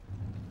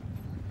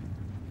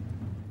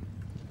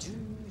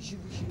You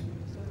hear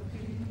the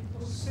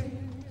people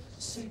singing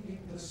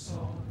the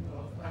song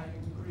of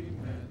angry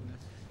men.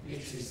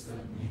 It is the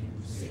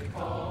music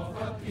of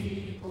a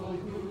people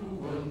who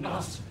will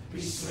not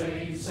be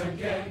slaves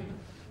again.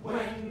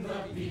 When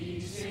the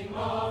beating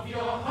of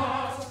your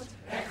heart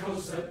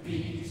echoes the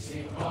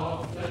beating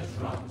of the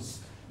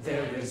drums,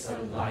 there is a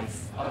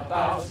life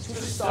about to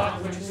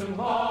start when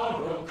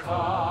tomorrow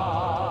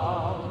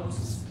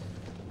comes.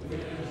 Will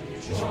you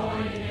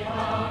join in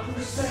our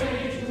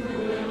crusade? Who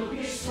will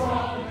be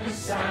strong and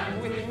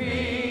stand with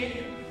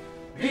me?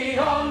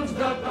 Beyond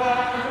the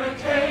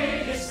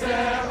barricade, is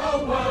there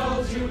a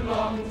world you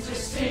long to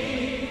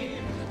see?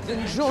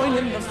 Then join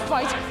in the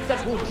fight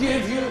that will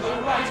give you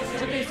the right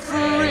to be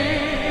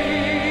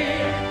free.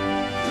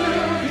 Do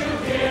you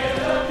hear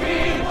the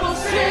people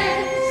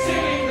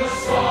sing the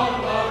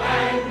song of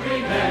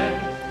angry men?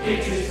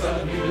 It is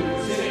the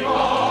music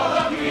of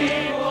the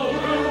people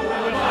who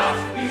will not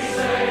be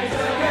slaves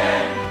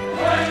again.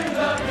 When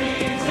the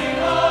beating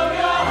of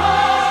your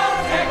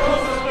heart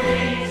echoes the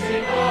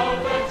beating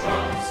of the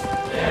drums,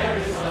 there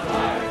is a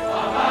life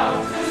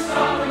about to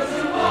start when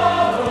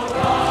tomorrow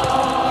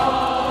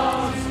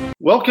comes.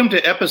 Welcome to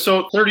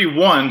episode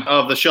 31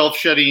 of the Shelf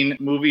Shedding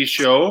Movie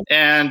Show.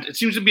 And it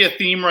seems to be a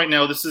theme right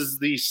now. This is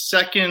the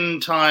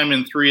second time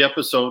in 3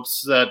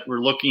 episodes that we're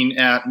looking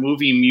at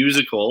movie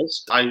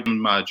musicals.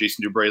 I'm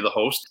Jason Dubray, the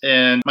host.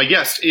 And my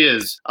guest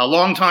is a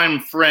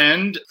longtime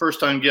friend,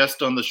 first-time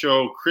guest on the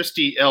show,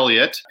 Kristie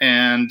Elliott.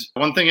 And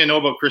one thing I know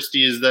about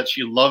Kristie is that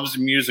she loves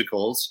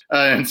musicals.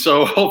 And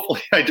so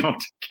hopefully I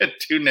don't get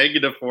too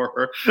negative for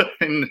her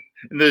in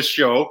this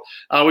show.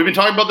 We've been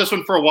talking about this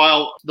one for a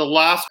while. The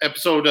last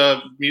episode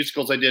of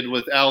musicals I did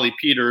with Allie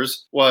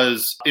Peters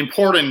was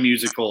important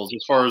musicals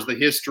as far as the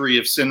history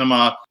of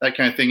cinema, that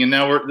kind of thing. And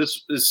now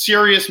this is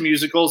serious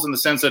musicals in the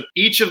sense that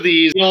each of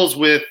these deals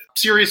with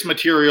serious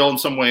material in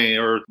some way,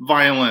 or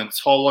violence,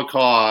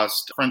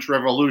 Holocaust, French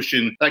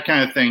Revolution, that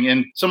kind of thing.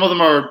 And some of them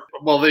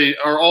they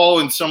are all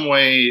in some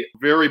way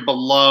very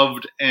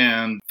beloved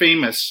and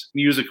famous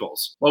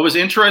musicals. What was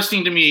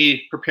interesting to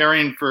me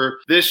preparing for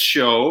this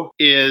show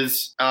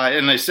is,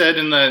 and I said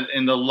in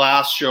the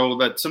last show,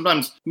 that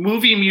sometimes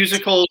movie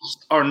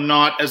musicals are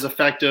not as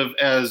effective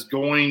as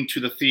going to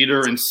the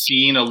theater and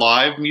seeing a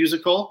live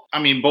musical.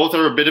 I mean, both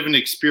are a bit of an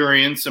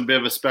experience, a bit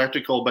of a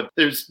spectacle, but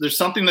there's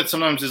something that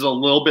sometimes is a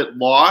little bit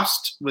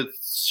lost with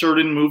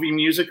certain movie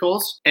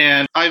musicals.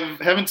 And I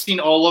haven't seen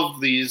all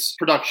of these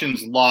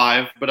productions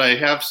live, but I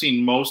have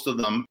seen most of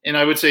them. And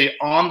I would say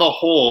on the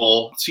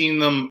whole, seeing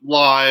them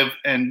live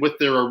and with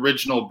their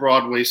original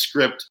Broadway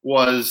script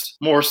was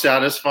more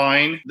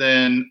satisfying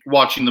than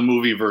watching the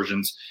movie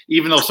versions,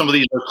 even though some of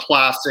these are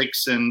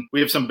classics and we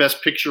have some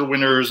Best Picture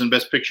winners and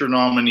Best Picture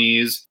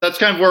nominees. That's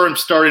kind of where I'm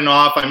starting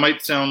off. I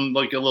might sound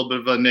like a little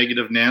bit of a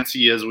negative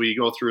Nancy as we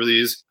go through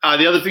these.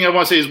 The other thing I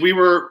want to say is we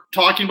were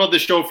talking about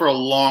this show for a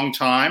long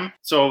time.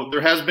 So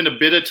there has been a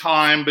bit of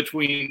time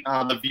between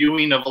the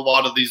viewing of a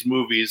lot of these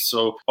movies.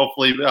 So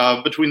hopefully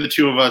between the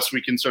two of us,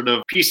 we can sort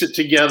of piece it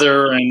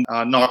together and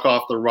knock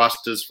off the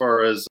rust as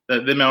far as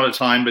the amount of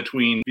time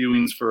between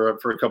viewings for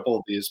a couple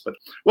of these. But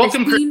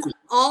welcome, I've seen Kristie.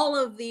 all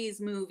of these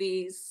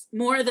movies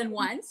more than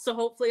once, so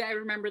hopefully I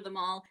remember them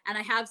all. And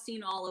I have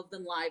seen all of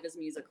them live as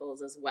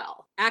musicals as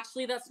well.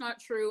 Actually, that's not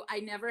true. I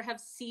never have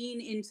seen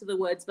Into the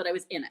Woods, but I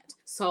was in it.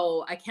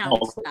 So I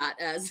count that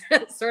as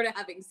sort of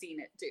having seen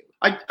it too.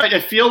 I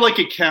feel like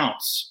it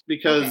counts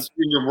because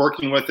when you're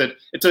working with it,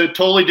 it's a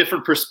totally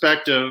different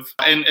perspective.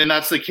 And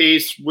that's the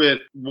case with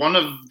one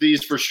of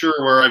these for sure,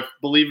 where I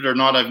believe it or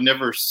not, I've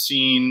never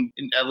seen,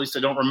 at least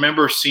I don't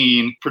remember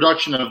seeing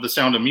production of The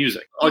Sound of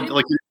Music.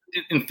 Like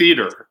in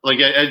theater, like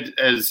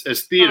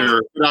as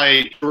theater, but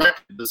I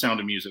directed The Sound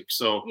of Music.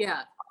 So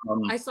yeah.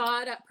 I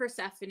saw it at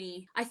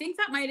Persephone. I think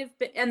that might have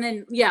been, and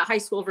then, high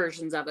school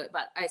versions of it,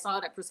 but I saw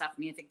it at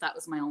Persephone. I think that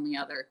was my only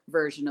other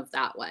version of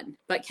that one.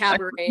 But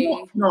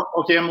Cabaret.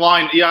 I'm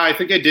lying. Yeah, I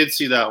think I did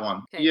see that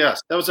one. Okay. Yes,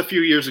 that was a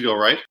few years ago,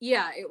 right?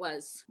 Yeah, it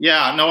was.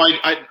 Yeah, no,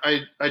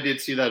 I did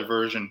see that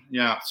version.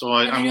 Yeah, so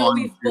I'm know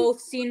lying. We've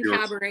both seen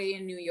Cabaret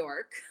in New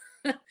York.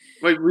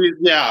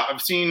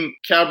 I've seen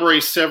Cabaret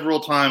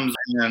several times,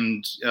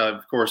 and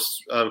of course,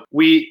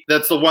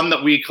 that's the one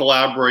that we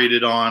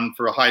collaborated on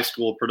for a high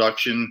school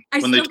production. I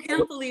still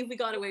can't believe we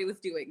got away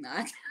with doing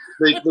that.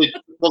 They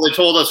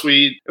told us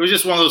it was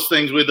just one of those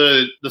things where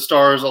the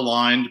stars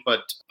aligned,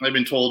 but I've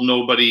been told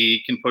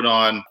nobody can put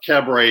on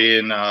Cabaret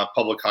in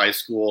public high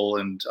school,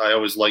 and I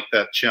always like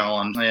that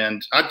challenge,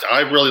 and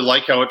I really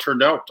like how it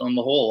turned out on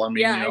the whole. I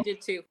mean, I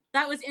did too.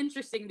 That was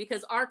interesting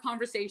because our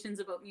conversations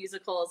about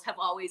musicals have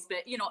always been,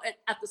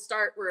 at the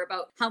start were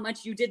about how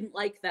much you didn't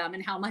like them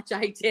and how much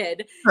I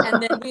did.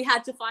 And then we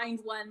had to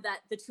find one that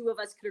the two of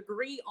us could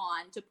agree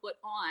on to put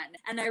on.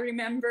 And I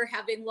remember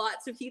having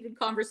lots of heated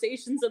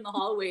conversations in the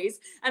hallways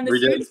and the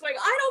students going,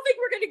 I don't think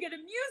we're going to get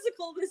a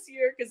musical this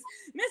year because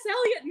Miss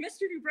Elliott and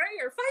Mr. Dubray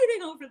are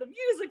fighting over the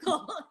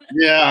musical.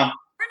 Yeah.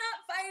 We're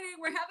not fighting.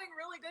 We're having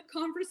really good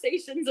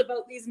conversations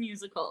about these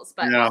musicals.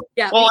 But yeah,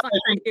 we well, I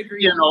finally think,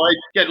 agree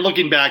on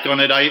looking back on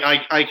it,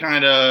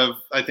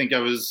 I think I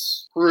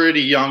was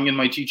pretty young in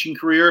my teaching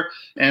career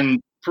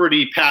and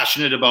pretty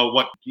passionate about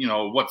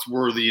what's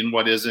worthy and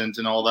what isn't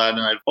and all that.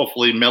 And I've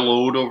hopefully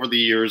mellowed over the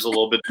years a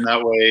little bit in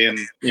that way, and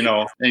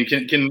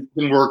and can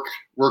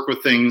work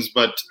with things.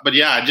 But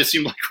yeah, it just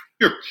seemed like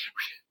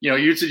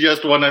you'd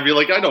suggest one, I'd be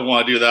like, I don't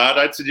want to do that.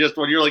 I'd suggest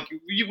one, you're like,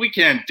 we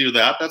can't do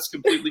that. That's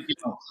completely,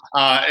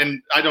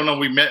 and I don't know,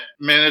 we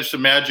managed to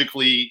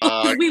magically.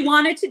 We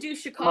wanted to do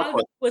Chicago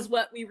was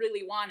what we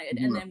really wanted,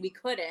 and then we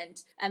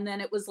couldn't. And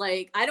then it was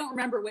like, I don't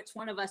remember which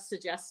one of us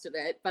suggested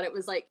it, but it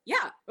was like,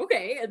 yeah,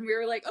 okay. And we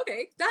were like,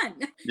 okay,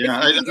 done. Yeah,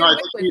 I think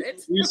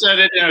you said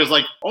it, and it was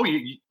like, oh,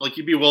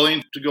 you'd be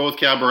willing to go with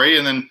Cabaret,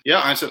 and then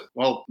I said,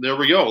 well, there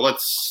we go.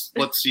 Let's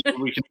see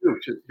what we can do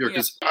here,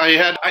 because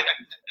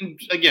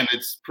again,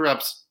 it's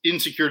perhaps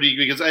insecurity,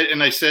 because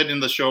I said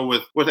in the show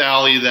with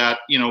Ali that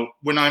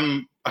when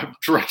I've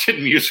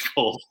directed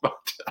musicals, but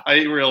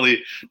I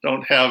really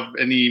don't have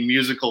any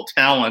musical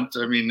talent.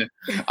 I mean,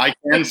 I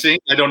can sing.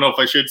 I don't know if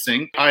I should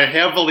sing. I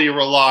heavily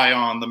rely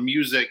on the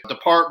music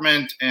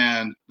department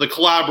and the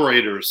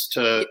collaborators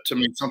to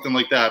make something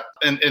like that.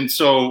 And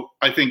so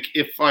I think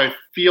if I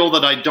feel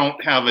that I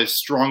don't have a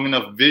strong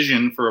enough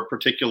vision for a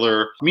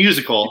particular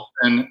musical,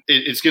 then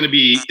it's going to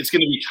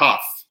be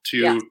tough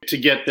to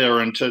get there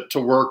and to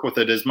work with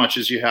it as much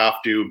as you have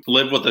to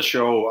live with the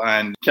show.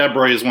 And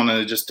Cabaret is one that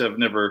I just have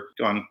never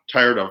gone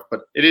tired of.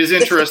 But it is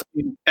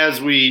interesting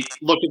as we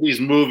look at these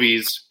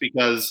movies,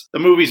 because the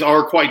movies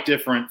are quite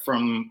different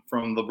from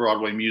the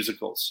Broadway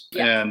musicals.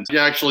 Yeah. And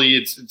actually,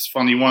 it's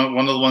funny. One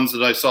of the ones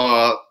that I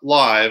saw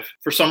live,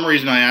 for some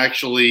reason, I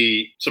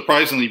actually,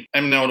 surprisingly,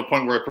 I'm now at a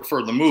point where I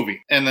prefer the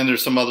movie. And then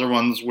there's some other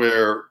ones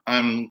where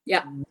I'm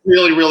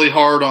really, really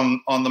hard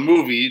on the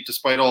movie,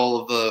 despite all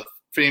of the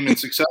fame and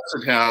success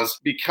it has,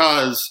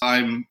 because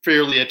I'm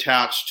fairly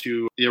attached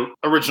to the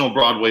original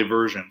Broadway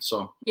version.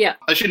 So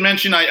I should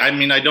mention, I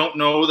mean, I don't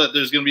know that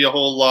there's going to be a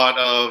whole lot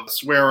of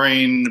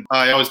swearing.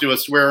 I always do a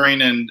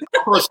swearing, and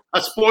of course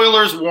a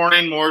spoilers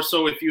warning, more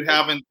so if you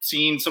haven't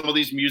seen some of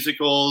these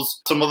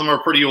musicals. Some of them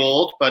are pretty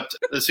old, but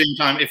at the same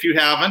time, if you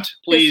haven't,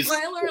 please. The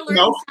spoiler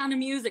alert, Sound of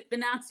Music, the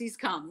Nazis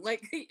come.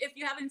 Like, if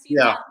you haven't seen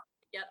that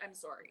yet, I'm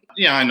sorry.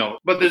 Yeah, I know.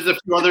 But there's a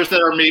few others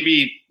that are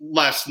maybe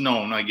less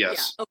known, I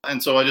guess. Yeah. Okay.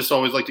 And so I just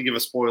always like to give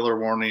a spoiler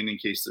warning in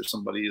case there's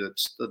somebody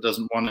that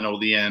doesn't want to know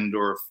the end,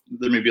 or if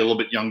they're maybe a little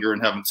bit younger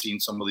and haven't seen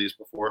some of these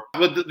before.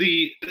 But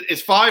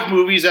it's 5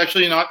 movies,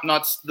 actually,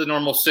 not the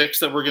normal 6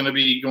 that we're going to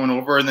be going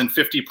over. And then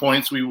 50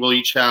 points we will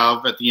each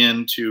have at the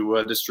end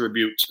to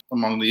distribute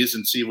among these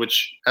and see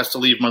which has to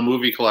leave my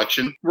movie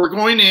collection. We're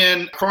going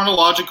in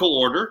chronological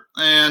order,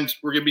 and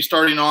we're going to be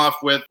starting off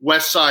with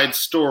West Side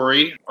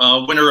Story,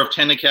 winner of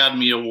 10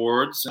 Academy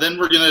Awards. Then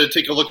we're going to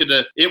take a look at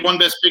it won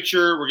Best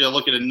Picture. We're going to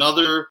look at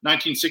another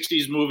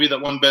 1960s movie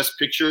that won Best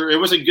Picture. It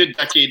was a good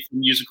decade for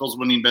musicals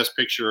winning Best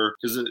Picture,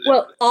 because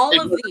all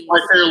of these, My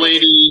Fair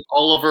Lady,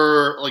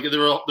 Oliver, like there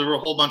were a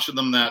whole bunch of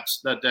them that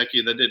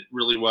decade that did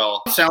really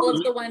well. All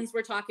of the ones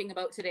we're talking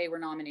about today were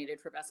nominated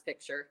for Best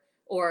Picture.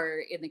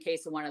 Or in the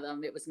case of one of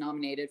them, it was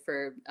nominated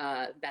for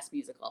Best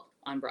Musical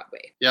on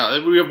Broadway.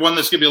 Yeah, we have one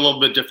that's going to be a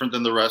little bit different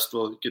than the rest.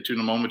 We'll get to in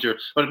a moment here.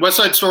 But West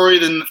Side Story,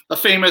 then the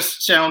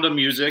famous Sound of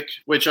Music,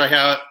 which I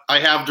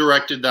have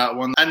directed that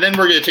one. And then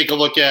we're going to take a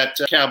look at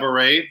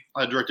Cabaret,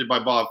 directed by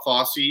Bob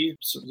Fosse.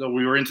 So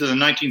we were into the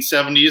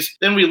 1970s.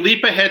 Then we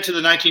leap ahead to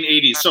the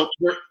 1980s. So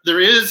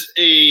there is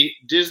a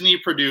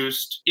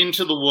Disney-produced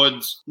Into the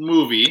Woods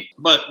movie,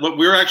 but what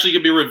we're actually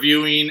going to be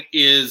reviewing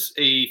is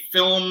a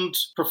filmed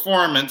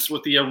performance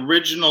with the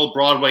original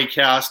Broadway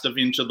cast of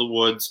Into the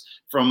Woods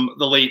from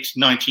the late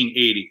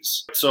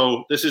 1980s.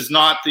 So this is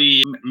not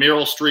the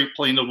Meryl Streep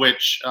playing the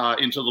witch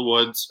Into the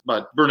Woods,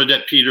 but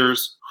Bernadette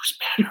Peters, who's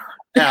better,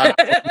 had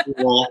the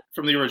role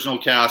from the original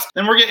cast.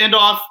 Then we're going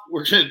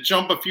to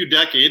jump a few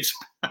decades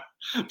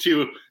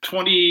to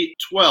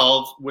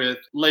 2012 with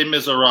Les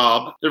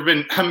Miserables. There have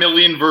been a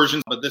million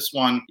versions, but this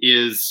one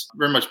is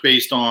very much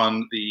based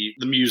on the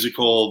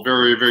musical,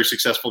 very, very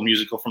successful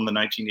musical from the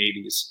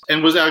 1980s.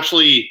 And was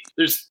actually,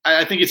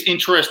 I think it's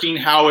interesting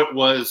how it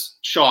was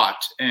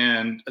shot,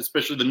 and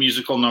especially the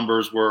musical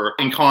numbers were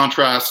in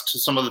contrast to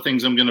some of the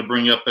things I'm going to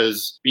bring up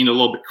as being a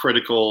little bit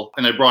critical,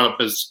 and I brought up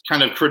as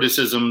kind of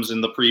criticisms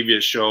in the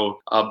previous show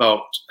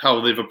about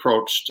how they've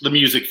approached the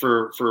music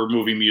for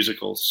movie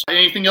musicals.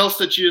 Anything else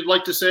that you'd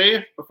like to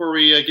say before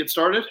we get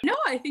started? No,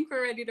 I think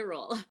we're ready to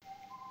roll.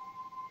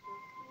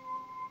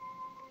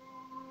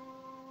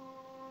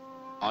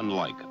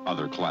 Unlike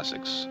other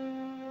classics,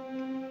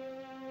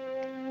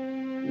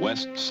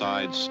 West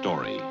Side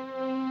Story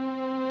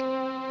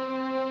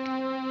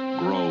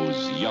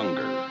grows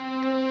younger.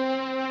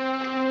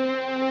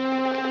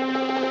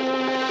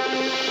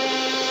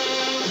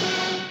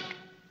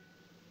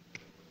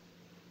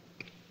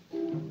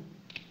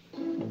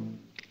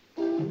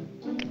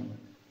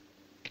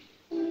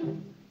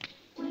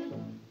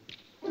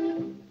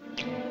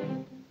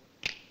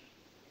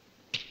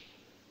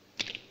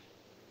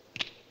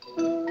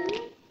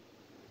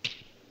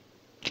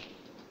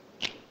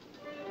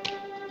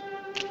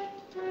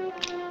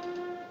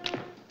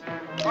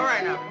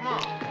 Come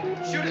on.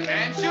 Shoot it,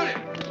 man. Shoot it.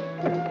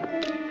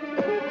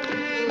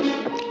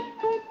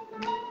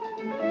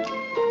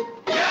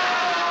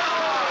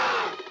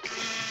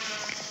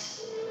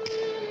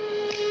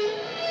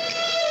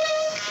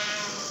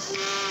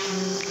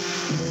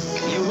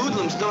 You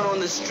hoodlums don't own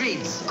the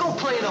streets. Go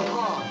play in the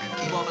park.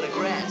 Keep off of the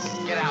grass.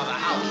 Get out of the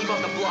house. Keep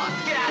off the block.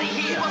 Get out of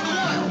here. Keep off the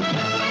wall.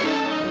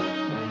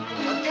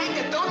 A gang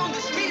that don't own the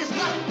street is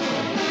nothing.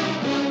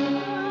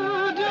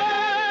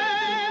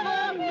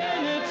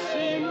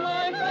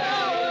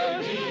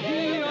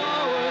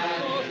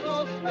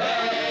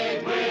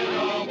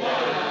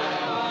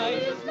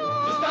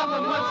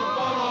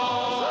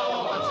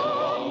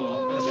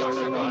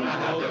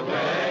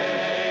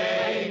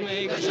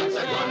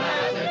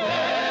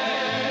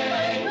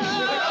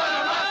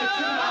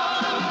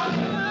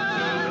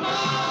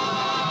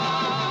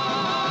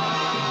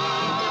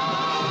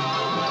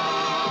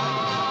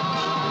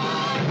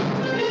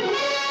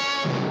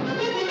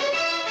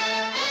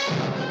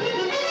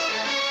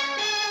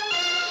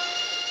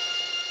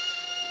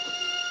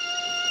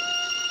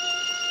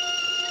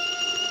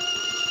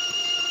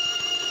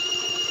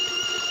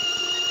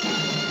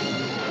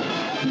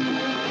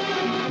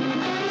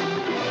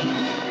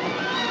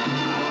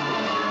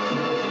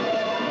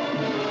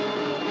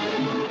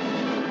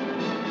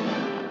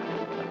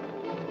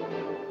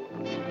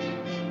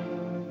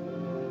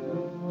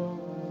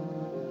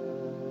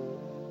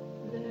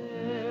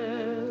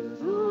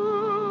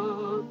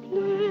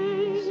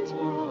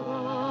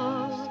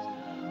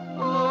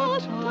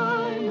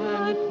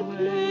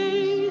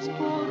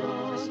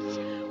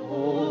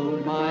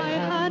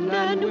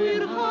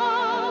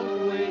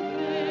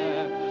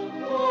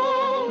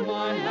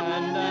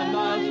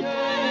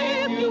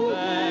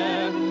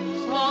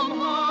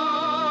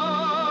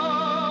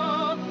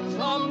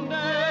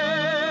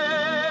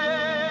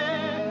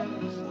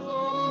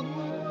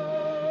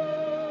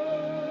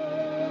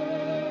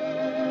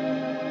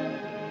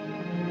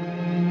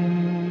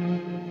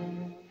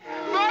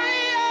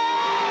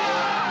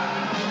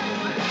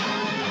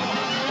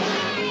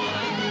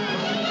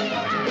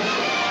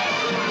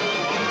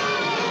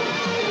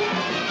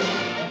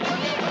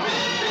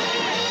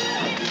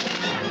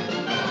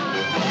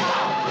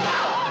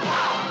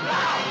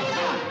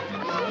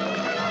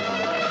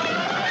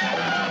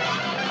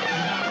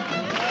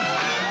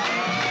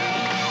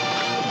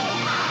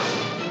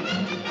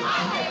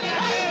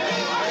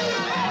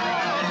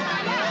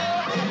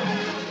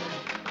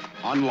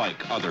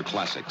 Unlike other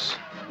classics,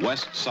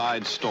 West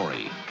Side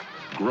Story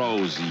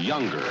grows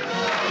younger.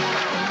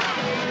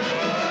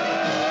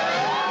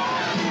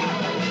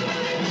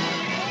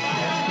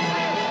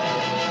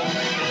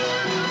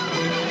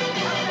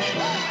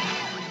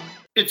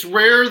 It's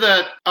rare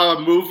that a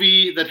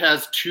movie that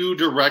has two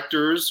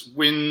directors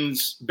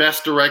wins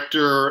Best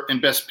Director and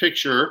Best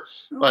Picture,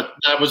 but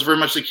that was very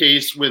much the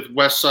case with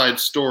West Side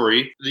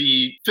Story.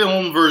 The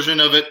film version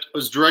of it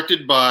was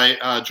directed by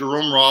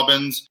Jerome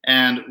Robbins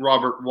and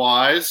Robert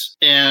Wise.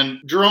 And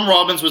Jerome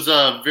Robbins was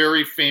a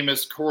very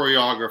famous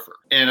choreographer.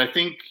 And I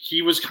think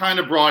he was kind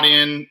of brought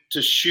in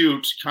to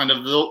shoot kind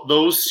of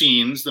those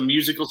scenes, the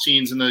musical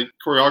scenes and the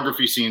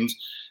choreography scenes.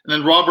 And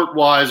then Robert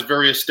Wise,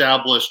 very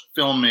established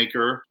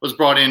filmmaker, was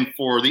brought in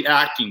for the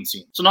acting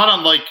scene. So not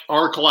unlike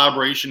our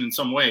collaboration in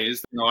some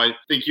ways. You know, I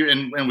think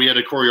and we had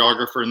a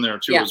choreographer in there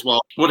too as well.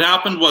 What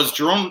happened was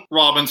Jerome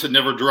Robbins had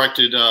never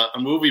directed a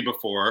movie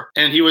before,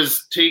 and he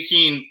was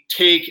taking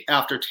take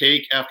after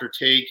take after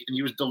take, and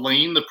he was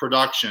delaying the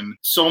production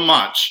so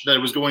much that it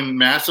was going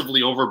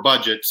massively over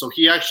budget. So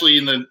he actually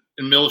in the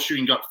middle of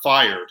shooting got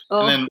fired.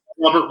 And then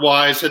Robert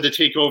Wise had to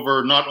take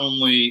over not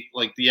only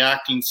like the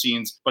acting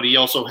scenes, but he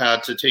also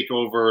had to take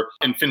over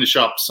and finish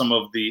up some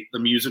of the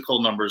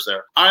musical numbers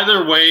there.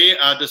 Either way,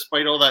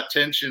 despite all that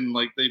tension,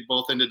 like they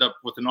both ended up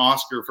with an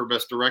Oscar for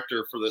Best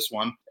Director for this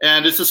one.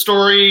 And it's a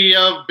story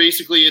of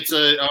basically it's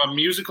a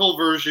musical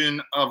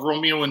version of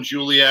Romeo and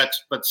Juliet,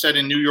 but set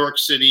in New York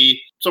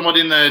City, somewhat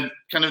in the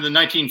kind of the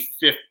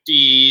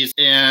 1950s,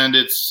 and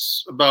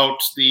it's about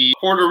the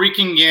Puerto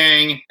Rican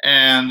gang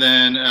and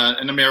then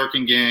an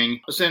American gang,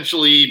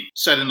 essentially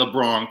set in the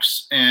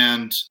Bronx,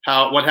 and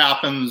what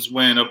happens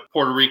when a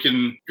Puerto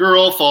Rican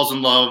girl falls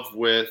in love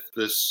with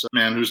this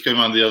man who's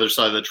coming on the other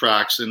side of the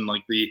tracks, and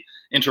like the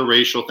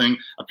interracial thing.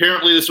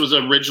 Apparently, this was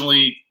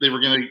originally they were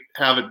going to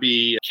have it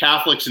be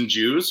Catholics and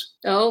Jews.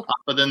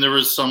 But then there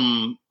was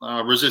some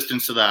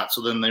resistance to that,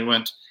 so then they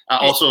went.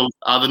 Also,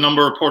 the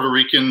number of Puerto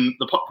Rican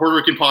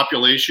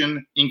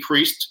population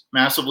increased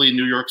massively in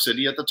New York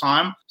City at the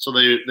time, so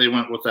they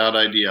went with that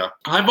idea.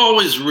 I've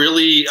always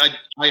really,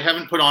 I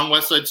haven't put on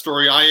West Side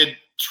Story. I had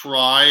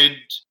tried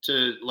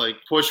to like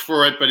push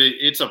for it, but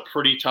it's a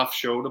pretty tough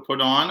show to put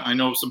on. I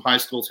know some high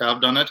schools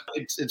have done it.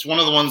 It's one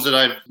of the ones that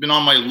I've been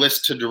on my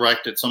list to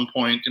direct at some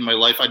point in my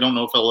life. I don't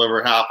know if it'll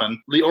ever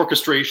happen. The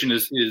orchestration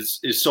is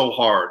so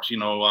hard. You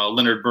know,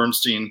 Leonard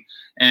Bernstein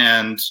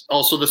And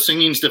also the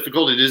singing's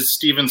difficult. It is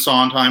Stephen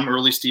Sondheim,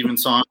 early Stephen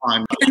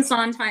Sondheim. Stephen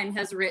Sondheim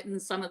has written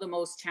some of the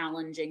most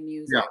challenging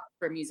music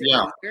for music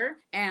theater,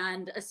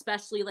 and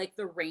especially like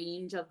the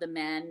range of the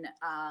men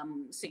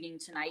singing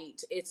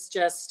tonight. It's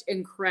just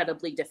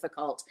incredibly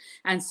difficult.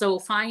 And so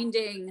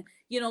finding,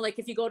 like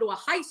if you go to a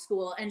high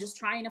school and just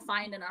trying to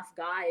find enough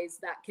guys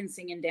that can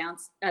sing and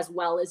dance as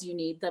well as you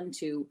need them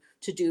to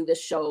do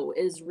this show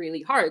is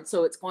really hard.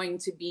 So it's going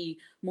to be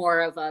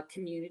more of a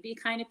community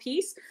kind of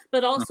piece,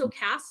 but also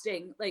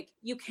casting. Like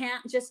you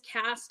can't just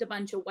cast a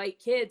bunch of white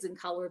kids and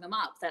color them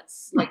up.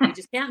 That's like, you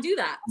just can't do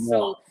that.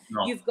 So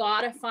you've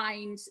got to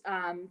find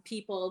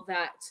people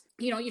that,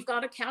 you've got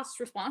to cast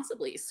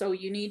responsibly. So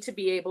you need to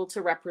be able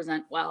to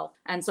represent well.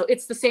 And so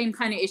it's the same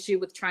kind of issue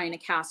with trying to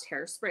cast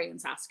Hairspray in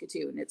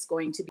Saskatoon. It's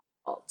going to be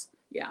difficult.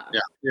 Yeah.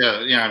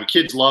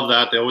 Kids love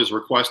that. They always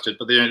request it,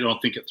 but they don't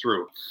think it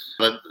through.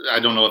 But I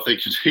don't know if they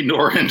could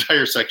ignore an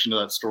entire section of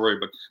that story,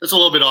 but it's a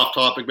little bit off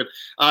topic. But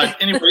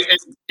anyway,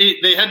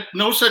 they had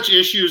no such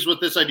issues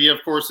with this idea,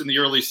 of course, in the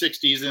early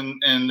 60s,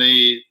 and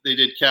they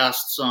did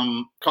cast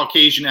some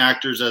Caucasian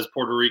actors as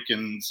Puerto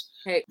Ricans,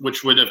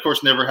 which would, of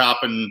course, never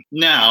happen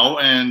now.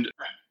 And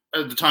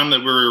at the time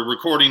that we're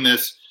recording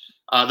this,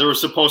 there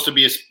was supposed to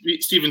be a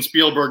Steven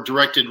Spielberg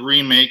directed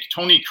remake.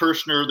 Tony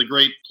Kirshner, the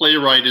great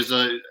playwright,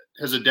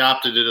 has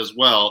adapted it as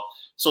well.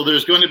 So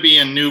there's going to be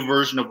a new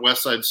version of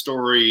West Side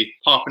Story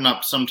popping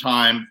up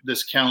sometime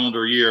this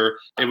calendar year.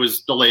 It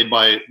was delayed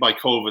by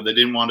COVID. They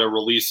didn't want to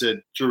release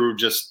it through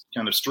just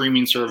kind of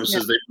streaming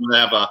services. They didn't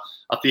have a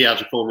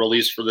theatrical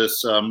release for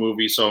this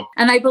movie.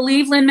 And I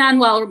believe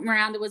Lin-Manuel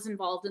Miranda was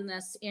involved in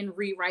this, in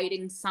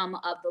rewriting some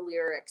of the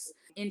lyrics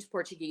into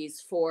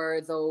Portuguese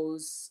for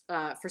those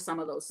for some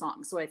of those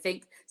songs. So I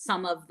think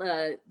some of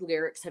the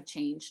lyrics have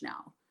changed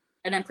now.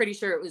 And I'm pretty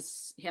sure it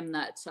was him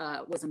that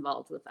was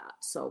involved with that.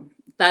 So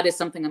that is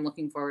something I'm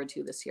looking forward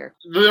to this year.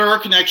 There are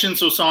connections.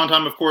 So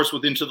Sondheim, of course,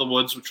 with Into the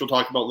Woods, which we'll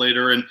talk about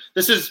later. And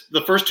this is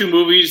the first two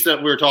movies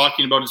that we're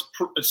talking about is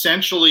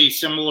essentially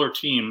similar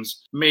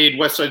teams made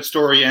West Side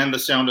Story and The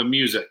Sound of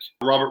Music.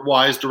 Robert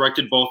Wise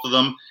directed both of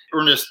them.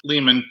 Ernest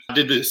Lehman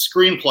did the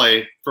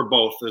screenplay for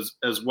both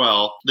as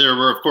well. There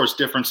were, of course,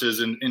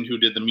 differences in who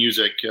did the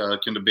music,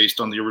 kind of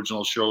based on the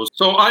original shows.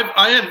 So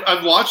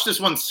I've watched this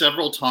one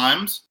several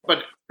times,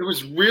 but it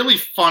was really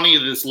funny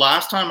this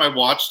last time I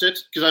watched it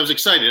because I was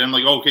excited. I'm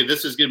like, okay,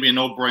 this is going to be a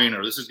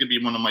no-brainer. This is going to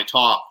be one of my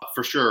top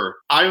for sure.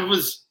 I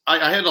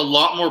had a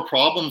lot more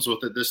problems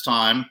with it this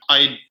time.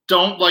 I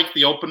don't like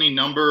the opening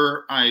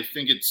number. I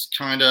think it's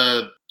kind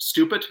of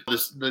stupid,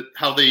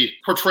 how they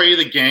portray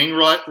the gang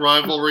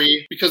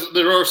rivalry, because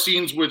there are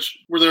scenes where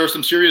there are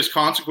some serious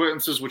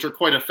consequences which are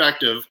quite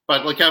effective,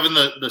 but like having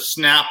the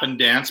snap and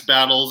dance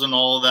battles and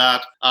all of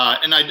that.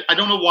 And I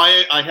don't know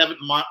why I haven't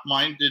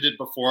minded it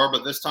before,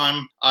 but this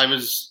time I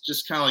was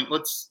just kind of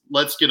like,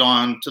 let's get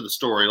on to the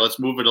story. Let's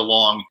move it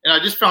along. And I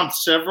just found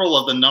several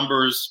of the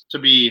numbers to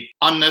be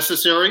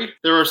unnecessary.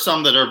 There are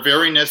some that are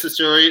very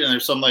necessary, and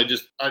there's some that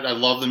I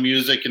love the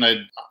music and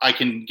I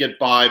can get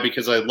by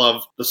because I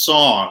love the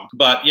song.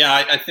 But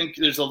yeah, I think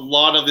there's a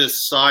lot of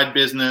this side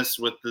business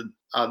with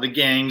the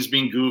gangs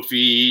being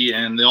goofy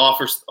and the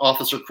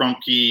Officer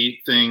Krumke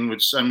thing,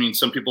 which, I mean,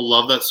 some people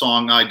love that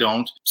song. I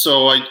don't.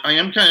 So I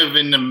am kind of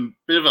in a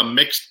bit of a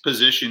mixed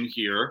position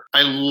here.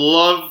 I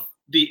love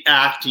the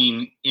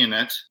acting in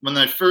it. When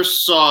I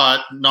first saw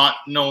it, not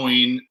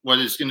knowing what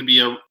is going to be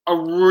a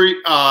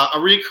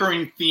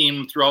recurring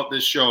theme throughout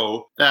this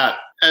show, that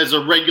as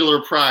a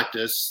regular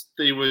practice,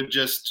 they would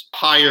just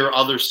hire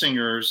other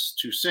singers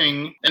to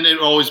sing, and it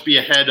would always be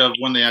ahead of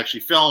when they actually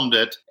filmed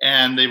it,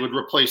 and they would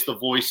replace the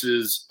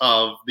voices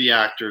of the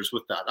actors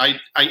with that.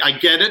 I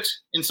get it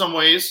in some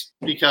ways,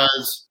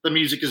 because the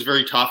music is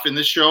very tough in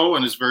this show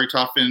and is very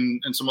tough in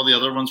some of the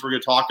other ones we're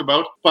going to talk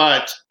about.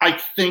 But I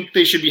think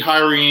they should be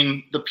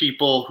hiring the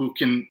people who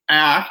can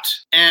act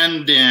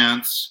and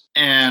dance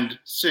and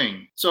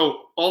sing.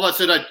 So all that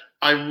said,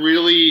 I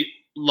really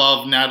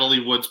love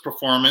Natalie Wood's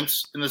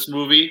performance in this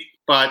movie,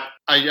 but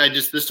I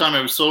just, this time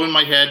I was so in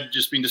my head,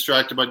 just being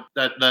distracted by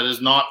that is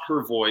not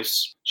her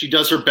voice. She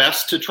does her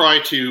best to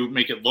try to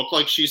make it look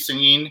like she's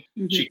singing.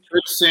 Mm-hmm. She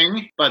could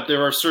sing, but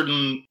there are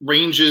certain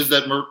ranges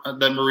that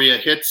Maria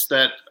hits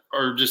that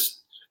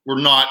were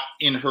not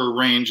in her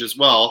range as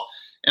well.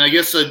 And I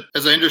guess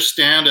as I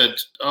understand it,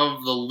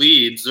 of the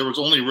leads, there was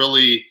only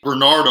really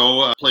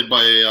Bernardo, played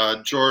by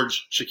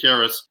George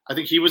Chakiris. I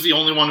think he was the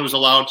only one who was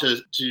allowed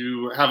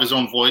to have his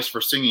own voice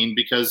for singing,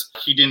 because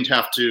he didn't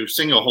have to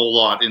sing a whole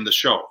lot in the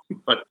show.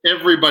 But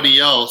everybody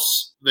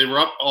else, they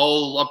were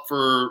all up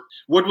for.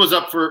 Wood was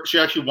up for. She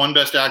actually won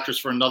Best Actress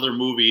for another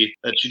movie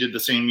that she did the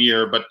same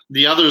year. But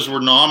the others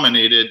were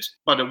nominated,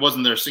 but it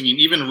wasn't their singing.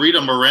 Even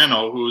Rita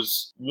Moreno,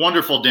 who's a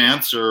wonderful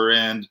dancer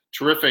and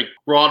terrific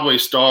Broadway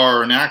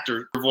star and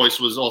actor, her voice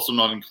was also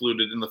not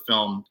included in the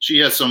film. She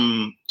has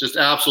some just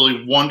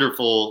absolutely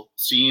wonderful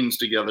scenes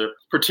together,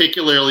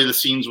 particularly the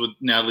scenes with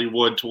Natalie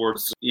Wood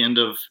towards the end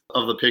of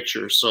the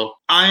picture. So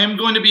I am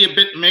going to be a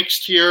bit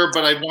mixed here,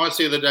 but I want to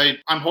say that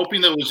I'm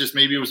hoping that it was just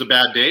maybe it was a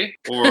bad day,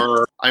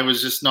 or I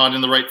was just not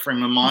in the right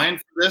frame of mind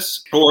for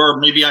this, or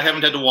maybe I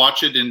haven't had to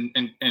watch it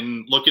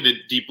and look at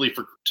it deeply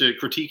to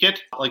critique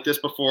it like this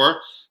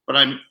before. But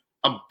I'm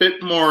a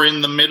bit more in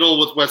the middle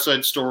with West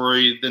Side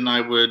Story than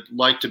I would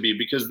like to be,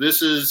 because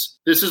this is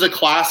a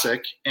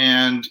classic,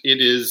 and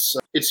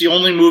it's the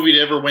only movie to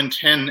ever win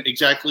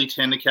exactly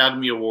 10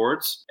 Academy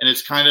Awards, and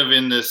it's kind of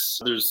in there's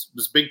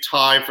this big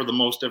tie for the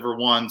most ever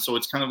won, so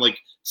it's kind of like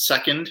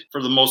second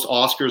for the most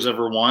Oscars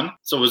ever won.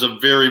 So it was a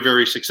very,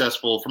 very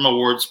successful, from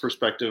awards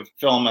perspective,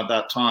 film at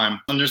that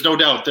time. And there's no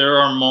doubt there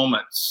are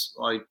moments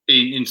like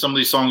in some of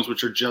these songs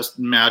which are just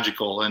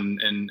magical and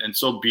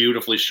so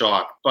beautifully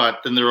shot. But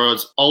then there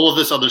was all of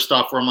this other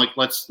stuff where I'm like,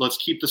 let's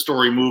keep the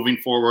story moving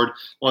forward.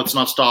 Let's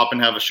not stop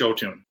and have a show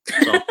tune.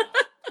 So.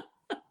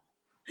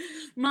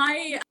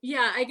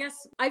 I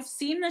guess I've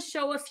seen the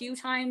show a few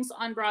times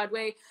on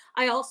Broadway.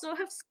 I also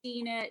have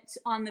seen it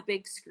on the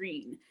big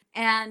screen.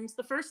 And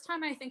the first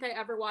time I think I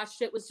ever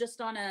watched it was just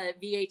on a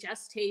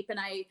VHS tape, and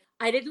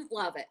I didn't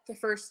love it the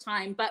first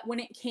time. But when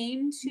it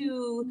came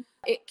to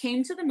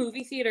the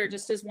movie theater,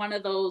 just as one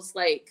of those,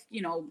 like,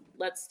 you know,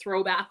 let's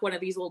throw back one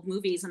of these old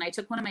movies, and I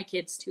took one of my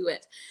kids to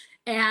it.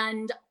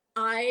 And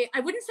I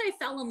wouldn't say I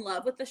fell in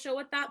love with the show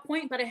at that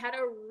point, but I had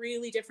a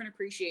really different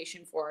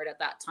appreciation for it at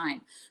that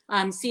time.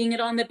 Seeing it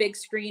on the big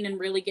screen and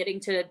really getting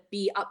to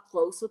be up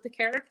close with the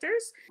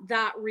characters,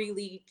 that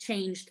really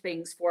changed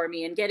things for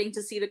me. And getting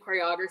to see the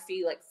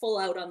choreography like full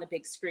out on the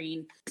big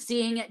screen,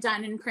 seeing it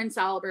done in Prince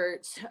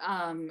Albert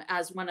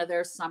as one of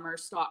their summer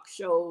stock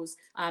shows,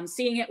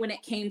 seeing it when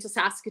it came to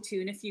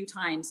Saskatoon a few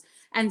times.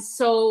 And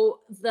so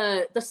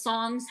the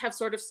songs have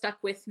sort of stuck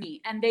with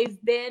me, and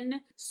they've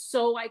been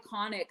so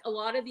iconic. A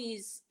lot of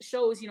these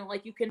shows, you know,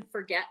 like, you can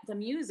forget the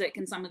music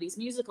in some of these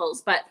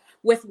musicals, but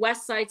with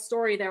West Side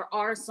Story, there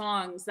are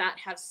songs that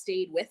have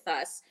stayed with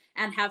us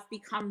and have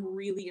become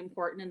really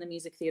important in the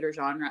music theater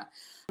genre.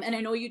 And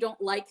I know you don't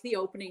like the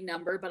opening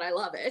number, but I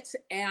love it.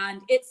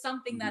 And it's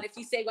something that if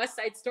you say West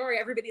Side Story,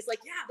 everybody's like,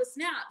 yeah, the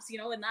snaps, you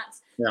know, and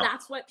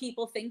that's what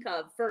people think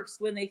of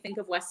first when they think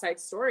of West Side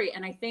Story.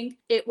 And I think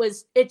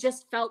it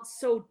just felt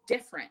so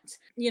different,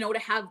 you know, to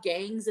have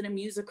gangs in a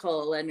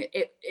musical, and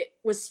it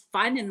was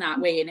fun in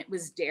that way, and it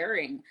was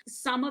daring.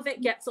 Some of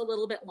it gets a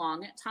little bit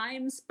long at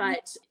times,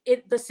 but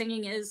the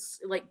singing is,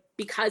 like,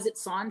 because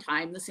it's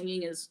Sondheim, the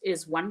singing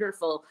is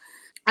wonderful.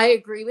 I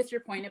agree with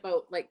your point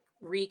about, like,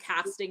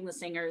 recasting the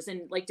singers,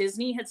 and like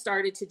Disney had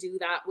started to do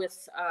that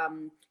with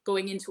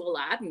going into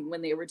Aladdin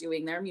when they were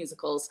doing their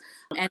musicals,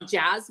 and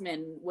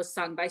Jasmine was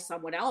sung by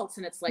someone else,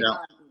 and it's like,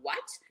 what?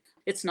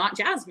 It's not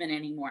Jasmine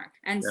anymore.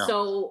 And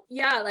so,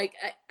 like,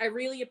 I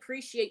really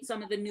appreciate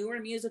some of the newer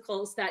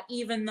musicals that,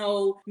 even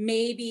though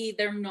maybe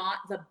they're not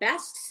the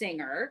best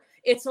singer,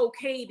 it's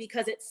okay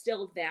because it's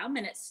still them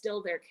and it's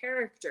still their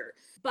character.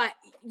 But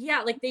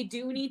like, they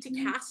do need to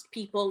cast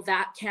people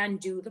that can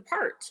do the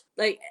part.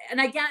 Like,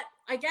 and I get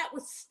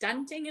with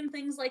stunting and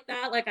things like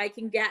that, like, I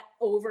can get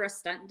over a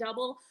stunt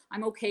double.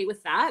 I'm okay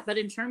with that. But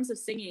in terms of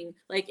singing,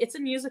 like, it's a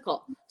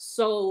musical.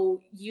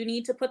 So you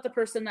need to put the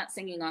person that's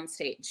singing on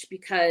stage,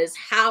 because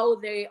how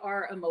they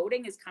are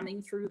emoting is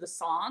coming through the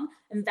song,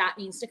 and that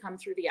needs to come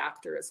through the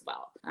actor as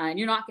well. And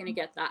you're not going to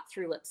get that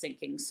through lip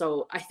syncing.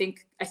 So I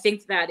think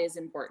that is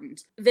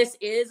important. This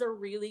is a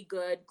really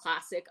good,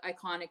 classic,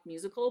 iconic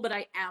musical, but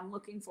I am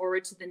looking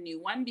forward to the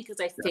new one,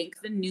 because I think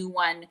the new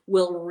one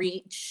will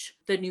reach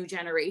the new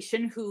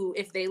generation who,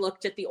 if they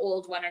looked at the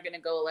old one, are going to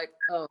go like,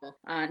 oh,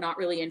 not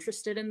really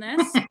interested in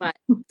this. But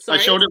I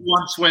showed it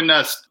once when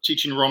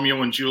teaching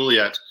Romeo and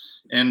Juliet,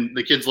 and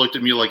the kids looked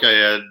at me like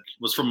I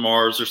was from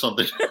Mars or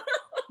something.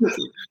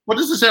 What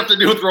does this have to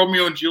do with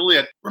Romeo and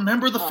Juliet?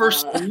 Remember the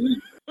first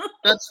scene?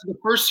 That's the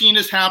first scene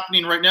is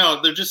happening right now.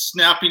 They're just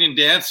snapping and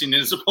dancing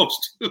as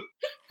opposed to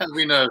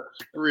having a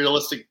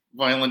realistic,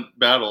 violent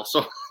battle.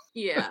 So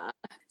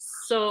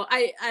So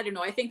I don't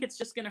know. I think it's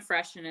just going to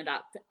freshen it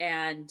up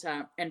and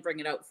bring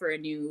it out for a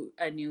new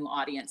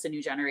audience, a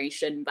new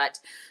generation. But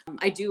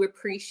I do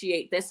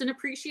appreciate this, and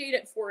appreciate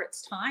it for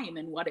its time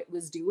and what it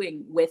was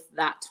doing with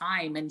that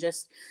time, and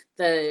just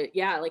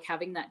like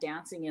having that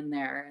dancing in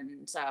there,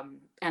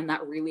 and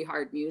that really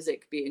hard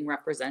music being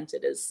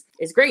represented is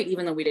great,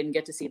 even though we didn't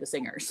get to see the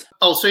singers.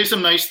 I'll say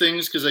some nice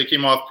things because they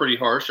came off pretty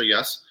harsh, I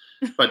guess,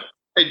 but.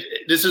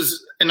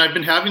 And I've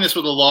been having this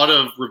with a lot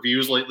of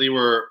reviews lately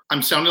where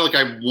I'm sounding like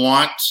I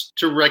want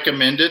to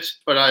recommend it,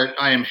 but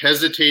I am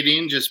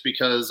hesitating just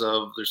because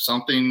there's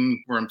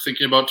something where I'm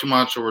thinking about too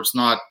much, or it's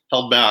not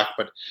held back.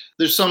 But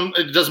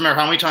it doesn't matter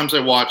how many times I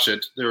watch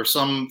it, there are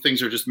some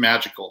things that are just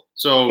magical.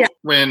 So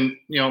when,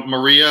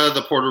 Maria,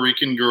 the Puerto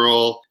Rican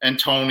girl, and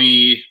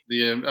Tony,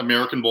 the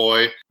American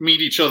boy, meet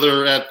each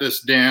other at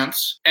this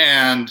dance,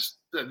 and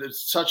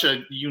it's such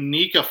a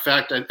unique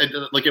effect.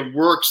 Like, it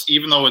works,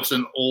 even though it's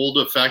an old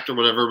effect or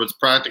whatever, but it's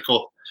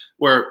practical.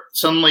 where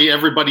suddenly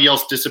everybody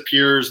else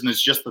disappears and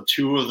it's just the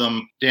two of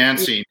them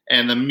dancing,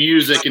 and the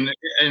music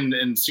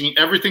and seeing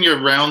everything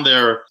around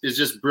there is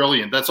just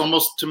brilliant. That's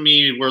almost to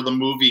me where the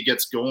movie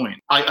gets going.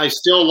 I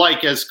still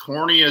like, as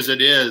corny as it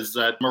is,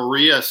 that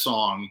Maria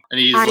song, and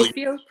he's I like,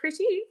 feel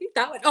pretty.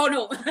 That one. Oh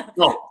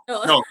no.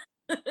 no.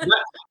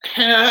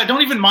 I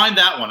don't even mind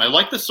that one. I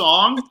like the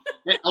song.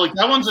 Like,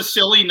 that one's a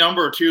silly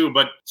number too,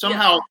 but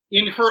somehow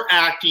in her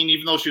acting,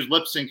 even though she was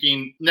lip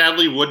syncing,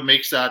 Natalie Wood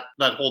makes that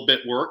whole bit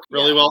work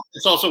really well.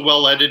 It's also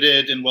well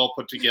edited and well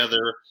put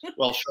together,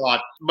 well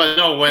shot. But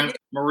no, when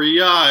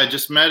Maria, I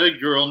just met a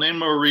girl named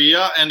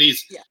Maria, and the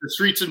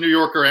streets of New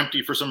York are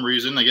empty for some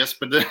reason, I guess.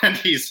 But then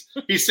he's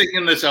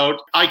singing this out.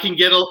 I can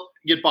get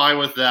by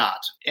with that.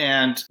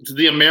 And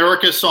the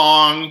America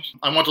song,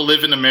 I Want to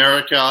Live in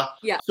America,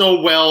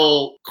 so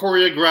well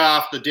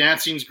choreographed. The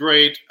dancing's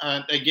great.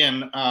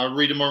 Again,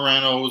 Rita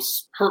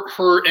Moreno's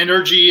her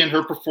energy and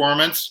her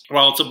performance,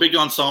 while it's a big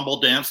ensemble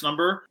dance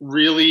number,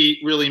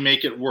 really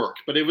make it work.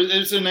 But it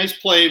was a nice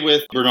play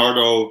with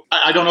Bernardo.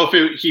 I don't know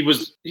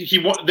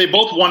if they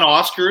both won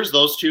Oscars,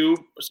 those two,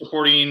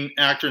 supporting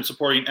actor and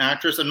supporting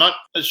actress. I'm not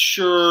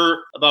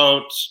sure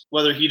about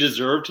whether he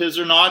deserved his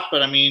or not,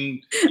 but I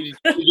mean,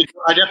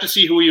 I'd have to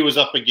see who he was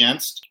up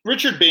against.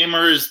 Richard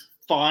Beymer is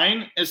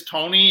fine as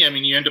Tony. I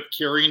mean, you end up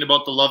caring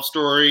about the love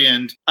story,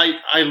 and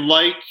I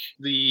like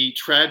the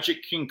tragic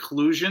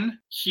conclusion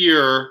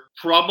here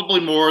probably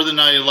more than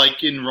I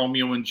like in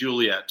Romeo and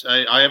Juliet.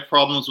 I have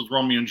problems with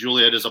Romeo and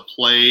Juliet as a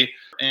play,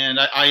 and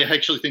I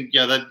actually think,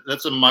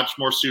 that's a much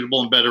more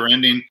suitable and better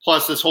ending.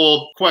 Plus, this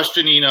whole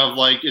questioning of,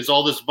 like, is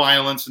all this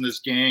violence and this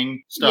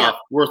gang stuff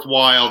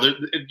worthwhile?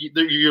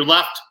 You're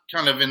left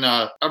kind of in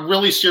a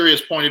really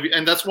serious point of view.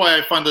 And that's why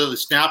I find the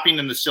snapping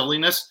and the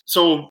silliness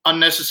so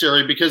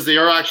unnecessary, because they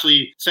are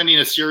actually sending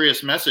a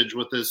serious message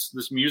with this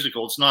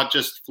musical. It's not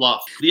just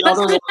fluff. But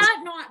should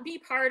that not be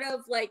part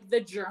of, like, the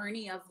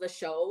journey of the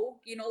show?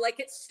 You know, like,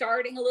 it's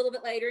starting a little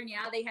bit later, and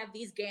they have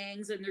these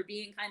gangs and they're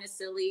being kind of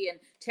silly and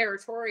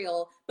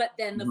territorial, but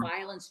then the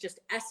violence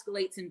just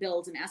escalates and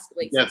builds and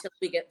escalates until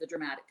we get the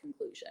dramatic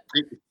conclusion.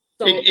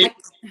 So I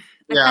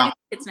think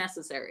it's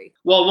necessary.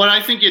 Well, what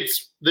I think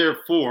it's there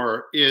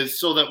for is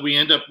so that we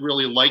end up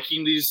really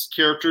liking these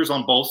characters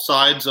on both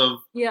sides of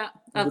the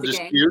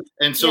dispute.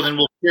 Game. And so then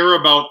we'll care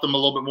about them a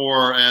little bit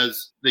more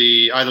as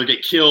they either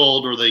get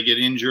killed or they get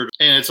injured.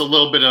 And it's a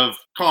little bit of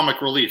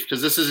comic relief,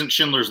 because this isn't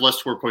Schindler's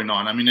List we're putting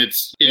on. I mean, it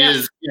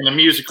is in a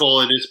musical,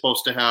 it is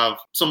supposed to have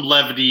some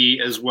levity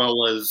as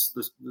well as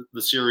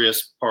the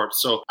serious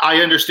parts. So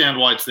I understand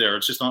why it's there.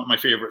 It's just not my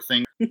favorite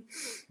thing.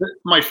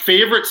 My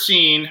favorite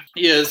scene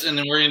is, and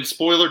then we're in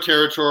spoiler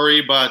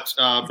territory, but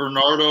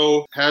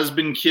Bernardo has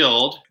been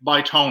killed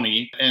by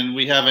Tony, and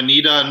we have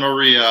Anita and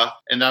Maria,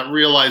 and that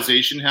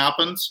realization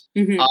happens.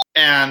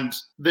 And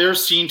they're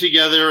seen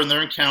together in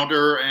their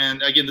encounter.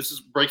 And again,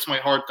 breaks my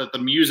heart that the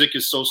music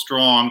is so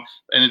strong,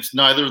 and it's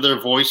neither of their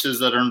voices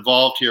that are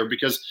involved here,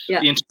 because the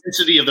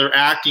intensity of their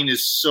acting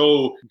is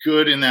so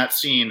good in that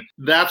scene.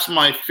 That's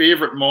my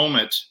favorite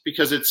moment,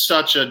 because it's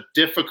such a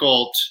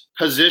difficult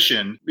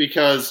position,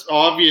 because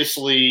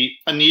obviously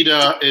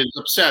Anita is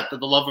upset that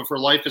the love of her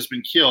life has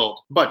been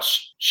killed, but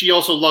she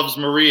also loves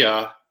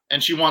Maria,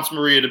 and she wants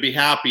Maria to be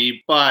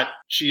happy, but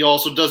she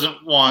also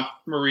doesn't want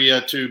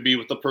Maria to be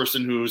with the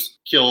person who's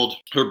killed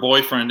her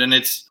boyfriend. And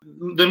it's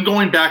them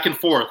going back and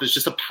forth. It's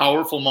just a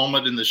powerful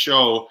moment in the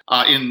show.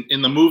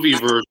 In the movie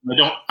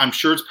version, I'm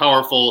sure it's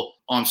powerful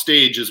on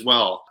stage as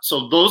well.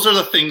 So those are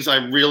the things I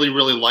really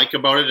like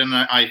about it, and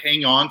I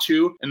hang on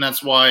to. And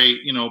that's why,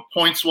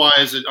 points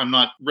wise, I'm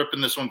not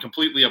ripping this one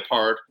completely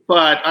apart,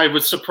 but I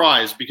was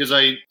surprised, because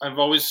I've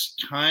always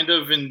kind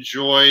of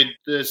enjoyed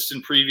this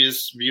in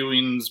previous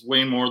viewings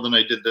way more than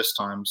I did this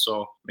time.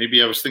 So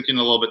maybe I was thinking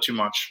a little bit too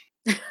much.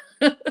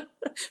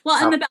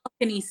 Well, and the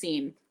balcony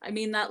scene. I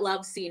mean, that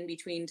love scene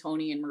between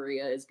Tony and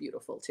Maria is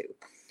beautiful too.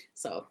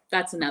 So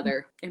that's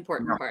another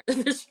important part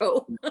of the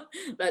show.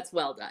 That's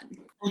well done.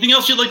 Anything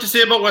else you'd like to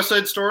say about West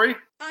Side Story?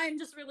 I'm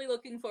just really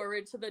looking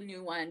forward to the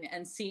new one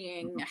and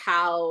seeing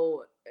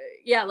how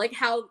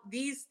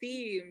these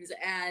themes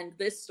and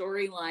this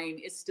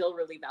storyline is still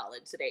really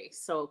valid today.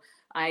 So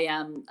I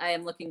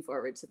am looking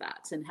forward to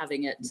that and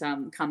having it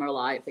come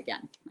alive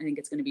again. I think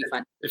it's going to be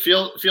fun. It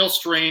feels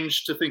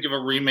strange to think of a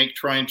remake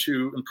trying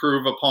to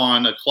improve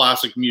upon a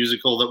classic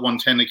musical that won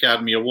 10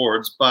 Academy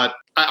Awards, but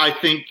I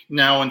think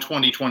now in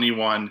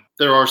 2021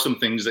 there are some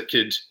things that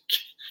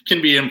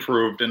can be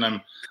improved, and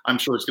I'm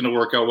sure it's going to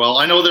work out well.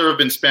 I know there have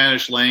been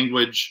Spanish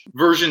language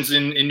versions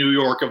in New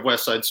York of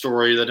West Side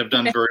Story that have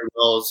done very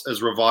well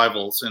as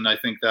revivals. And I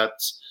think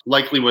that's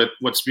likely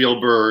what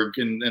Spielberg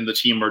and the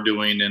team are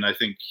doing. And I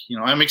think,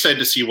 I'm excited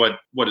to see what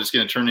it's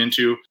going to turn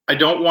into. I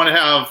don't want to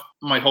have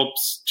my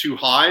hopes too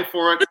high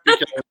for it,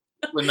 because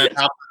when that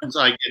happens,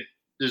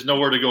 there's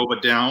nowhere to go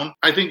but down.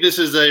 I think this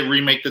is a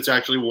remake that's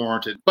actually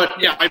warranted. But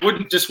yeah, I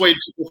wouldn't dissuade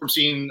people from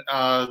seeing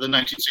the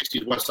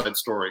 1960s West Side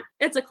Story.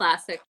 It's a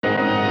classic.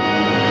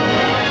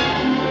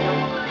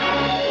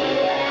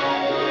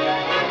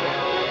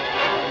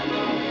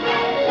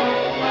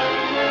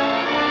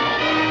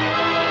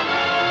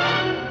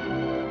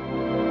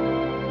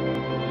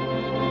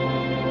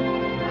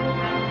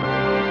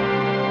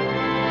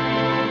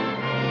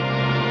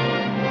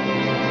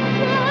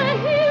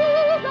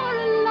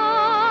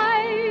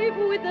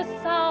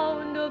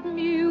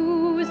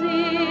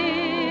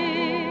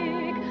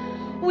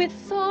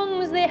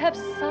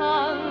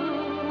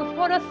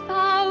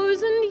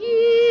 1,000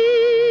 years.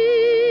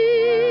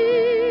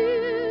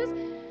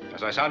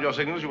 As I sound your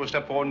signals, you will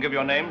step forward and give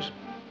your names.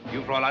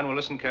 You, Fräulein, will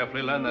listen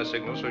carefully, learn their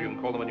signals so you can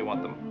call them when you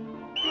want them.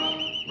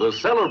 The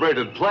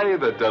celebrated play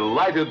that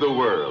delighted the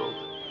world.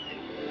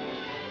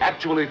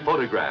 Actually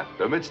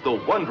photographed amidst the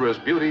wondrous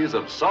beauties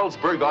of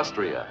Salzburg,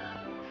 Austria,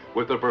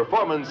 with the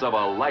performance of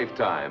a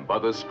lifetime by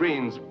the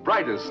screen's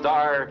brightest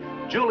star,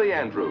 Julie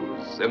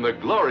Andrews, in the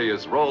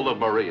glorious role of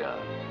Maria.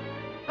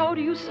 How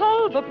do you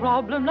solve a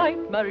problem like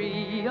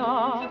Maria?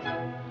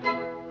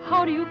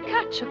 How do you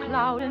catch a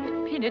cloud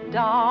and pin it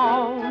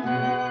down?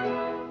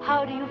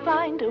 How do you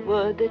find a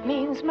word that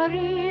means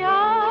Maria?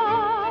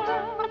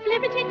 A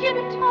flibberty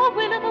gibbet, a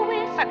will o' the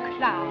wisp, a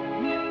clown.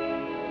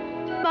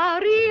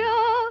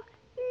 Maria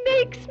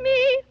makes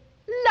me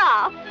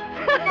laugh.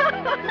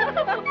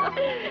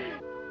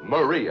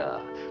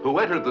 Maria, who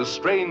entered the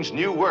strange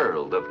new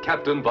world of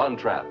Captain Von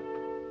Trapp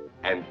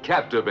and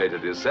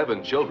captivated his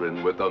 7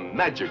 children with a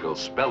magical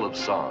spell of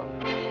song.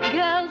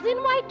 Girls in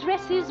white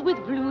dresses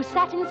with blue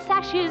satin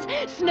sashes,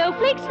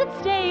 snowflakes that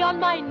stay on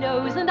my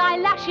nose and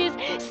eyelashes,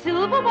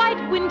 silver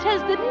white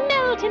winters that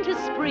melt into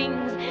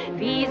springs.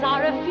 These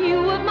are a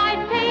few of my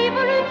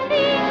favorite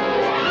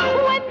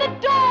things. When the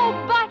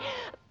dog bites...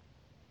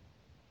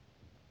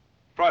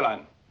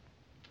 Fräulein,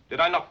 did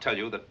I not tell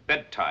you that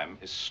bedtime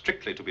is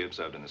strictly to be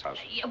observed in this house?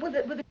 Yeah,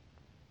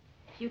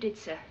 you did,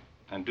 sir.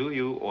 And do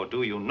you or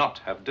do you not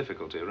have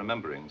difficulty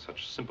remembering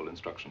such simple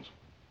instructions?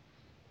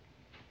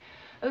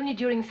 Only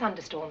during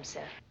thunderstorms,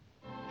 sir.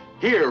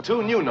 Here,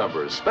 2 new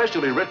numbers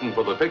specially written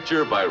for the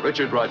picture by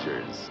Richard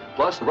Rodgers,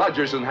 plus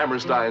Rodgers and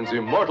Hammerstein's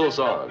immortal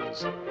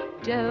songs.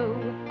 Doe,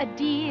 a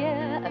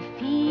deer, a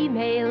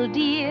female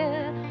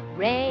deer,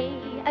 Ray,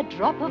 a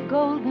drop of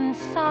golden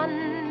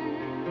sun.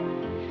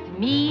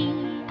 Me,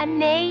 a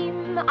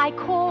name I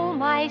call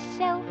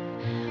myself,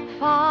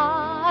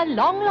 far, a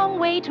long, long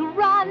way to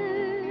run.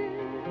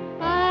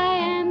 I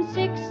am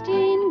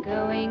 16,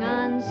 going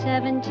on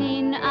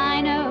 17.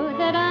 I know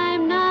that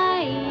I'm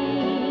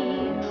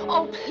naive.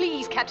 Oh,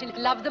 please, Captain,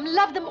 love them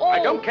all.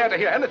 I don't care to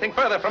hear anything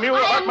further from you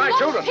about my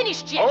children. I am not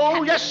finished yet, Oh,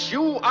 Captain. yes,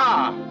 you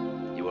are.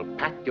 You will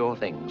pack your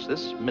things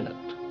this minute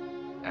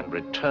and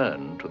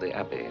return to the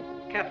Abbey.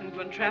 Captain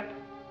Von Trapp,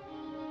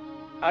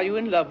 are you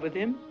in love with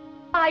him?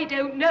 I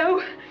don't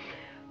know.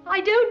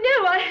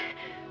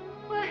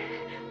 Well,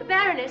 the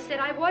Baroness said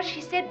I was.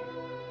 She said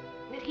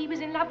that he was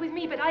in love with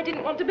me, but I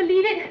didn't want to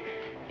believe it.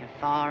 You're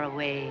far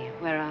away.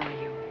 Where are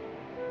you?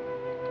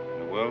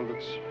 In a world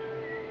that's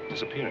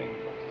disappearing,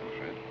 I'm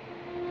afraid.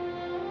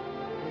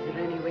 Is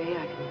there any way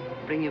I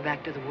can bring you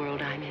back to the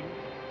world I'm in?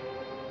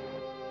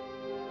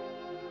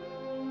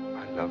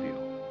 I love you.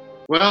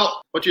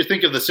 Well, what do you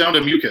think of The Sound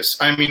of Mucus?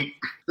 I mean,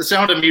 The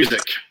Sound of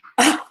Music.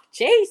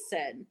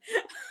 Jason.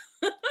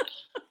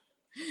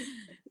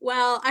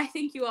 Well, I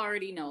think you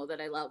already know that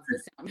I love The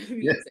Sound of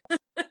Music. Yeah.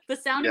 The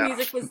Sound of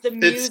Music was the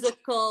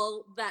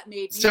musical that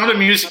made me... Sound of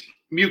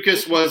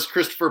Mucus was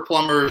Christopher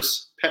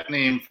Plummer's pet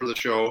name for the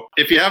show.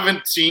 If you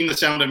haven't seen The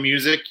Sound of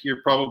Music,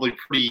 you're probably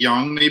pretty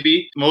young,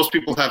 maybe. Most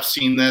people have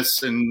seen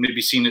this and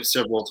maybe seen it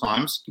several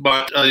times.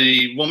 But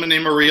a woman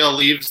named Maria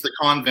leaves the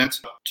convent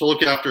to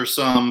look after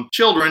some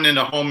children in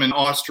a home in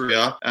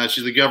Austria.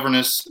 She's the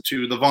governess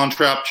to the Von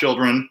Trapp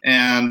children,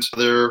 and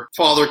their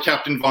father,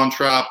 Captain Von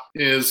Trapp,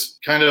 is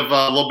kind of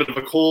a little bit of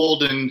a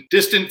cold and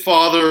distant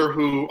father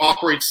who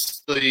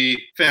operates the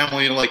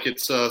family like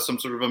it's some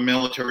sort of a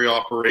military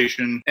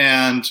operation,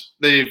 and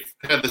they've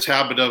had this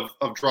habit of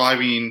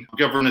driving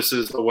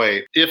governesses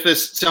away. If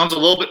this sounds a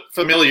little bit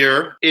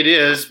familiar, it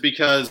is,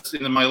 because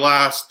in my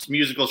last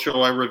musical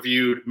show I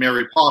reviewed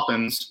Mary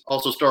Poppins,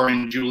 also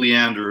starring Julie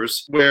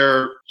Andrews,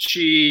 where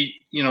she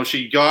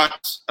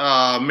got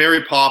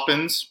Mary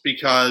Poppins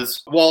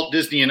because Walt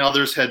Disney and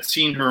others had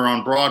seen her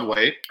on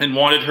Broadway and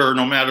wanted her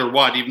no matter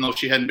what, even though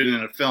she hadn't been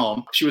in a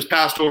film. She was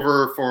passed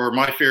over for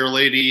My Fair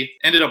Lady,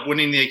 ended up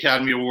winning the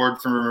Academy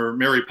Award for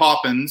Mary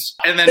Poppins,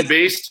 and then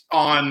based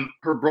on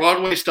her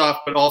Broadway stuff,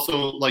 but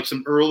also like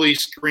some early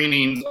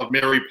screenings of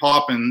Mary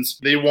Poppins,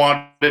 they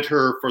wanted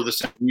her for The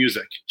Sound of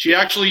Music. She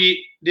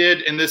actually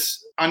did, and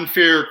this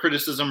unfair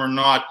criticism or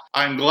not,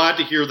 I'm glad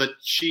to hear that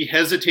she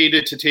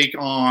hesitated to take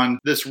on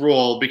this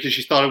role because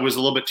she thought it was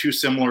a little bit too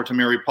similar to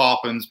Mary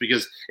Poppins,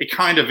 because it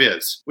kind of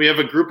is. We have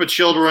a group of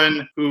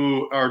children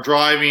who are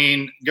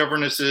driving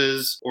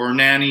governesses or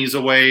nannies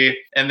away,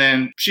 and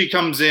then she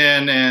comes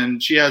in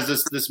and she has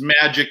this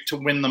magic to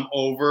win them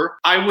over.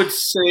 I would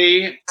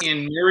say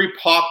in Mary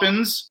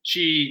Poppins,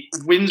 she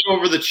wins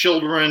over the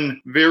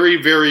children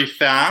very, very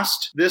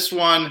fast. This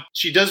one,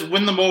 she does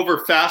win them over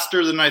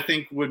faster than I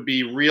think would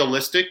be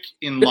realistic realistic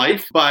in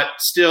life, but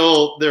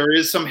still there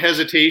is some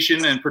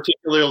hesitation, and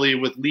particularly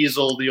with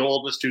Liesel, the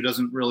oldest, who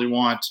doesn't really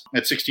want,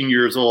 at 16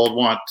 years old,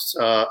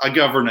 a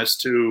governess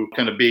to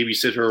kind of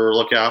babysit her or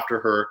look after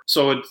her.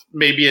 So it's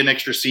maybe an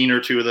extra scene or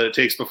two that it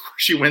takes before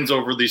she wins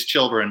over these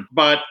children.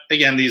 But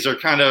again, these are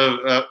kind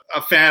of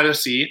a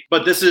fantasy,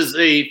 but this is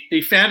a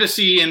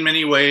fantasy in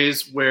many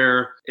ways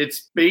where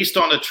it's based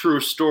on a true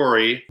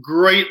story,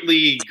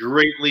 greatly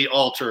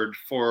altered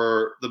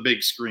for the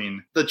big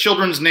screen. The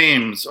children's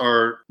names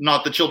are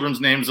not the children's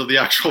names of the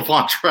actual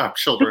Von Trapp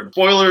children.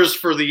 Spoilers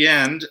for the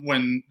end,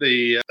 when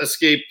they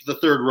escape the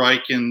Third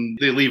Reich and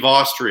they leave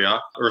Austria,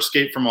 or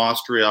escape from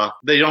Austria,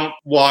 they don't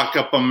walk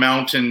up a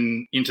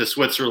mountain into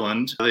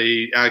Switzerland.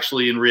 They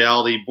actually, in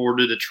reality,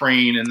 boarded a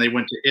train and they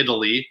went to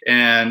Italy.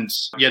 And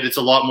yet it's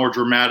a lot more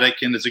dramatic,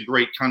 and it's a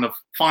great kind of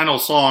final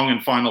song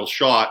and final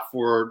shot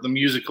for the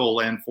musical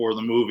and for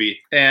the movie.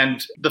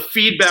 And the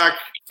feedback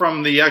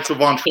from the actual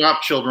Von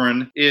Trapp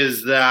children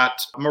is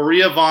that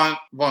Maria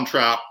Von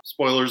Trapp,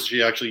 spoilers,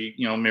 she actually,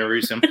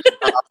 marries him.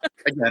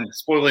 Again,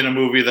 spoiling a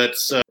movie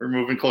that's we're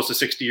moving close to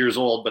 60 years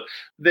old, but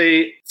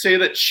they say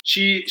that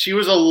she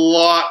was a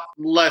lot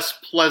less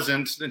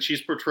pleasant than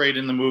she's portrayed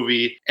in the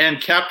movie,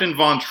 and Captain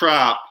Von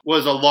Trapp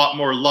was a lot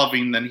more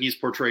loving than he's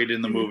portrayed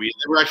in the movie.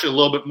 They were actually a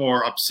little bit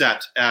more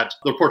upset at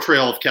the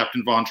portrayal of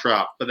Captain Von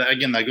Trapp, but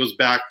again, that goes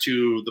back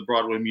to the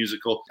Broadway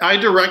musical. I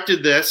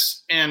directed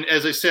this, and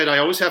as I said, I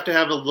always have to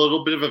have a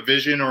little bit of a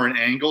vision or an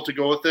angle to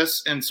go with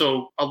this, and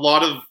so a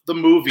lot of the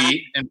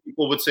movie, and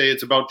people would say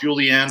it's about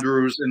Julie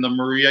Andrews and the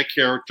Maria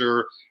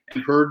character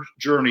and her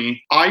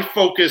journey, I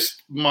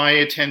focused my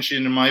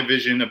attention and my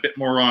vision a bit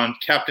more on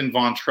Captain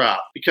Von Trapp,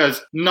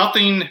 because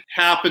nothing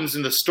happens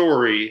in the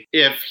story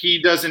if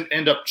he doesn't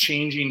end up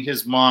changing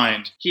his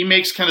mind. He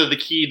makes kind of the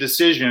key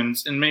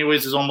decisions, in many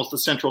ways is almost the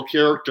central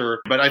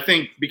character, but I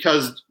think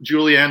because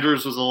Julie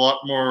Andrews was a lot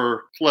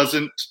more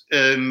pleasant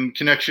in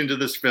connection to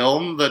this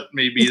film, that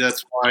maybe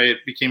that's why it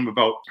became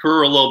about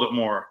her a little bit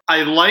more.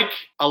 I like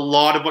a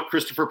lot of what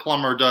Christopher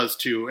Plummer does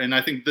too, and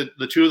I think that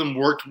the two of them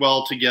worked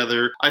well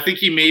together. I think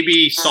he maybe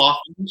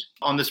softened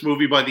on this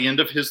movie by the end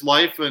of his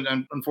life, and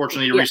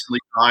unfortunately he recently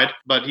died,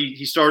 but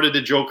he started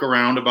to joke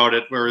around about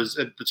it, whereas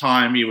at the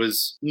time he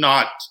was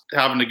not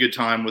having a good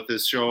time with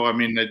this show. I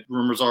mean, the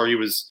rumors are he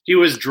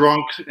was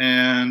drunk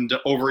and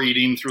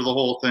overeating through the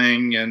whole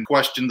thing and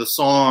questioned the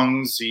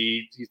songs.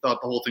 He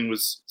thought the whole thing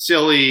was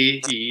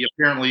silly. He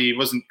apparently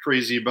wasn't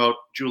crazy about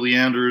Julie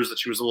Andrews, that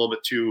she was a little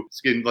bit too,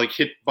 getting like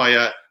hit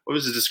by what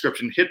was his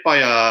description? Hit by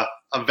a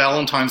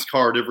Valentine's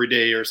card every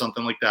day or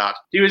something like that.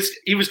 He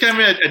was kind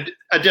of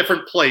a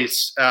different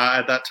place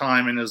at that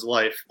time in his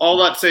life. All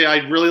that to say, I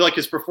really like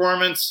his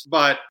performance,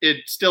 but it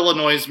still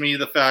annoys me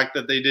the fact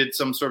that they did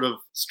some sort of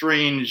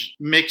strange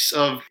mix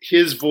of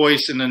his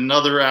voice and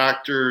another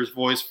actor's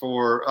voice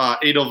for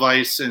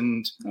Edelweiss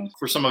and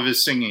for some of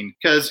his singing,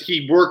 because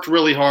he worked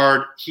really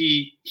hard.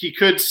 He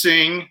could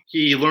sing.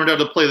 He learned how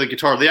to play the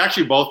guitar. They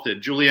actually both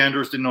did. Julie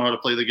Andrews didn't know how to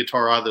play the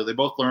guitar either. They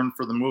both learned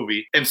for the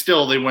movie, and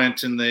still they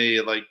went and they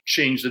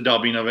changed the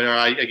dubbing of it.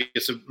 I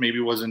guess it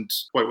maybe wasn't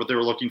quite what they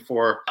were looking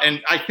for.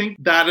 And I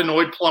think that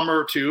annoyed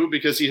Plummer too,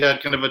 because he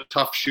had kind of a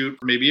tough shoot.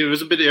 Maybe it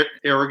was a bit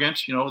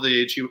arrogant,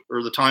 the age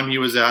or the time he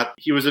was at.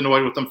 He was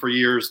annoyed with them for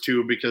years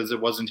too, because it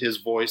wasn't his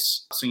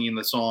voice singing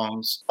the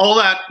songs. All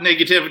that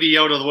negativity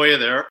out of the way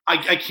there.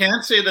 I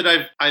can't say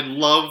that I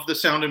love The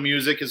Sound of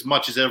Music as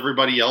much as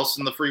everybody else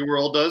in the free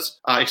world does,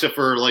 except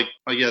for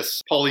I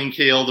guess Pauline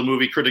Kael, the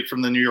movie critic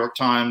from the New York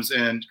Times,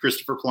 and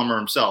Christopher Plummer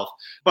himself.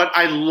 But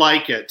I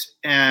like it,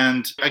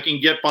 and I can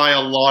get by a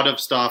lot of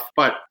stuff.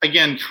 But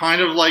again,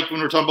 kind of like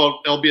when we're talking about,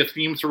 there'll be a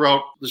theme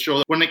throughout the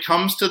show. When it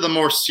comes to the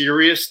more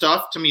serious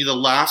stuff, to me, the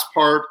last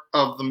part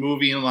of the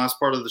movie and the last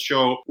part of the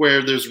show,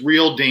 where there's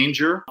real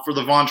danger for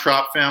the Von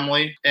Trapp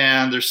family,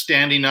 and they're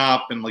standing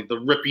up and the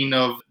ripping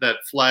of that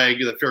flag,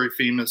 that very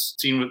famous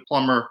scene with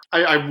Plummer.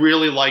 I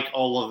really like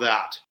all of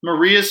that.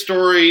 Maria's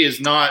story is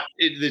not,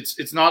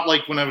 it's not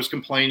like when I was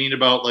complaining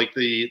about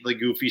the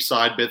goofy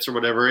side bits or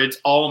whatever. It's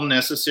all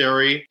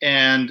necessary,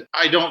 and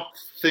I don't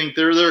think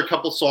there are a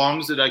couple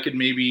songs that I could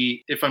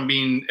maybe, if I'm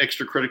being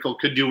extra critical,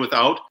 could do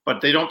without,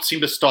 but they don't seem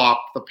to stop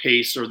the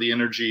pace or the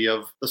energy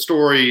of the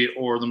story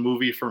or the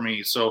movie for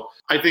me. So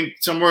I think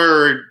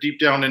somewhere deep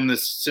down in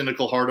this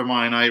cynical heart of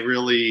mine, I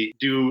really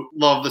do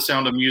love The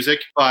Sound of Music,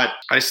 but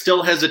I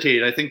still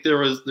hesitate. I think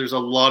there's a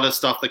lot of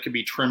stuff that could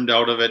be trimmed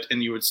out of it,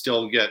 and you would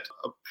still get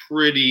a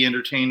pretty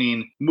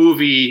entertaining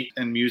movie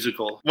and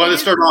musical. Wanted to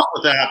start off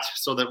with that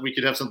so that we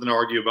could have something to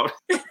argue about.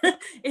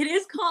 It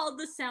is called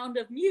The Sound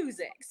of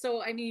Music.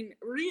 So, I mean,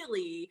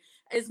 really,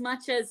 as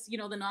much as,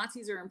 the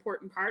Nazis are an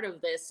important part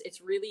of this,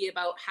 it's really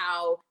about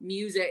how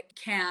music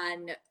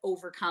can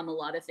overcome a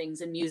lot of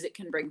things, and music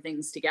can bring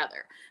things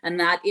together. And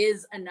that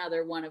is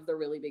another one of the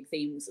really big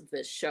themes of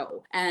this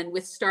show. And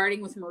with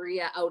starting with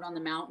Maria out on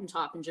the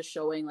mountaintop and just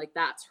showing like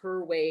that's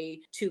her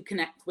way to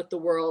connect with the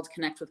world,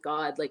 connect with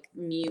God, like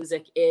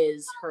music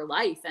is her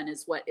life and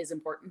is what is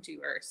important to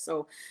her.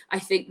 So I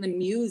think the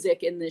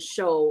music in this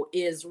show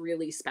is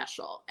really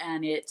special,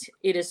 and it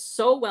is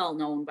so well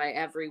known by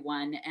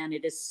everyone, and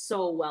it is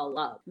so well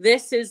loved.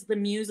 This is the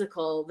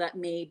musical that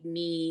made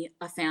me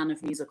a fan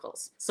of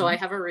musicals. So I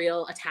have a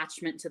real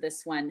attachment to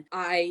this one.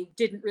 I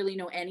didn't really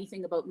know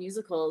anything about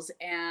musicals,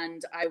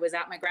 and I was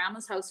at my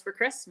grandma's house for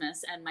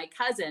Christmas, and my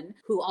cousin,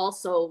 who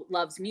also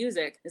loves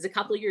music, is a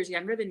couple of years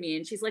younger than me,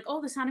 and she's like,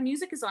 oh, The Sound of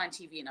Music is on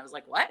TV. And I was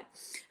like, what?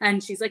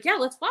 And she's like, yeah,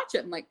 let's watch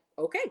it. I'm like,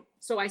 okay.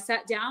 So I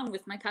sat down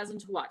with my cousin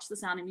to watch The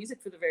Sound of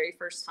Music for the very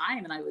first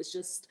time, and I was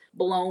just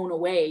blown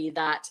away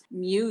that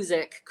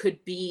music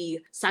could be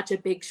such a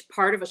big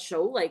part of a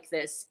show like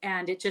this.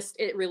 And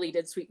it really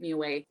did sweep me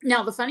away.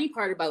 Now, the funny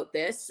part about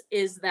this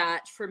is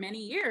that for many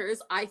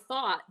years, I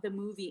thought the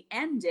movie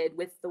ended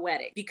with the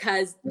wedding,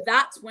 because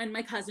that's when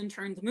my cousin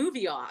turned the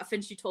movie off,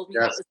 and she told me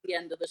that was the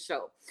end of the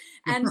show.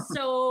 And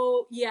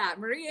so, yeah,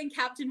 Maria and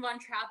Captain Von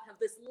Trapp have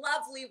this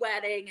lovely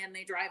wedding, and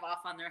they drive off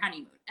on their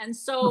honeymoon. And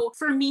so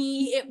for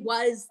me, it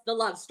was the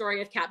love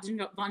story of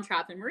Captain Von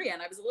Trapp and Maria.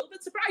 And I was a little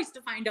bit surprised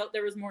to find out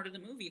there was more to the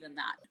movie than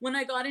that. When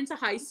I got into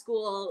high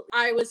school,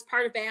 I was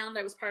part of band,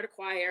 I was part of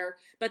choir,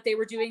 but they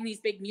were doing these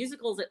big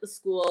musicals at the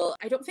school.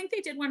 I don't think they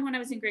did one when I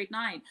was in grade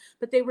 9,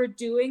 but they were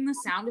doing The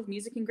Sound of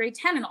Music in grade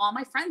 10. And all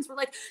my friends were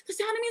like, The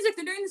Sound of Music,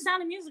 they're doing The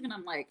Sound of Music. And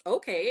I'm like,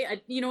 okay,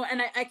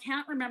 I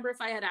can't remember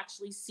if I had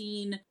actually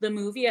seen the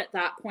movie at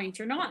that point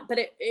or not, but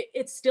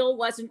it still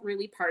wasn't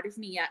really part of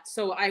me yet.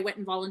 So I went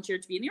and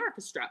volunteered to be in the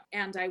orchestra,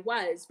 and I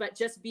was, but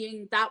just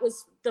that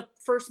was the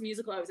first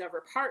musical I was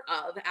ever part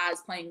of,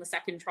 as playing the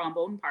second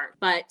trombone part.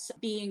 But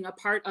being a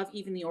part of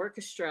even the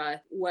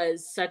orchestra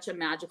was such a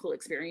magical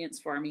experience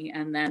for me.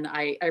 And then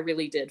I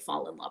really did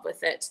fall in love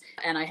with it.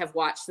 And I have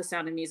watched The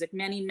Sound of Music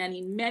many,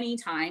 many, many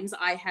times.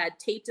 I had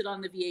taped it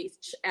on the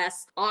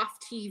VHS off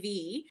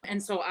TV.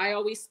 And so I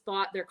always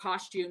thought their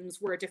costumes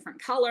were a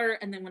different color.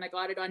 And then when I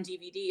got it on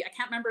DVD, I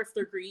can't remember if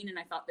they're green, and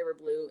I thought they were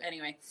blue.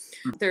 Anyway,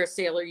 they're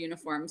sailor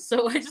uniforms.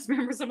 So I just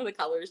remember some of the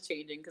colors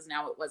changing, because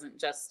now it wasn't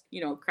just,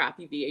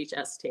 crappy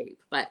VHS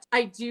tape. But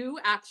I do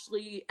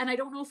actually, and I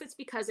don't know if it's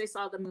because I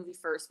saw the movie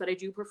first, but I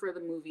do prefer the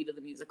movie to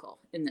the musical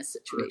in this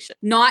situation.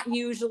 Not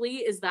usually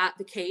is that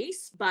the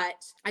case,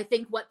 but I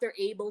think what they're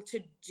able to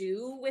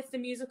do with the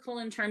musical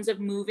in terms of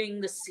moving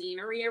the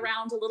scenery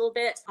around a little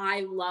bit,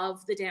 I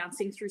love the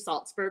dancing through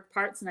Salzburg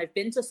parts, and I've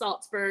been to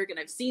Salzburg and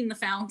I've seen the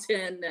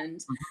fountain,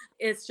 and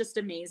it's just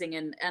amazing.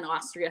 And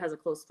Austria has a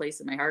close place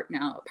in my heart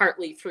now,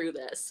 partly through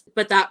this.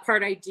 But that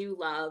part I do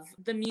love.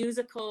 The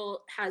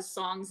musical has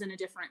songs in a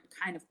different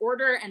kind of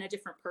order and a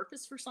different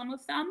purpose for some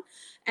of them.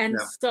 And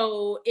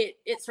so it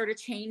sort of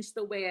changed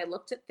the way I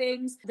looked at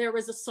things. There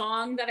was a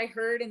song that I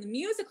heard in the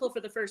musical for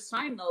the first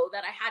time, though,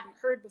 that I hadn't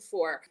heard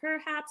before.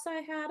 Perhaps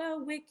I had a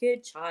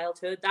wicked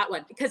childhood. That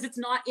one, because it's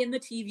not in the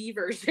TV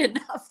version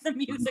of the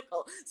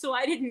musical. So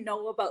I didn't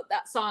know about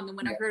that song. And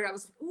when I heard it, I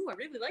was like, ooh, I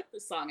really like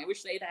this song. I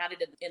wish they'd had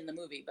it in the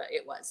movie, but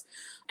it was.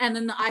 And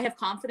then the I Have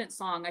Confidence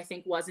song, I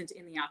think, wasn't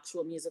in the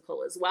actual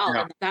musical as well.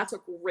 Yeah. And that's a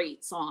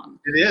great song.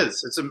 It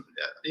is.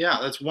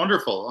 That's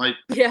wonderful.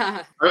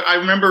 I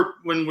remember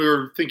when we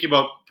were thinking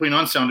about putting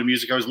on Sound of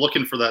Music, I was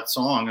looking for that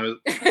song. Where is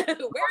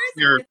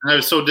it? And I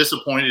was so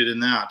disappointed in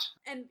that.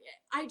 And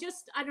I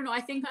don't know. I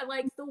think I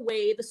like the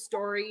way the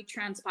story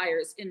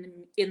transpires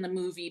in the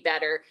movie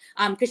better.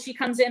 Because she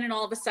comes in and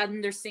all of a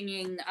sudden they're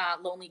singing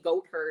Lonely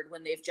Goat Herd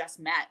when they've just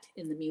met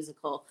in the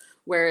musical.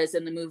 Whereas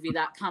in the movie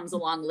that comes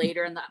along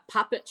later, and that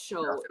puppet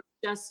show,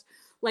 just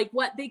like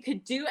what they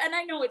could do. And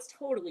I know it's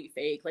totally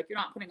fake. Like, you're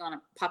not putting on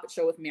a puppet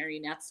show with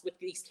marionettes with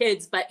these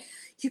kids, but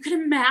you could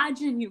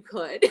imagine you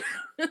could.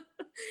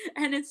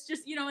 And it's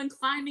just, and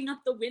climbing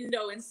up the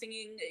window and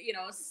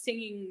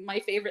singing my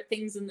favorite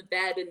things in the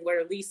bed, and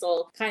where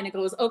Liesel kind of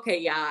goes, okay,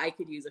 yeah, I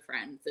could use a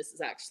friend. This is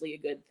actually a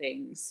good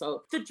thing.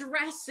 So the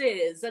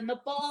dresses and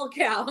the ball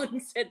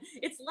gowns, and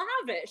it's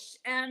lavish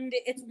and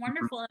it's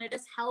wonderful, and it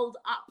is held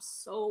up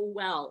so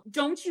well.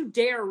 Don't you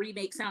dare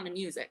remake Sound of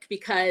Music,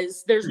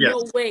 because there's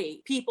no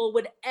way people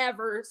would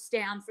ever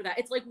stand for that.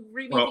 It's like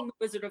remaking The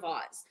Wizard of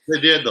Oz. They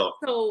did, though.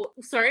 So,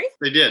 sorry?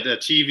 They did.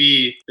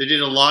 They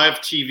did a live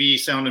TV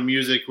Sound of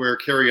Music where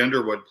Carrie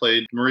Underwood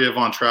played Maria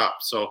Von Trapp.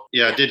 So,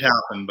 it did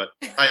happen, but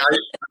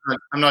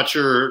I'm not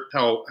sure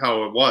how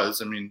it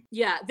was. I mean...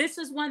 Yeah, this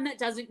is one that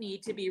doesn't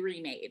need to be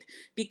remade,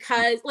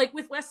 because, like,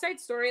 with West Side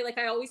Story, like,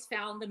 I always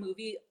found the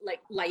movie,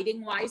 like,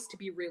 lighting-wise to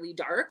be really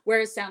dark,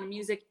 whereas Sound of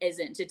Music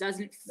isn't. It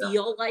doesn't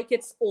feel like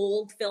it's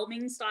old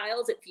filming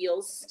styles. It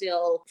feels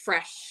still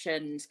fresh,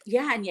 and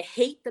you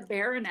hate the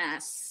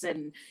Baroness,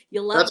 and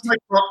you love...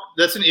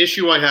 That's an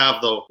issue I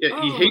have, though.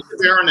 You hate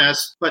the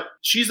Baroness, but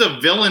she's a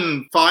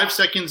villain 5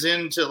 seconds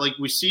into, like,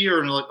 we see her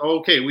and like, oh,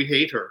 okay, we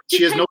hate her.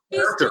 She has no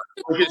character.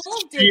 Like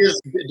she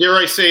is, dare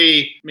I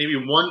say, maybe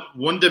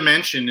one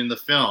dimension in the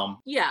film.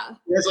 Yeah.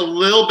 It has a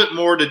little bit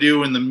more to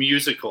do in the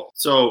musical.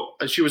 So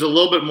she was a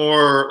little bit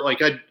more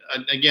like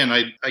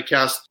I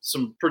cast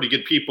some pretty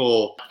good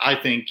people, I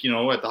think,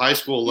 at the high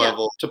school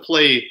level to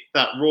play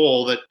that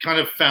role that kind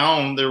of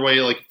found their way,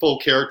 like full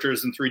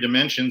characters in 3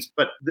 dimensions.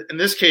 But in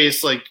this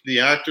case, like the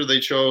actor they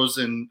chose,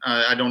 and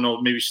I don't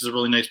know, maybe she's a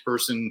really nice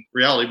person in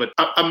reality, but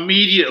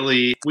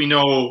immediately we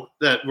know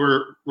that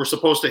we're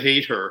supposed to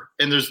hate her.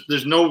 And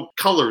there's no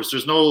colors,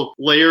 there's no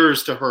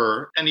layers to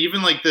her. And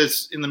even like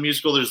this in the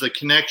musical, there's a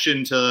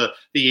connection to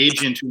the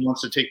agent who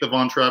wants to take the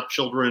Von Trapp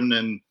children,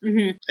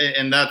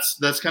 and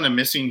that's kind of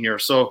missing here.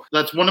 So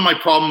that's one of my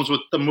problems with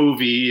the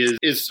movie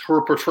is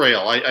her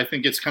portrayal. I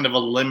think it's kind of a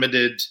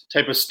limited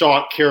type of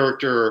stock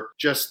character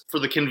just for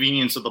the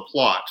convenience of the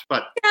plot.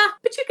 But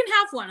you can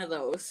have one of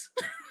those.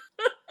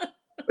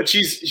 But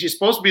she's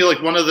supposed to be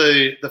like one of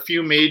the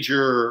few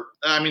major.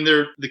 I mean,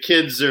 the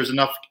kids. There's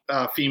enough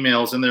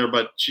females in there,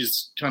 but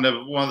she's kind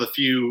of one of the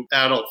few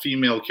adult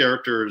female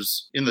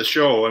characters in the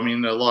show. I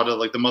mean, a lot of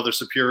like the Mother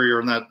Superior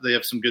and that they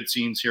have some good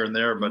scenes here and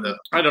there. But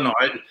I don't know.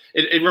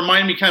 It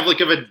reminded me kind of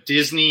like of a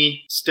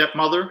Disney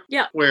stepmother.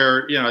 Yeah.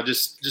 Where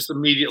just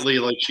immediately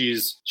like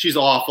she's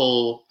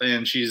awful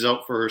and she's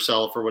out for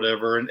herself or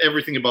whatever, and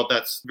everything about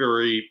that's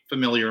very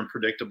familiar and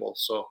predictable.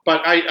 So,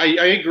 but I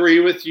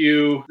agree with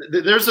you.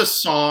 There's a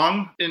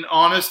song, in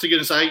honest to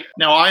goodness, I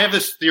have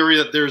this theory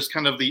that there's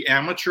kind of the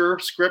amateur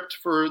script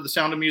for The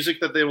Sound of Music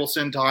that they will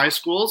send to high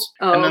schools,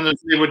 and then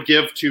they would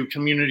give to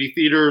community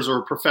theaters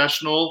or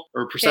professional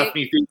or Persephone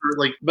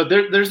Theater. But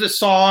there's this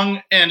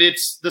song, and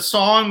it's the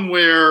song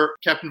where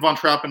Captain Von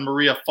Trapp and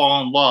Maria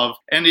fall in love,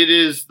 and it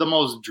is the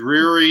most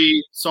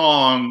dreary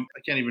song.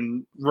 I can't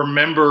even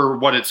remember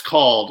what it's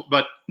called,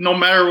 but no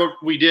matter what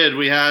we did,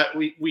 we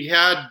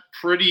had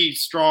pretty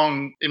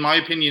strong, in my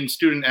opinion,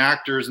 student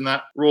actors in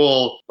that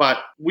role, but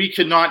we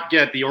could not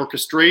get the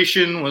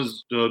orchestration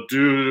was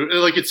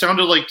like it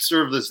sounded like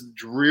sort of this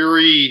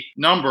dreary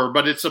number,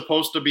 but it's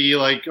supposed to be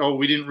like, oh,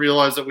 we didn't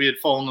realize that we had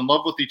fallen in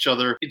love with each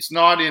other. It's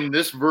not in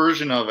this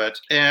version of it,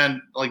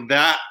 and like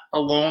that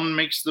alone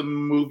makes the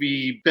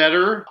movie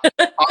better.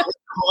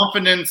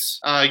 Confidence,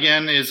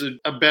 again, is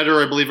a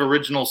better, I believe,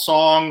 original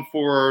song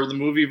for the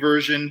movie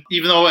version,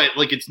 even though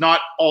it's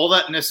not all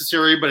that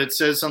necessary, but it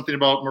says something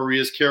about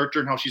Maria's character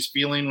and how she's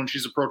feeling when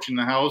she's approaching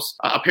the house.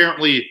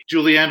 Apparently,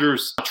 Julie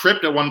Andrews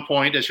tripped at one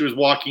point as she was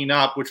walking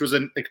up, which was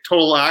a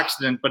total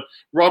accident, but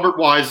Robert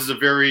Wise is a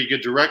very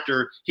good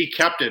director. He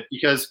kept it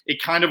because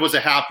it kind of was a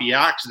happy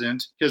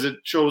accident because it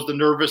shows the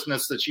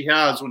nervousness that she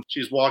has when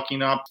she's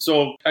walking up.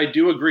 So I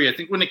do agree. I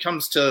think when it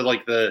comes to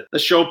like the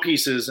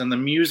showpieces and the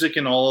music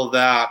and all of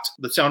that,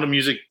 the Sound of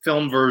Music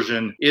film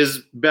version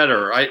is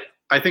better.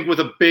 I think with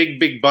a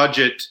big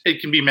budget,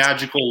 it can be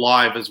magical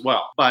live as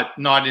well, but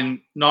not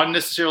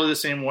necessarily the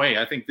same way.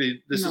 I think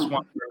this is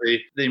one where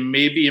they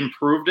maybe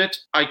improved it.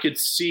 I could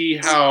see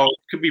how it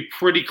could be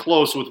pretty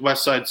close with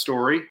West Side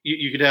Story.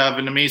 You could have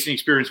an amazing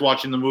experience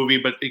watching the movie,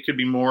 but it could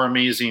be more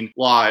amazing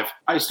live.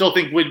 I still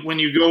think when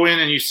you go in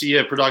and you see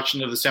a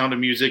production of The Sound of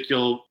Music,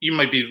 you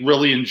might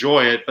really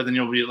enjoy it, but then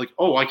you'll be like,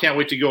 oh, I can't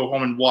wait to go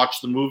home and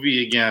watch the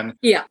movie again.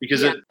 Yeah,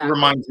 because it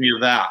reminds me of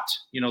that.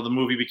 The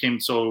movie became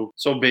so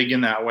big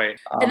in that way.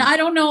 And I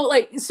don't know,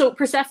 so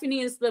Persephone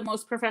is the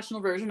most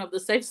professional version of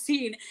this I've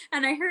seen.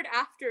 And I heard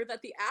after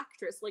that the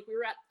actress, we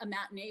were at a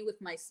matinee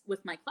with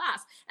my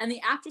class, and the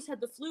actress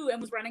had the flu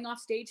and was running off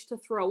stage to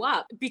throw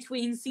up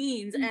between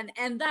scenes.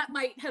 And that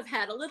might have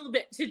had a little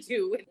bit to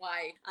do with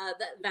why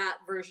that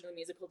version of the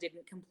musical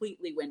didn't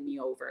completely win me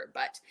over.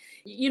 But,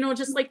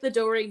 just like the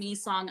Do Re Mi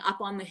song,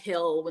 Up on the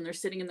Hill, when they're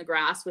sitting in the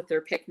grass with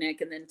their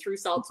picnic, and then through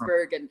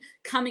Salzburg and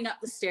coming up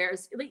the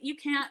stairs, you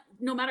can't,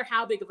 no matter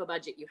how big of a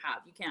budget you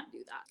have, you can't do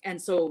that.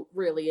 And so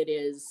really it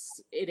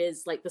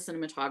is like the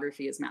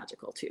cinematography is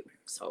magical too.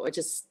 So it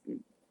just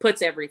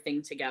puts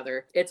everything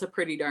together. It's a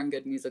pretty darn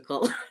good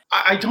musical.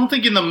 I don't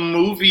think in the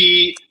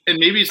movie, and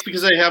maybe it's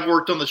because I have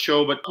worked on the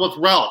show, but with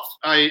Ralph,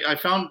 I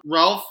found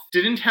Ralph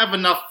didn't have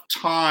enough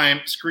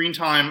screen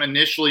time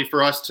initially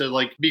for us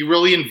to be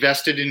really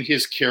invested in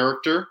his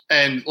character.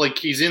 And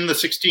he's in the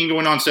 16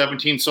 going on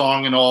 17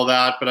 song and all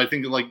that, but I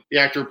think the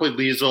actor who played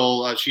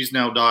Liesl, she's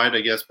now died,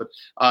 I guess, but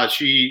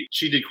she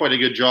did quite a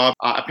good job.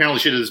 Apparently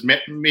she had this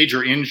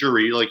major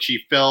injury,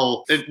 she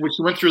fell, when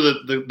she went through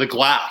the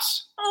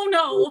glass. Oh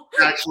no!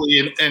 Actually,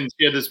 and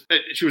she had this.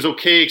 She was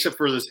okay except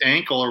for this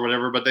ankle or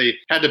whatever, but they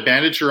had to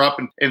bandage her up,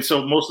 and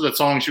so most of that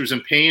song she was in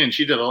pain, and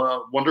she did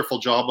a wonderful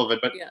job of it.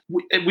 But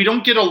we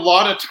don't get a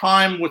lot of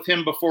time with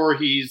him before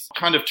he's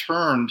kind of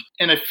turned,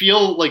 and I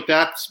feel like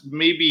that's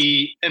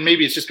maybe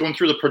it's just going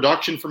through the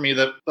production for me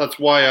that's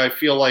why I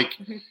feel like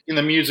in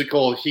the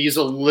musical he's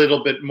a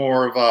little bit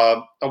more of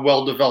a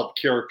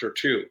well-developed character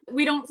too.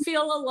 We don't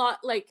feel a lot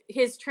like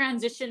his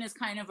transition is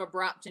kind of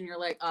abrupt, and you're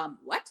like,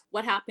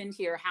 what happened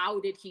here? How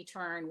did he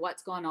turn?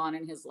 What's going on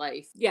in his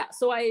life? Yeah,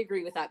 so I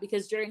agree with that,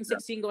 because during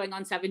 16 going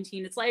on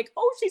 17, it's like,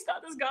 oh, she's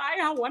got this guy,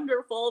 how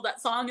wonderful.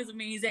 That song is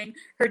amazing.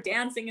 Her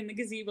dancing in the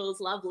gazebo is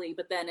lovely.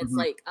 But then it's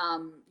like,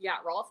 yeah,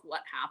 Rolf,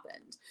 what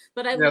happened?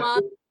 But I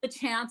love the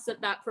chance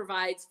that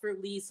provides for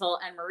Liesl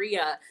and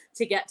Maria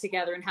to get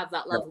together and have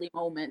that lovely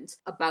moment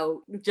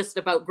about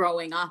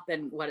growing up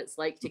and what it's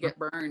like to get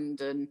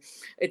burned. And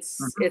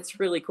it's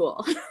really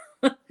cool.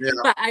 But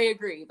I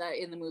agree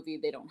that in the movie,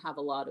 they don't have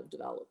a lot of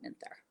development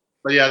there.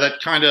 But yeah,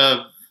 that kind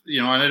of,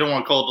 and I don't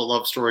want to call it a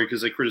love story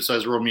because they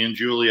criticize Romeo and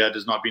Juliet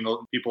as not being,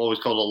 people always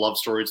call it a love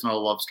story. It's not a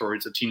love story.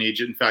 It's a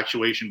teenage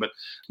infatuation.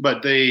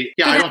 But they,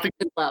 I don't think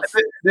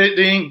they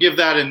didn't give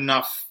that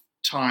enough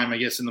time, I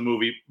guess, in the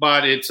movie.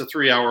 But it's a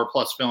 3-hour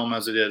plus film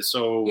as it is.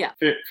 So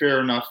fair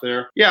enough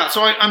there. Yeah,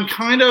 so I'm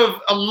kind of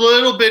a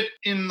little bit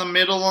in the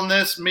middle on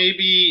this.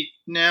 Maybe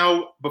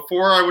now,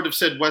 before I would have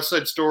said West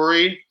Side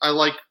Story. I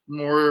like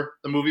more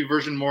the movie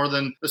version more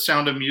than The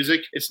Sound of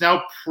Music. It's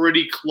now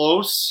pretty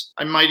close.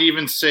 I might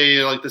even say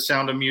like The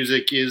Sound of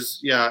Music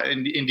is,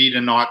 indeed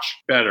a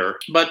notch better.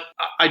 But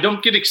I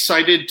don't get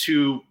excited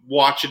to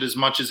watch it as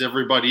much as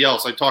everybody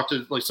else. I talked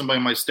to like somebody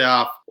on my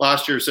staff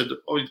last year, said,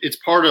 it's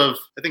part of,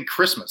 I think,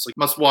 Christmas. Like,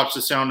 must watch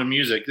The Sound of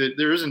Music.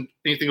 There isn't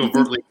anything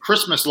overtly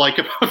Christmas-like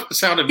about The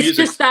Sound of Music.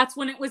 It's just that's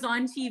when it was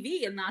on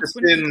TV, and that's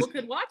when people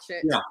could watch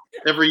it. Yeah,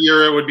 every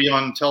year it would be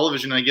on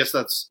television. I guess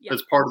that's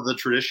part of the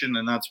tradition,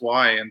 and that's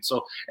why. And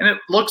it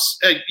looks,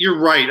 you're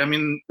right. I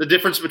mean, the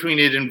difference between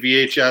it and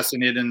VHS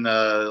and it in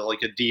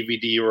like a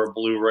DVD or a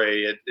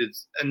Blu-ray,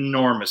 it's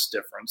enormous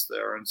difference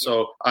there. And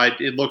so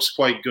it looks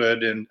quite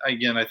good. And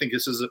again, I think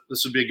this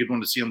would be a good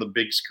one to see on the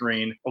big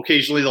screen.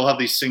 Occasionally they'll have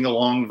these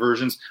sing-along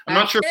versions. I'm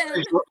not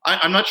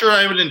sure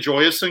I would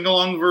enjoy a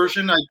sing-along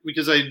version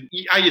because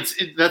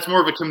that's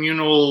more of a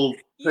communal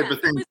type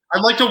of thing.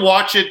 I'd like to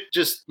watch it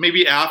just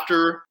maybe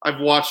after I've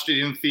watched it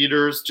in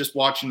theaters, just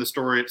watching the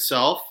story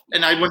itself.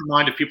 And I wouldn't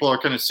mind if people are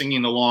kind of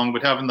singing along,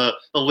 but having the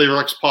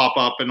lyrics pop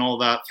up and all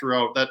that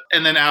throughout that.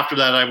 And then after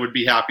that, I would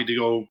be happy to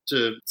go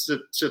to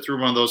sit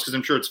through one of those because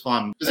I'm sure it's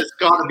fun. Because it's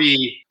got to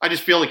be, I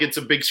just feel like it's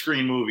a big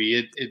screen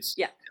movie.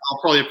 I'll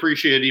probably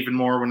appreciate it even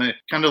more when it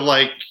kind of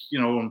like,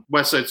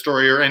 West Side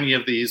Story or any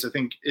of these, I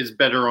think is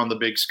better on the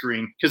big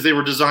screen because they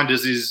were designed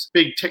as these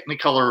big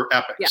Technicolor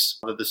epics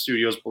that the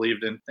studios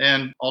believed in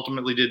and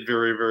ultimately did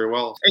very, very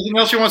well. Anything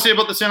else you want to say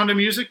about The Sound of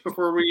Music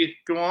before we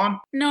go on?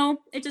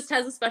 No, it just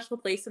has a special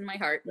place in my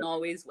heart and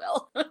always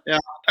will. Yeah,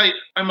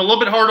 I'm a little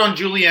bit hard on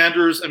Julie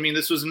Andrews. I mean,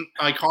 this was an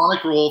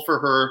iconic role for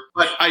her,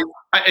 but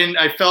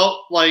I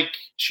felt like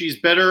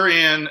she's better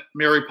in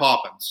Mary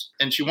Poppins,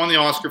 and she won the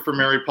Oscar for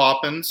Mary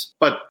Poppins,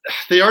 but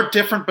they are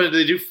different, but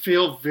they do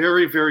feel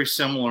very, very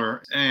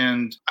similar.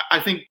 And I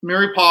think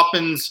Mary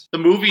Poppins, the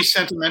movie's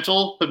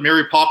sentimental, but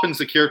Mary Poppins,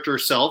 the character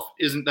herself,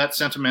 isn't that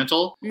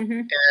sentimental. Mm-hmm.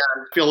 And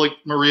I feel like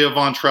Maria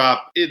von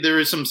Trapp, there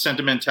is some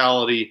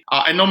sentimentality.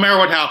 And no matter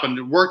what happened,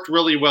 it worked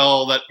really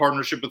well, that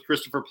partnership with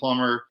Christopher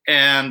Plummer.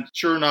 And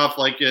sure enough,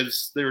 like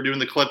as they were doing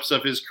the clips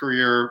of his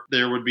career,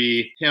 there would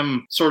be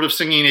him sort of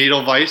singing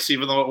Edelweiss,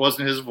 even though it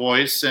wasn't his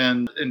voice,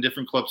 and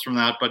different clips from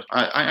that. But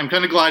I'm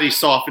kind of glad he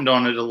softened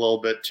on it a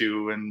little bit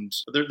too. And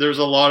there's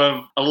a lot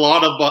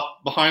of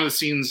behind the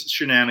scenes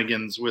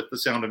shenanigans with The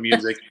Sound of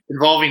Music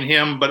involving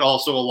him, but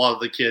also a lot of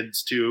the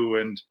kids too.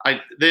 And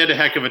they had a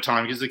heck of a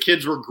time because the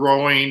kids were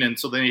growing, and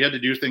so then he had to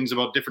do things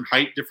about different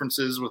height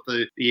differences with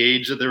the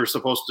age that they were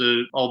supposed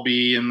to all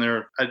be. And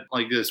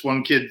like this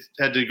one kid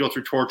had to go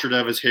through torture to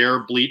have his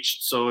hair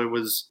bleached, so it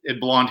had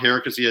blonde hair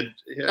because he had.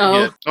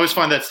 I always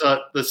find that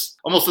this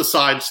almost the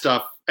side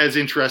stuff as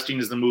interesting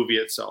as the movie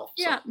itself.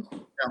 Yeah.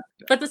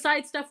 But the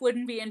side stuff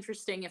wouldn't be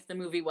interesting if the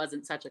movie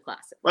wasn't such a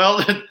classic.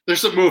 Well,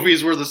 there's some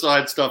movies where the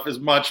side stuff is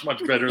much,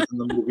 much better than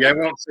the movie. I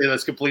won't say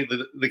that's completely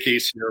the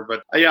case here,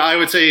 but I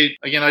would say,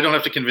 again, I don't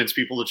have to convince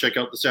people to check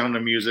out The Sound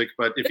of Music,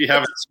 but if you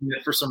haven't seen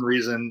it for some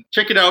reason,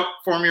 check it out,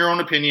 form your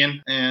own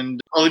opinion,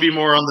 and probably be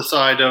more on the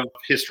side of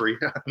history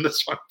on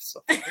this one.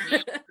 So,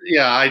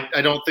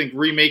 I don't think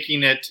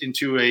remaking it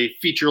into a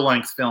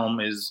feature-length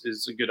film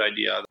is a good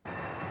idea.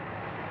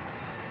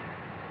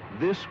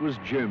 This was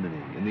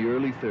Germany in the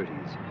early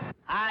 30s.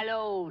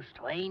 Hello,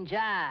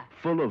 stranger.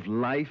 Full of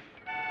life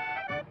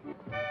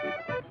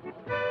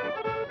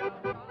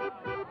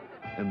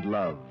and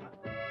love.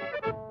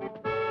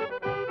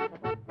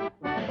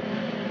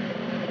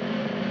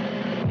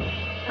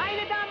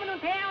 Meine Damen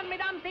und Herren,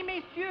 Mesdames et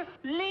Messieurs,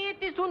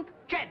 Ladies und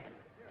Gentlemen,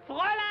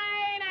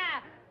 Fräulein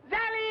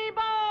Sally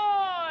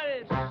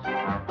Bowles!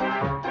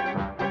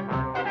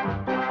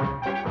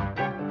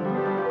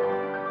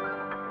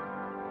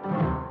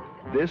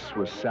 This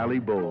was Sally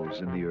Bowles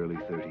in the early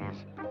 30s.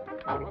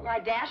 Well, I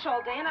dash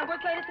all day and I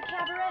work late at the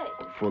cabaret.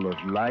 Full of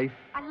life.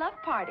 I love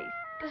parties.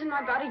 Doesn't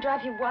my body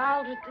drive you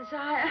wild with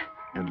desire?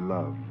 And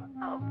love.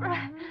 Oh,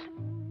 Brad.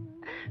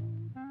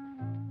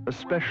 A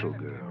special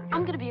girl.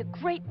 I'm going to be a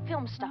great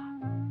film star.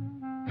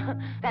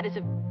 That is,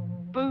 if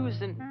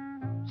booze and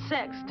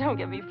sex don't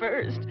get me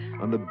first.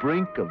 On the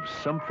brink of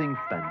something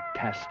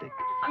fantastic.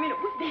 I mean, it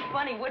would be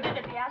funny, wouldn't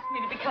it, if he asked me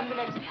to become the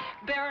next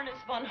Baroness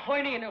von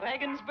Hoyne in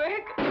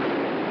Regensburg?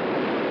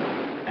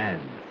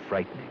 And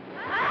frightening.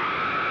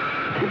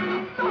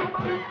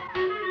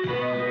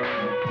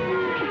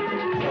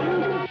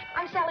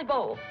 I'm Sally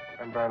Bowles.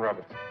 I'm Brian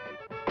Roberts.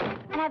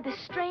 And I have this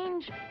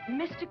strange,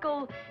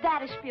 mystical,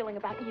 daddish feeling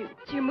about you.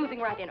 So you're moving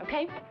right in,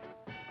 okay?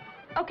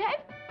 Okay?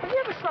 Have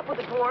you ever slept with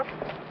a dwarf?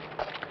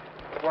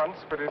 Once,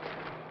 but it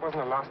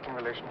wasn't a lasting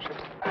relationship.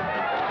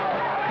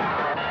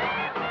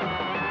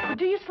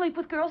 Do you sleep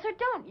with girls or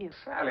don't you?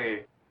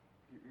 Sally,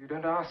 you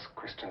don't ask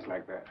questions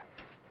like that.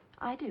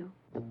 I do.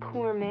 The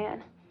poor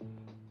man.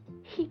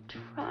 He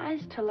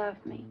tries to love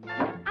me.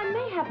 I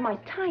may have my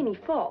tiny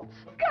faults.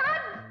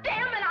 God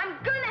damn it, I'm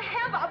gonna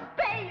have a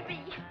baby!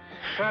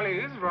 Sally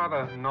is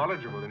rather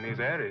knowledgeable in these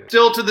areas.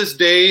 Still to this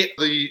day,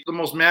 the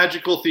most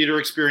magical theater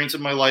experience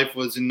of my life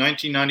was in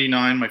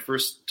 1999, my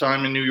first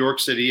time in New York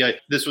City.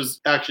 This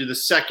was actually the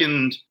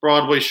second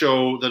Broadway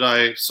show that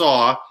I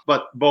saw,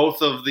 but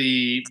both of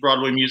the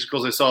Broadway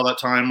musicals I saw that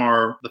time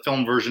are the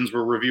film versions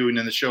we're reviewing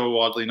in the show,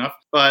 oddly enough.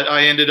 But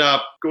I ended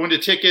up going to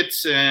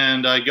tickets,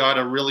 and I got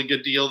a really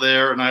good deal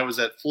there, and I was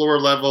at floor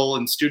level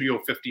in Studio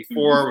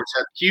 54, which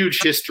had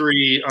huge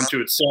history unto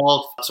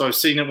itself. So I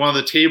was sitting at one of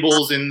the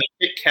tables in the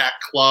Kit Kat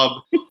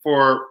Club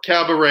for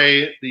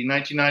Cabaret, the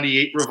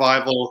 1998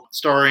 revival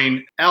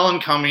starring Alan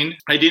Cumming.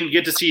 I didn't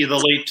get to see the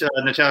late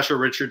Natasha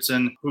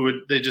Richardson,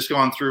 they'd just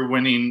gone through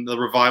winning the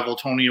revival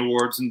Tony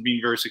Awards and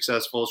being very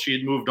successful. She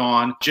had moved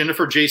on.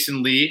 Jennifer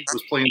Jason Leigh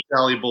was playing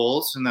Sally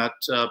Bowles in that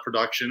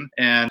production,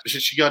 and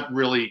she got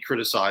really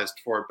criticized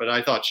for it, but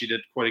I thought she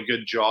did quite a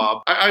good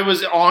job. I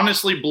was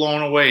honestly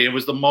blown away. It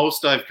was the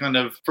most I've kind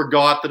of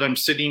forgot that I'm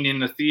sitting in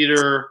the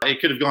theater. It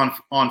could have gone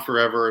on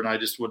forever, and I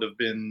just would have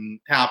been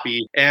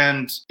happy.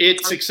 And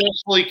it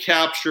successfully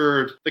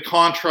captured the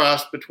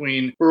contrast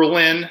between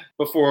Berlin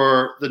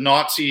before the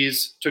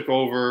Nazis took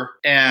over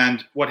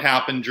and what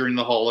happened during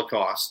the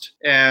Holocaust.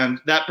 And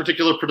that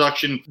particular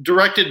production,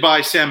 directed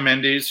by Sam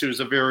Mendes, who's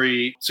a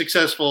very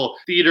successful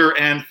theater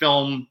and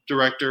film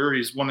director.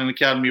 He's won an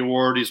Academy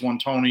Award. He's won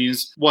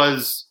Tonys.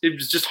 It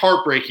was just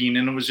heartbreaking,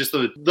 and it was just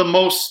the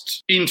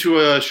most into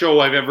a show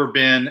I've ever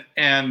been.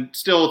 And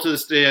still to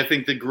this day, I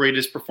think the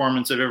greatest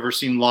performance I've ever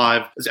seen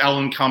live is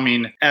Alan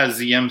Cumming as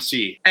the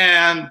MC.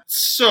 And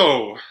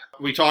so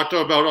we talked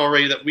about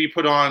already that we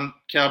put on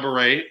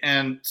Cabaret,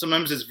 and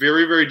sometimes it's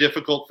very, very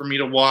difficult for me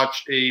to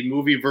watch a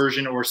movie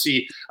version or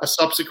see a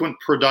subsequent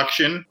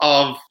production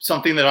of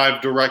something that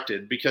I've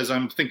directed, because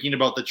I'm thinking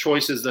about the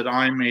choices that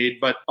I made,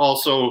 but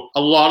also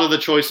a lot of the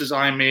choices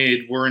I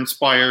made were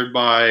inspired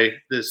by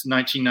this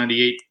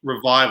 1998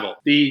 revival.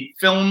 The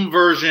film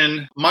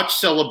version, much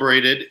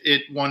celebrated,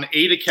 it won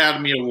 8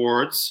 Academy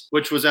Awards,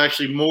 which was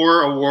actually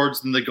more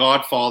awards than The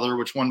Godfather,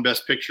 which won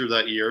Best Picture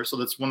that year. So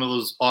that's one of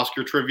those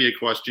Oscar trivia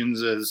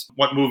questions, is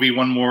what movie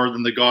won more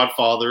than The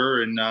Godfather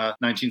in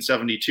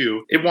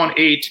 1972. It won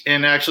 8,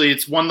 and actually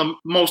it's won the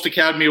most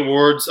Academy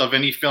Awards of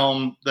any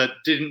film that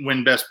didn't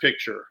win Best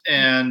Picture.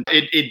 And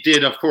it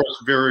did, of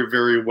course, very,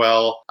 very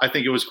well. I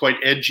think it was quite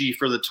edgy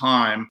for the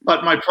time.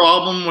 But my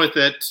problem with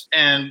it,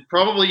 and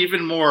probably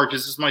even more,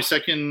 because this is my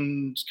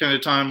second kind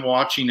of time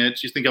watching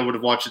it, you think I would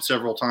have watched it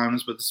several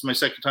times, but this is my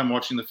second time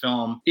watching the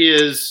film,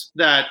 is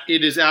that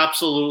it is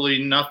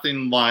absolutely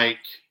nothing like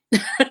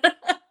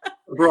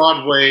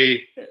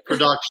Broadway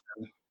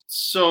production.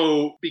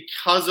 So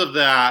because of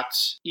that,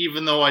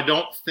 even though I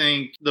don't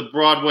think the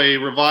Broadway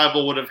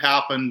revival would have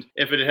happened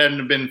if it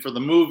hadn't been for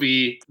the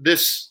movie,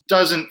 this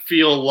doesn't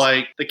feel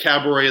like the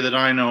Cabaret that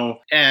I know.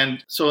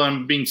 And so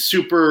I'm being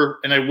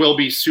and I will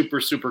be super,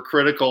 super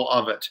critical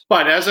of it.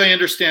 But as I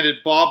understand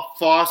it, Bob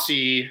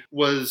Fosse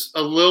was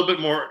a little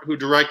bit more, who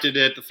directed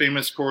it, the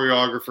famous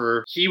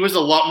choreographer. He was a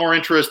lot more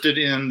interested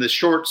in the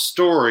short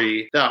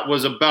story that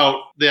was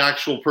about the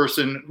actual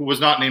person who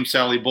was not named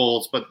Sally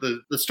Bowles, but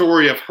the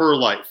story of her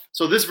life.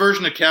 So this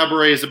version of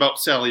Cabaret is about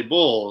Sally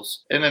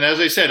Bowles. And then, as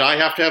I said, I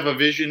have to have a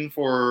vision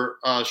for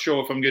a show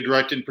if I'm going to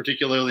direct, and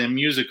particularly a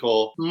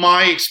musical.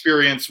 My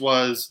experience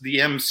was the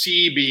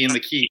MC being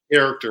the key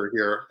character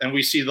here. And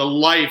we see the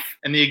life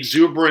and the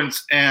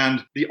exuberance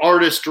and the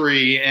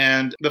artistry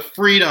and the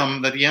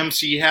freedom that the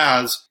MC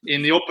has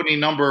in the opening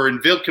number in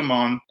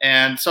Willkommen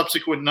and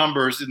subsequent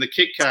numbers in the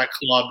Kit Kat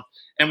Club.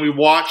 And we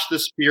watch the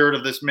spirit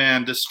of this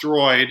man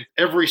destroyed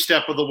every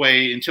step of the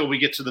way until we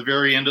get to the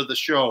very end of the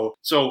show.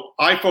 So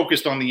I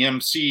focused on the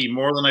MC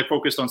more than I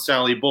focused on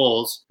Sally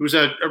Bowles, who's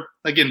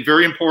again,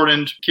 very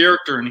important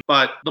character.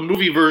 But the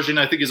movie version,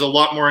 I think, is a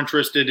lot more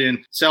interested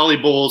in Sally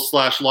Bowles /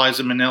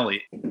 Liza Minnelli.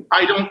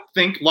 I don't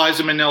think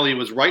Liza Minnelli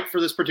was right for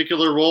this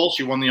particular role.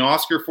 She won the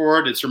Oscar for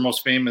it. It's her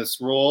most famous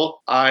role.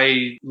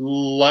 I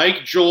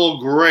like Joel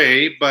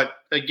Grey, but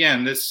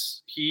again,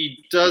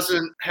 he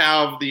doesn't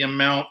have the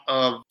amount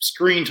of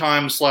screen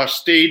time /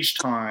 stage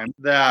time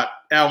that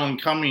Alan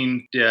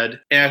Cumming did.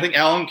 And I think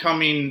Alan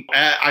Cumming,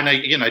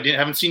 and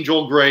haven't seen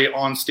Joel Grey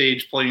on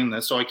stage playing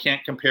this, so I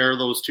can't compare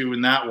those two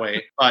in that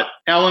way. But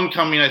Alan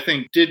Cumming, I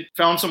think,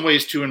 found some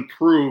ways to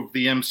improve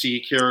the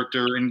MC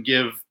character and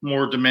give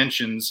more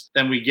dimensions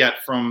than we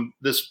get from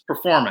this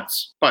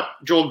performance. But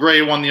Joel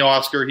Grey won the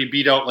Oscar. He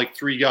beat out like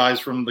 3 guys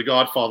from the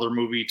Godfather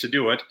movie to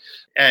do it.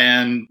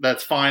 And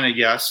that's fine, I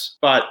guess.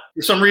 But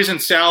for some reason,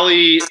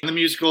 Sally in the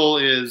musical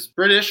is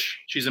British.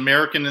 She's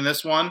American in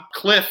this one.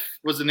 Cliff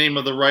was the name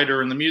of the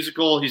writer in the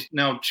musical. He's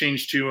now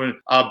changed to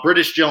a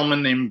British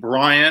gentleman named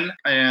Brian.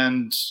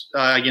 And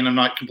again, I'm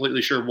not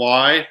completely sure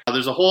why.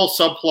 There's a whole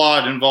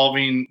subplot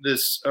involving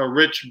this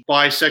rich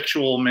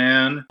bisexual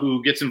man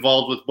who gets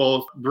involved with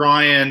both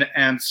Brian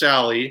and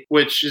Sally,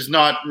 which is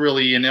not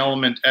really an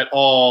element at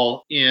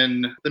all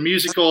in the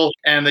musical.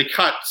 And they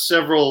cut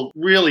several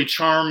really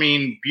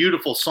charming,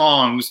 beautiful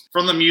songs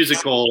from the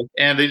musical,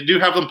 and they do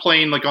have them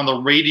playing like on the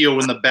radio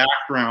in the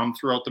background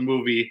throughout the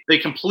movie. They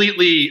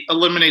completely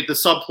eliminate the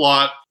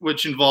subplot,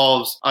 which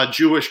involves a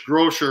Jewish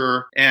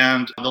grocer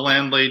and the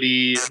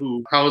landlady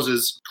who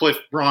houses Cliff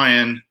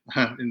Bryan.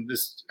 In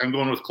this, I'm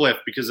going with Cliff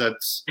because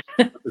that's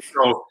the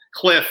show.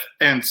 Cliff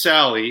and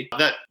Sally.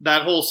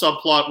 That whole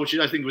subplot, which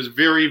I think was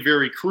very,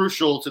 very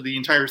crucial to the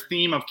entire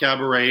theme of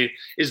Cabaret,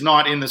 is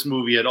not in this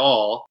movie at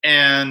all.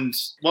 And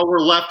what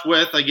we're left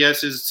with, I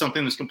guess, is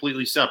something that's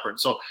completely separate.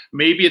 So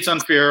maybe it's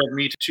unfair of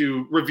me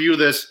to review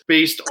this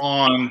based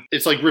on,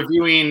 it's like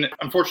reviewing,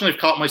 unfortunately,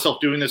 I've caught myself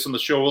doing this on the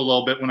show a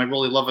little bit when I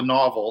really love a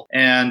novel,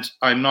 and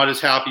I'm not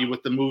as happy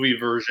with the movie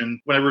version.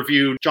 When I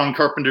reviewed John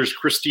Carpenter's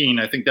Christine,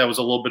 I think that was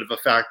a little bit of a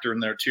factor in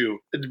there too.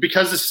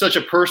 Because it's such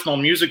a personal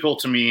musical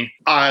to me,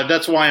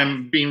 that's why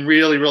I'm being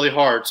really, really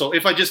hard. So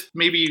if I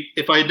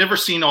had never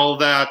seen all of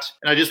that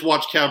and I just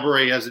watched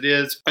Cabaret as it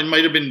is, I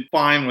might have been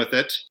fine with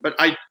it. But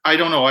I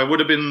don't know. I would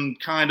have been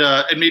kind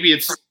of, and maybe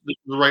it's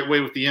the right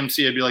way with the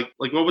MC. I'd be like,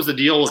 what was the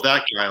deal with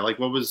that guy? Like,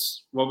 what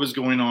was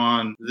going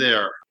on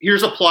there?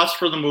 Here's a plus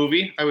for the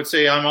movie. I would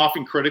say I'm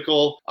often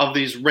critical of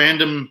these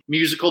random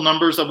musical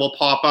numbers that will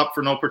pop up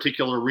for no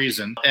particular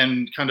reason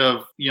and kind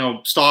of,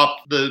 stop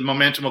the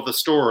momentum of the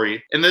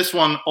story. In this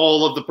one,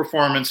 all of the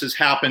performances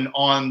happen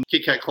on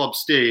Kit Kat Club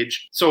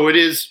stage. So it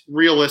is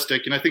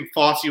realistic. And I think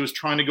Fosse was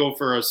trying to go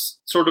for a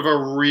sort of a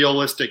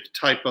realistic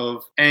type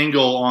of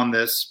angle on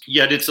this,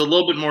 yet it's a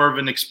little bit more of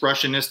an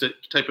expressionistic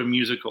type of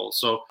musical.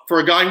 So for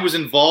a guy who was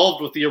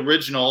involved with the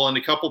original, and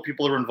a couple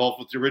people who were involved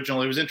with the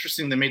original, it was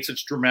interesting they made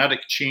such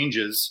dramatic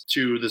changes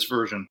to this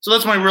version. So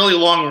that's my really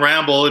long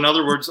ramble. In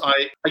other words,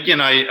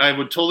 I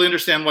would totally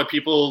understand why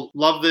people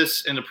love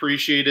this and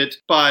appreciate it,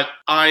 but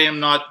I am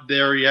not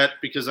there yet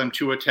because I'm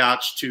too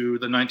attached to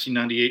the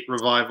 1998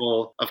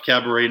 revival of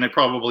Cabaret, and I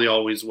probably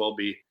always will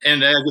be.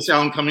 And I guess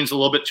Alan Cumming's a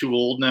little bit too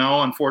old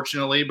now,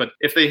 unfortunately, but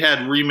if they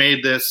had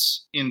remade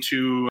this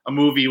into a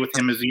movie with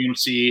him as the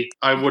MC,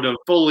 I would have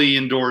fully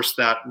endorsed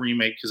that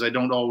remake because I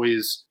don't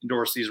always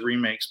endorse these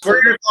remakes. What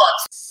are your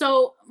thoughts?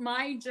 So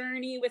my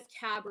journey with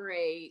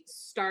Cabaret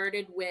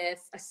started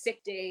with a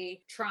sick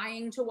day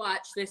trying to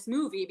watch this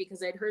movie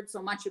because I'd heard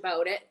so much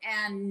about it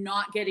and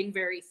not getting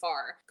very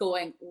far,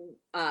 going,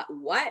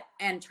 what?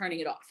 And turning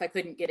it off. I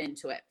couldn't get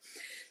into it.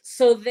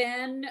 So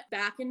then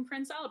back in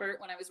Prince Albert,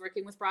 when I was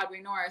working with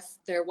Broadway North,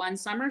 their one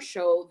summer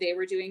show, they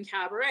were doing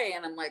Cabaret.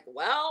 And I'm like,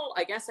 well,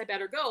 I guess I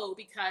better go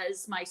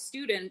because my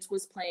student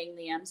was playing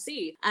the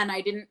MC. And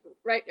I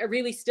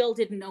really still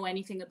didn't know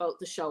anything about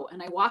the show.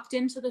 And I walked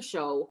into the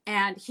show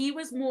and he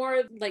was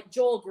more like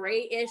Joel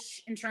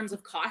Grey-ish in terms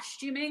of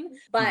costuming,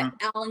 but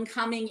Alan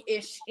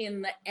Cumming-ish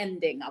in the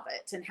ending of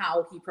it and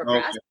how he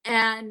progressed. Okay.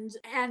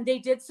 And they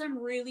did some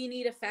really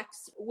neat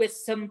effects with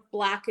some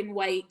black and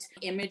white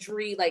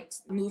imagery, like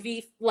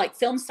movie, like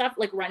film stuff,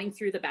 like running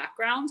through the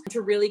background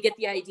to really get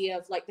the idea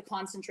of like the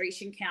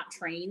concentration camp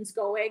trains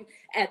going,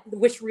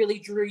 which really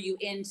drew you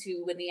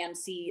into when the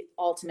MC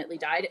ultimately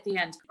died at the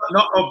end.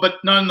 No, but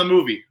not in the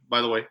movie,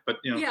 by the way. But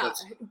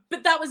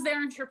but that was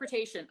their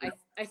interpretation,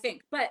 I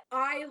think. But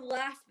I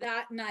left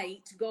that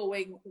night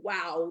going,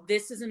 wow,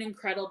 this is an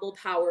incredible,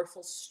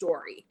 powerful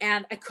story.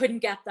 And I couldn't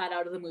get that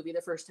out of the movie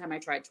the first time I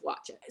tried to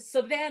watch it.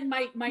 So then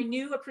my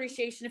new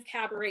appreciation of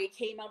Cabaret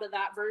came out of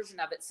that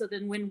version of it. So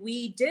then when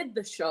we did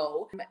the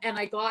show and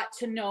I got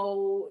to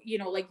know,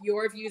 like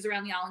your views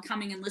around the Alan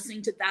Cumming and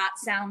listening to that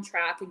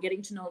soundtrack and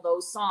getting to know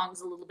those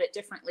songs a little bit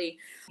differently.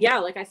 Yeah,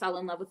 like I fell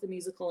in love with the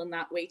musical in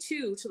that way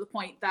too, to the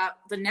point that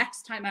the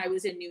next time I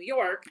was in New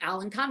York,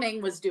 Alan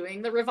Cumming was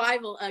doing the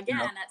revival again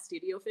at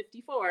Studio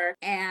 54.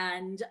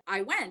 And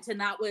I went, and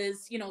that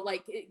was,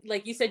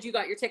 like you said, you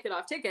got your ticket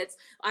off Tickets.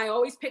 I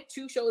always pick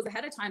 2 shows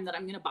ahead of time that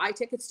I'm going to buy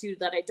tickets to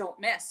that I don't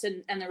miss.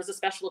 And there was a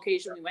special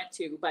occasion we went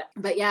to,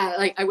 but yeah,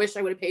 like I wish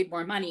I would have paid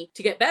more money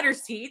to get better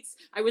seats.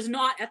 I was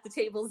not at the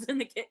tables in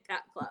the Kit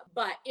Kat Club,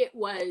 but it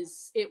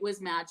was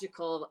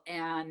magical,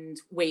 and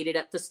waited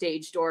at the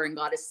stage door and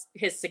got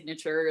his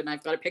signature. And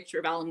I've got a picture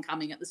of Alan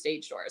Cumming at the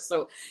stage door.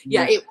 So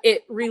yeah,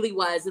 it really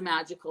was a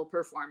magical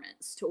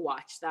performance to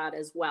watch that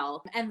as well.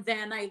 well. And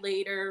then I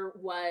later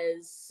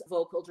was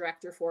vocal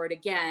director for it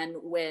again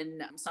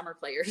when Summer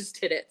Players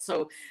did it.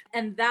 So,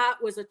 and that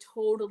was a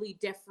totally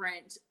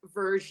different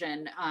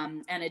version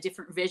and a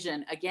different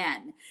vision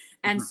again.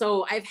 And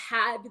so I've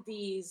had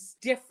these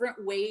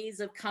different ways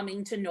of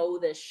coming to know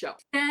this show.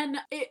 And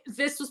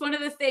this was one of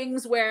the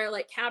things where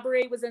like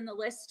Cabaret was in the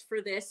list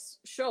for this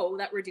show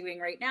that we're doing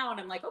right now. And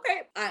I'm like,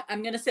 okay,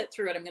 I'm going to sit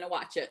through it. I'm going to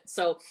watch it.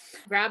 So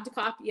grabbed a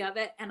copy of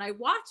it and I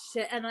watched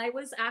it, and I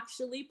was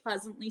actually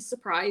pleasantly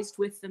surprised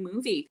with the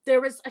movie.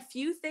 There was a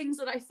few things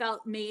that I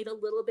felt made a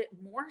little bit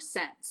more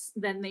sense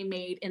than they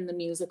made in the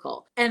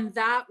musical. And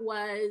that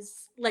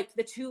was like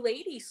the Two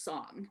Ladies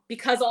song,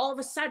 because all of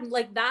a sudden,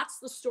 like, that's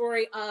the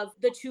story of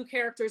the two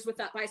characters with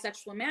that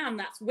bisexual man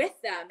that's with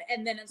them.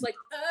 And then it's like,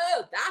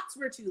 oh, that's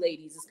where Two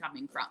Ladies is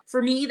coming from.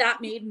 For me,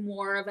 that made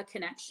more of a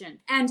connection.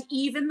 And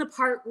even the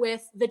part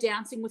with the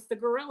dancing with the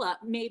gorilla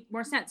made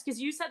more sense, because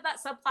you said that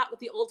subplot with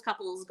the old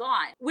couple is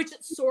gone, which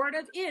it sort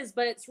of is,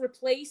 but it's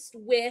replaced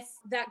with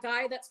that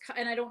guy that's,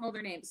 and I don't know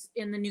their names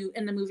in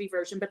the movie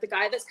version, but the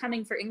guy that's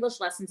coming for English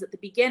lessons at the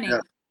beginning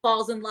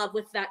falls in love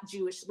with that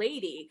Jewish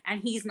lady, and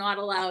he's not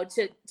allowed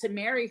to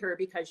marry her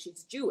because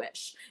she's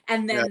Jewish.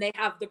 And then they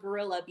have the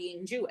gorilla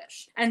being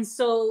Jewish. And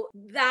so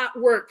that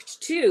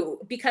worked too,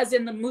 because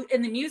in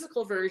the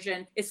musical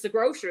version, it's the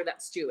grocer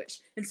that's Jewish.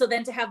 And so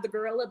then to have the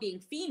gorilla being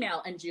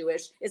female and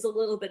Jewish is a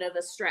little bit of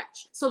a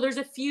stretch. So there's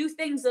a few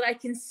things that I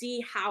can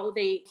see how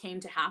they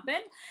came to happen.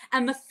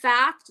 And the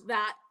fact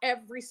that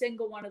every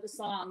single one of the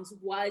songs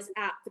was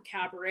at the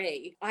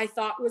Cabaret, I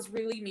thought was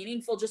really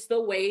meaningful, just the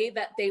way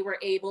that they were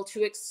able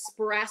to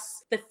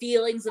express the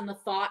feelings and the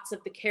thoughts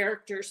of the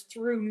characters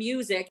through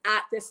music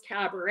at this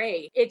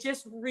cabaret. It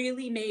just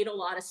really made a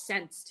lot of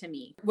sense to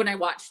me when I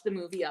watched the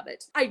movie of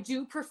it. I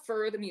do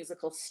prefer the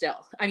musical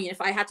still. I mean, if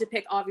I had to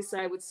pick, obviously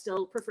I would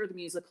still prefer the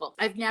musical.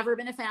 I've never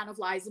been a fan of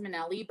Liza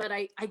Minnelli, but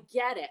I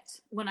get it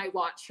when I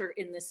watch her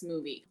in this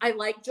movie. I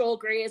like Joel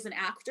Grey as an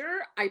actor.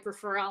 I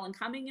prefer Alan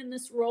Cumming in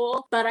this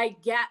role, but I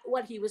get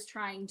what he was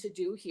trying to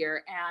do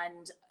here.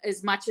 And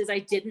as much as I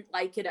didn't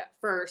like it at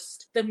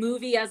first, the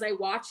movie, as I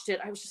watched it,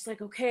 I was just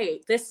like,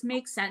 okay, this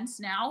makes sense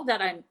now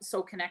that I'm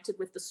so connected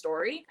with the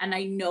story and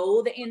I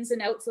know the ins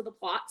and outs of the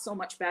plot so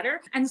much better.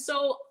 And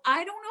so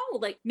I don't know,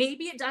 like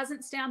maybe it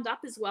doesn't stand up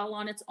as well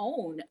on its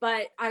own,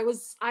 but I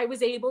was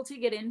able to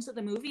get into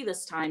the movie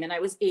this time and I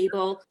was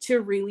able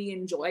to really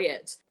enjoy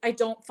it. I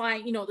don't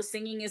find, the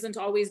singing isn't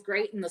always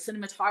great and the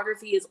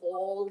cinematography is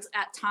old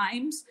at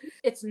times.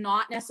 It's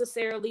not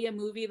necessarily a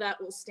movie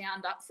that will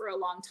stand up for a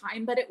long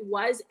time, but it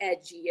was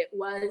edgy, it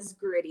was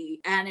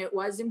gritty, and it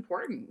was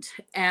important.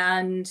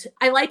 And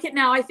I like it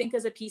now, I think,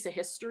 as a piece of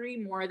history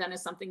more than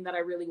as something that I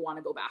really want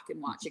to go back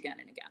and watch again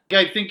and again. Yeah,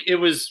 I think it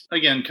was,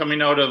 again,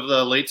 coming out of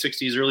the late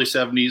 60s, early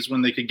 70s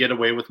when they could get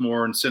away with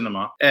more in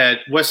cinema. At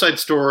West Side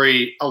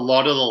Story, a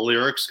lot of the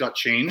lyrics got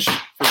changed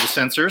for the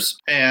censors.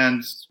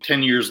 And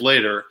 10 years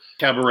later,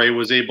 Cabaret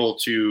was able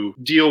to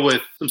deal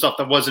with some stuff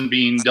that wasn't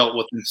being dealt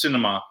with in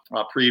cinema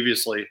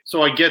previously.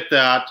 So I get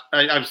that.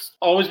 I've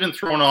always been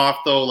thrown off,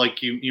 though,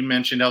 like you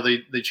mentioned, how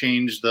they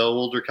changed the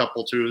older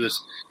couple to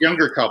this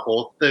younger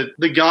couple.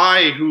 The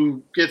guy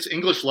who gets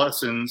English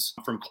lessons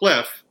from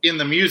Cliff in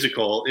the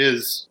musical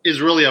is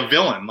really a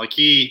villain. Like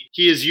he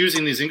is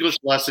using these English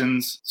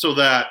lessons so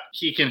that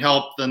he can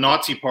help the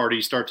Nazi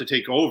party start to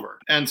take over.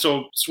 And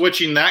so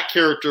switching that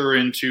character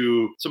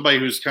into somebody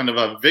who's kind of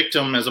a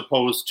victim as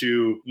opposed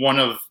to one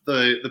of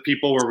the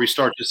people where we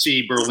start to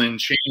see Berlin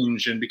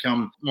change and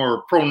become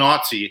more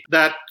pro-Nazi,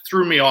 that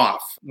threw me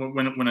off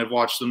when I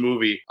watched the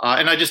movie.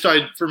 And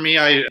for me,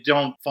 I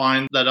don't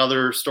find that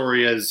other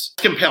story as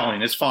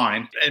compelling. It's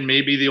fine. And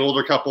maybe the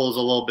older couple is a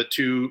little bit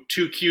too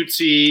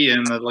cutesy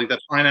and like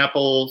that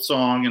Pineapple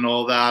song and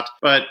all that.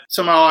 But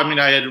somehow,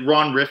 I had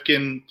Ron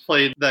Rifkin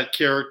played that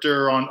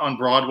character on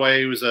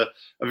Broadway. He was a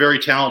very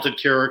talented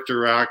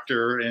character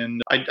actor.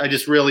 And I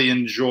just really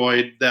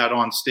enjoyed that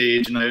on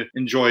stage, and I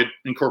enjoyed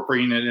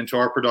incorporating it into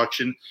our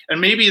production. And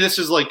maybe this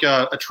is like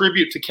a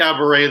tribute to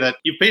Cabaret, that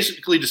you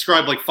basically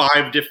described like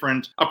 5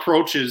 different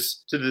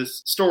approaches to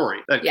this story.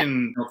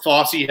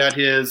 Fosse had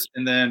his,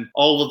 and then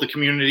all of the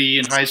community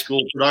and high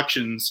school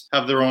productions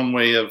have their own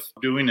way of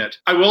doing it.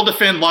 I will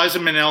defend Liza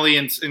Minnelli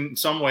in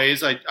some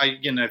ways. I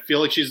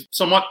feel like she's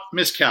somewhat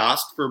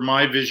miscast for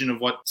my vision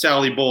of what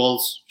Sally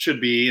Bowles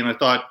should be. And I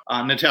thought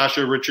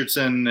Natasha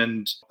Richardson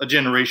and a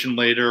generation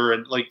later,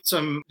 and like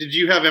did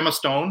you have Emma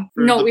Stone?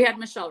 No, we had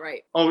Michelle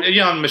Wright. Oh,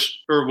 yeah,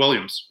 or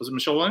Williams. Was it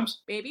Michelle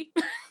Williams? Maybe.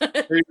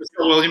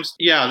 Michelle Williams.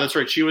 Yeah, that's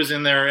right. She was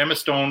in there. Emma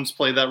Stone's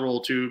played that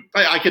role too.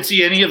 I could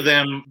see any of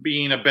them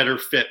being a better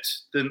fit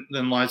than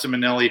Liza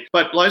Minnelli.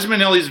 But Liza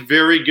Minnelli's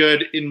very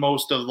good in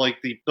most of like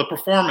the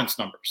performance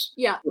numbers.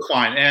 Yeah.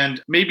 Fine.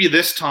 And maybe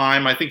this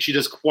time I think she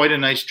does quite a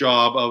nice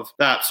job of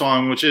that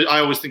song, which I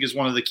always think is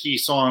one of the key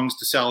songs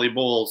to Sally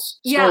Bowles'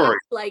 story. Yeah, I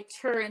liked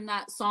her in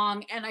that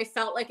song, and I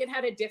felt like it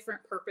had a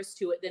different purpose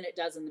to it than it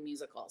does in the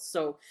musical.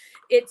 So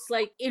it's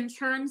like, in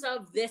terms of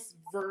of this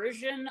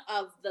version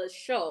of the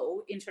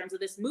show, in terms of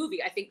this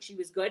movie, I think she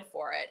was good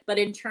for it. But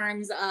in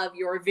terms of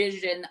your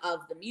vision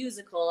of the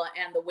musical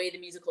and the way the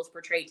musical is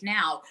portrayed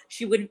now,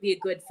 she wouldn't be a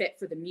good fit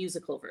for the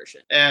musical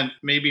version. And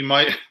maybe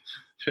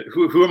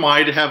who am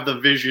I to have the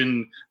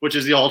vision, which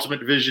is the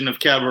ultimate vision of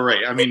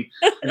cabaret? I mean,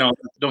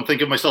 don't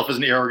think of myself as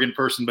an arrogant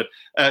person, but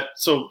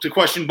so to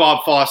question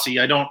Bob Fosse,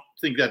 I don't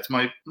think that's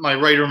my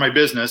right or my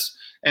business.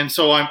 And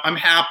so I'm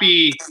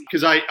happy,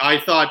 because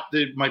I thought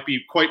that it might be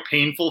quite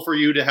painful for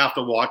you to have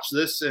to watch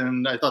this.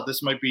 And I thought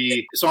this might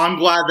be, so I'm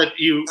glad that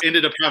you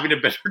ended up having a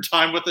better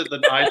time with it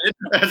than I did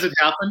as it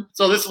happened.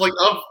 So this, like,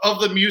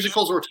 of the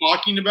musicals we're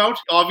talking about,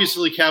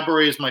 obviously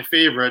Cabaret is my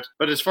favorite.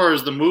 But as far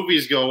as the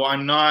movies go,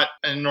 I'm not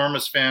an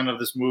enormous fan of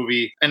this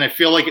movie. And I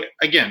feel like,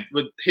 again,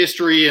 with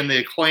history and the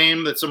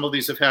acclaim that some of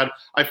these have had,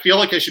 I feel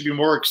like I should be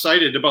more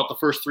excited about the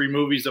first three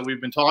movies that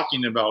we've been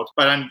talking about.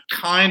 But I'm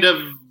kind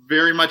of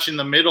very much in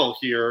the middle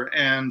here.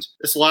 And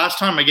this last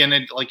time, again,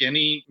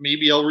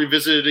 maybe I'll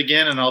revisit it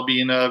again and I'll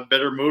be in a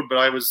better mood, but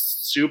I was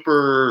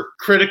super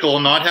critical,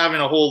 not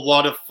having a whole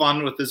lot of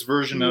fun with this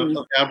version of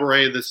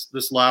Cabaret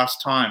this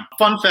last time.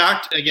 Fun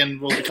fact, again,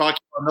 we'll be talking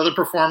about another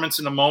performance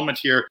in a moment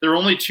here. There are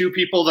only two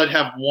people that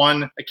have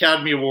won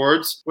Academy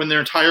Awards when their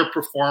entire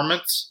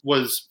performance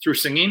was through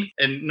singing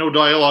and no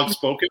dialogue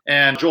spoken.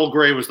 And Joel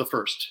Grey was the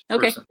first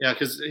person. Yeah,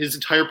 because his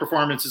entire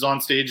performance is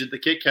on stage at the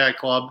Kit Kat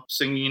Club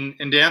singing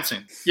and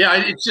dancing. Yeah,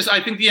 it's just,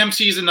 I think the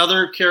MC is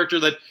another character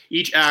that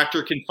each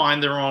actor can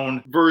find their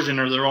own version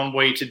or their own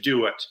way to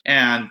do it.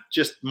 And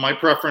just my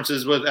preference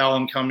is with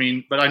Alan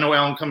Cumming, but I know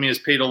Alan Cumming has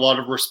paid a lot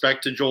of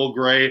respect to Joel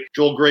Grey.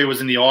 Joel Grey was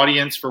in the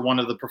audience for one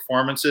of the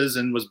performances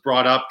and was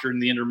brought up during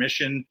the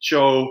intermission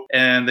show,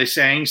 and they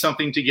sang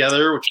something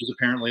together, which was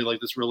apparently like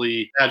this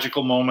really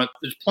magical moment.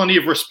 There's plenty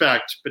of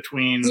respect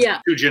between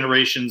two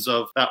generations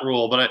of that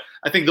role, but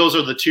I think those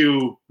are the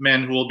two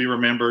men who will be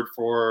remembered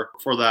for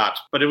that.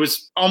 But it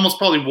was almost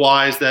probably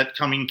wise that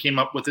Cumming came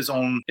up with his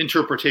own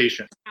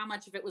interpretation. How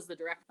much of it was the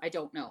director? I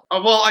don't know.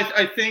 Well,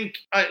 I think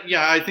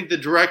the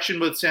direction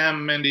with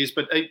Sam Mendes,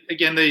 but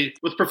again,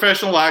 with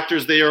professional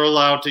actors, they are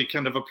allowed to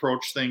kind of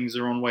approach things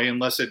their own way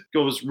unless it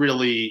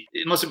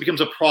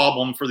becomes a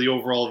problem for the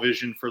overall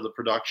vision for the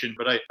production.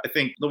 But I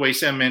think the way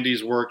Sam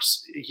Mendes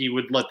works, he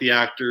would let the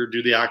actor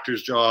do the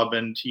actor's job,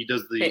 and he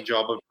does the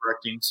job of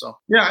directing. So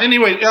yeah,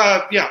 anyway,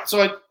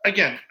 so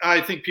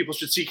I think people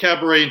should see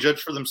Cabaret and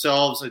judge for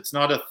themselves. It's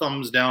not a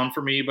thumbs down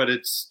for me, but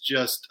it's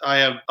just, I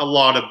have a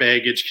lot of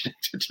baggage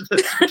connected to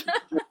this.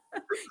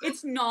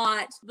 It's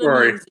not the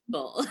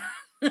musical.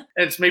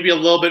 It's maybe a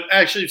little bit,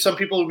 actually, some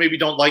people who maybe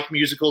don't like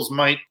musicals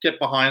might get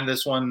behind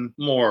this one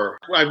more.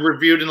 I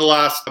reviewed in the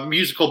last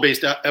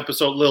musical-based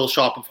episode, Little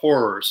Shop of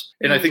Horrors.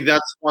 And I think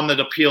that's one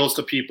that appeals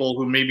to people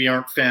who maybe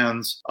aren't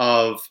fans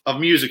of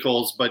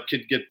musicals, but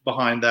could get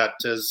behind that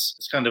as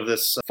kind of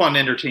this fun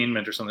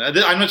entertainment or something.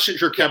 I'm not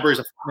sure Cabaret is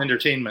a fun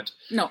entertainment.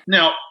 No.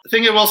 Now, the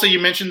thing I will say, you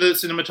mentioned the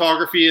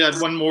cinematography. I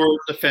had one more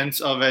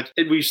defense of it.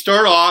 We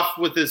start off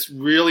with this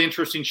really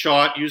interesting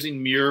shot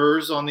using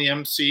mirrors on the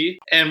MC.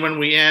 And when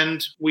we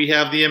end, we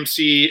have the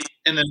MC,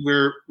 and then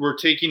we're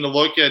taking a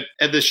look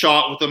at the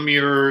shot with the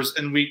mirrors,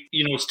 and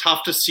it's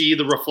tough to see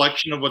the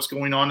reflection of what's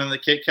going on in the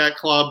Kit Kat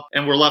Club,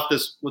 and we're left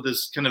with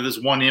this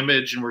one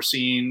image, and we're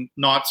seeing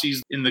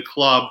Nazis in the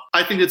club.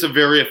 I think it's a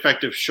very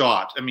effective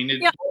shot. I mean,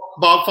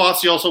 Bob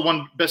Fosse also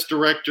won Best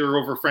Director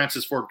over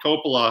Francis Ford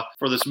Coppola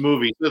for this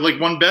movie. Like,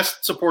 won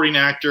Best Supporting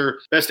Actor,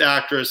 Best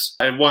Actress,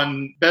 and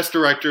won Best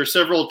Director,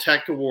 several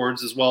tech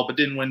awards as well, but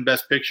didn't win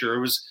Best Picture.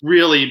 It was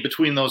really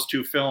between those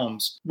two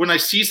films. When I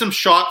see some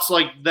shots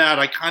like that,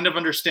 I kind of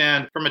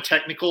understand from a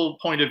technical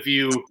point of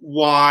view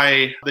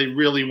why they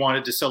really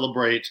wanted to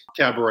celebrate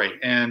Cabaret.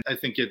 And I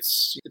think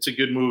it's a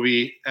good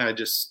movie.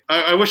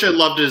 I wish I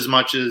loved it as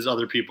much as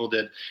other people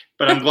did.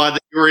 But I'm glad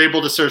that you were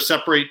able to sort of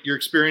separate your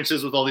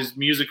experiences with all these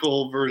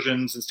musical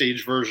versions and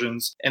stage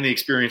versions and the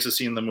experience of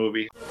seeing the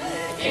movie.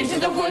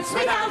 Into the woods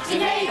without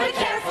delay, but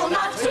careful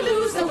not to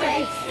lose the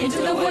way.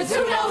 Into the woods,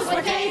 who knows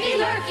what may be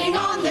lurking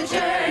on the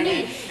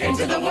journey.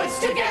 Into the woods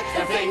to get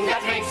the thing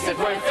that makes it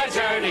worth the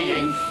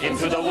journeying.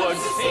 Into the woods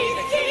to see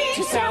the key,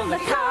 to sell the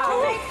cow,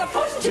 to make the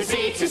push, to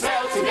see, to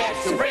sell, to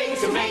get, to bring,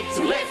 to make,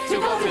 to lift, to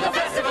go to the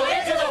festival.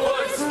 Into the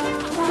woods,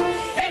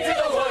 into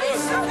the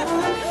woods,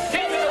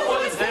 into the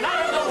woods, then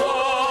out of the woods.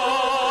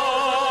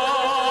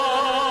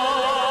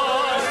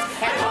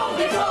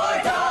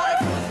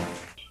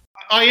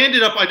 I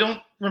ended up, I don't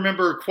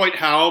remember quite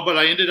how, but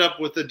I ended up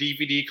with a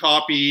DVD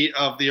copy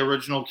of the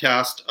original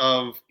cast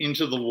of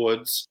Into the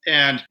Woods.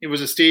 And it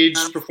was a stage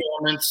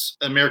performance,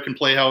 American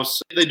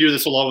Playhouse. They do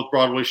this a lot with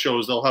Broadway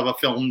shows. They'll have a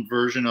filmed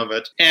version of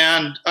it.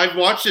 And I've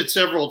watched it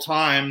several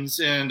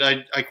times, and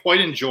I quite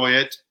enjoy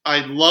it.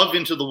 I love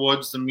Into the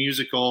Woods, the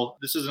musical.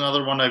 This is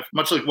another one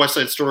much like West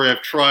Side Story,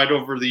 I've tried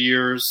over the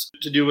years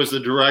to do as the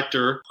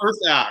director.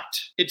 First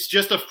act, it's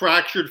just a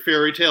fractured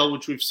fairy tale,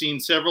 which we've seen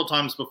several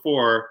times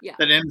before,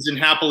 that ends in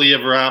happily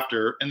ever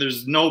after, and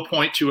there's no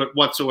point to it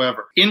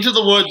whatsoever. Into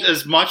the Woods,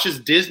 as much as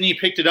Disney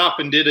picked it up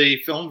and did a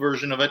film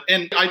version of it,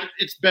 and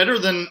it's better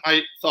than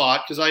I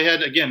thought, because I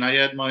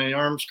had my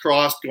arms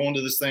crossed going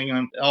to this thing,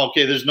 and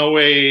okay, there's no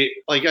way,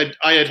 like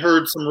I had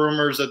heard some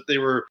rumors that they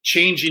were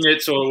changing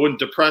it so it wouldn't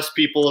depress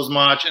people as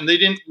much, and they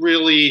didn't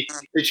really.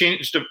 They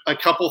changed a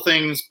couple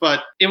things,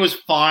 but it was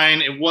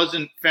fine. It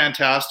wasn't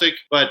fantastic,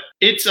 but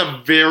it's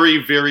a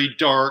very, very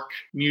dark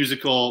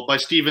musical by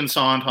Stephen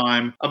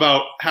Sondheim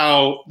about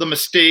how the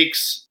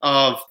mistakes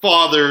of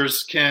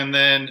fathers can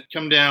then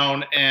come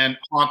down and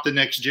haunt the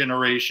next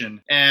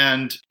generation.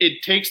 And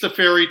it takes the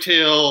fairy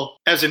tale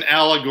as an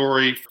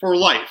allegory for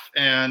life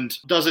and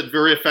does it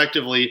very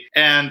effectively.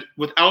 And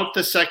without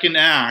the second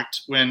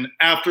act, when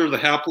after the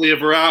happily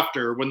ever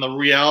after, when the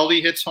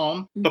reality hits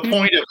home, the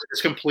point of it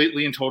is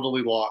completely and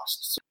totally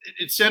lost. So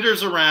it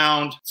centers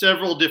around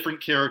several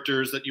different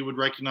characters that you would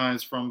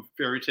recognize from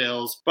fairy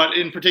tales, but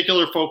in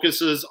particular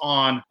focuses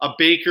on a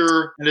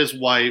baker and his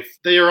wife.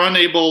 They are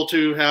unable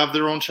to have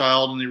their own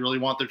child and they really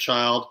want their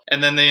child.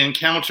 And then they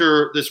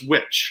encounter this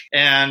witch.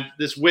 And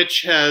this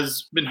witch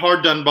has been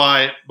hard done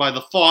by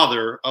the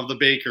father of the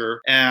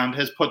baker and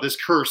has put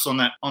this curse on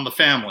the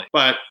family.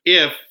 But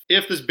if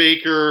this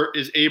baker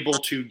is able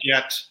to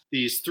get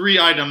these 3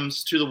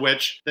 items to the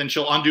witch, then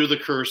she'll undo the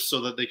curse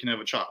so that they can have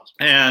a child.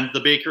 And the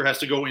baker has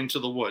to go into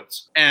the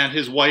woods. And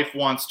his wife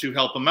wants to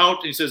help him out.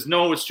 And he says,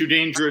 no, it's too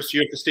dangerous. You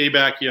have to stay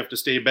back. You have to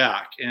stay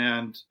back.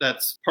 And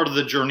that's part of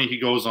the journey he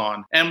goes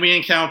on. And we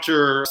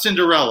encounter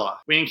Cinderella.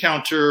 We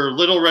encounter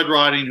Little Red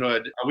Riding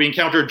Hood. We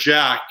encounter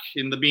Jack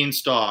in the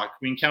Beanstalk.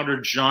 We encounter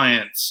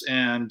giants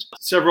and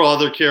several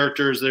other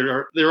characters.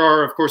 There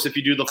are, of course, if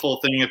you do the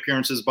full thing,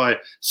 appearances by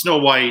Snow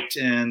White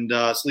and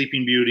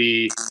Sleeping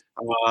Beauty,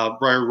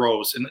 Briar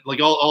Rose, and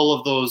like all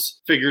of those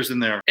figures in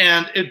there.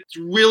 And it's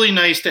really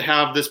nice to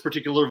have this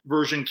particular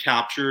version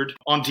captured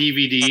on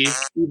DVD,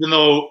 even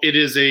though it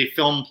is a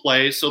film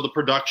play, so the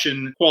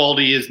production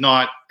quality is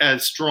not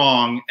as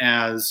strong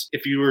as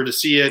if you were to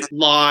see it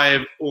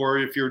live or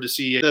if you were to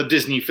see the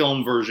Disney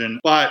film version.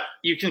 But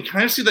you can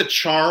kind of see the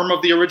charm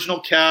of the original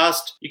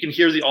cast. You can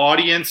hear the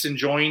audience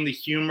enjoying the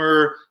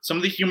humor. Some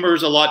of the humor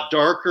is a lot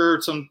darker,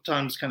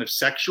 sometimes kind of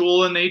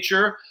sexual in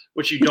nature,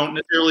 which you don't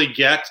necessarily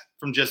get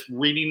from just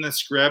reading the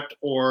script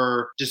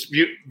or just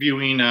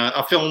viewing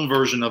a film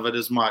version of it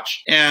as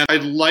much. And I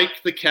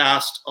like the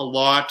cast a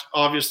lot.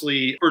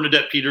 Obviously,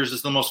 Bernadette Peters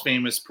is the most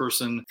famous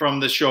person from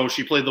the show.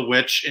 She played the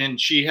witch,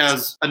 and she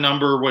has a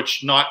number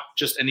which not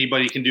just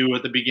anybody can do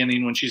at the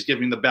beginning when she's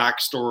giving the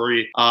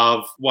backstory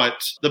of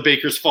what the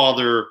baker's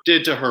father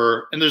did to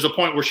her. And there's a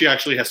point where she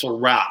actually has to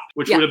rap,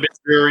 which would have been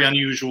very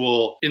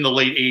unusual in the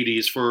late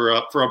 80s for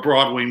a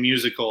Broadway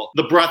musical.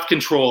 The breath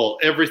control,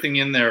 everything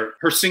in there.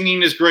 Her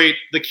singing is great.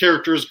 The character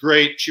is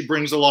great. She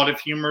brings a lot of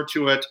humor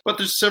to it. But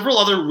there's several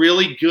other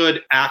really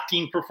good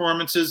acting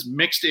performances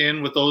mixed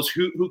in with those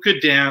who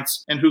could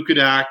dance and who could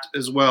act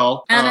as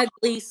well. Anna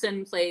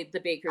Gleason played the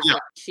baker's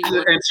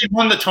wife. And she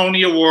won the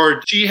Tony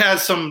Award. She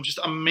has some just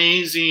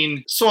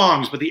amazing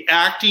songs, but the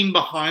acting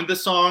behind the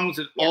songs,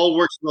 it all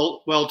works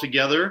well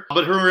together.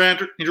 But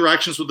her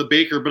interactions with the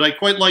baker, but I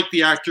quite like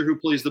the actor who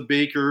plays the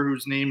baker,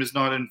 whose name is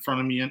not in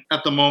front of me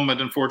at the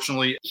moment,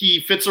 unfortunately.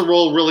 He fits a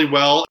role really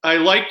well. I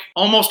like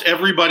almost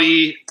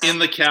everybody in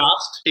the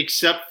cast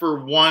except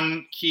for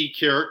one key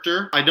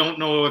character. I don't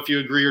know if you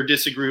agree or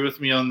disagree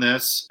with me on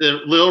this.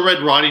 The Little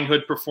Red Riding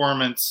Hood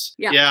performance.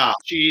 Yeah.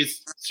 She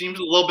seems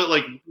a little bit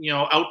like,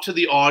 out to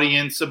the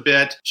audience a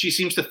bit. She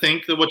seems to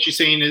think that what she's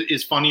saying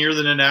is funnier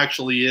than it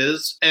actually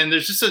is. And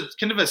there's just a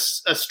kind of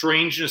a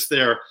strangeness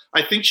there.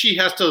 I think she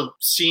has to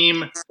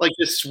seem like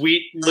this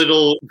sweet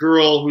little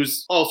girl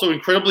who's also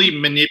incredibly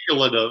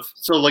manipulative.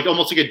 So like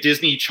almost like a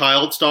Disney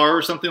child star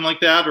or something like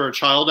that, or a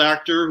child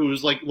actor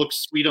who's like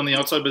looks sweet on the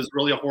outside but is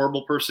really a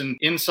horrible person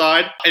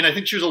inside. And I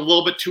think she was a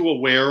little bit too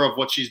aware of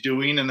what she's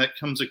doing, and that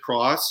comes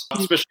across,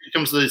 especially when it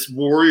comes to this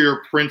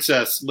warrior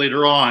princess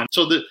later on.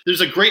 So there's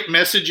a great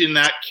message in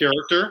that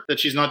character that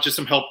she's not just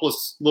some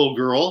helpless little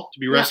girl to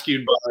be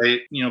rescued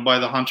by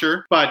the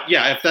hunter. But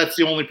yeah, if that's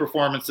the only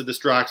performance that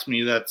distracts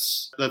me,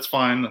 that's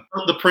fine.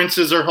 The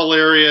princes are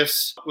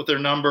hilarious with their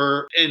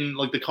number, and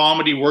like the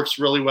comedy works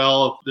really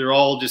well. They're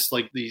all just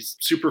like these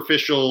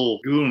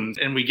superficial goons,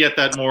 and we get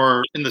that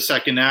more in the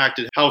second act,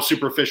 how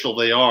superficial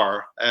they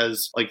are,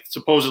 as like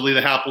supposedly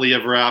the happily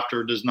ever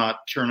after does not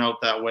turn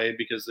out that way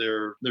because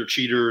they're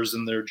cheaters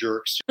and they're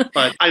jerks.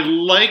 But I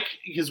like,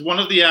 because one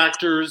of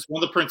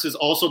the princes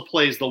also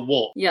plays the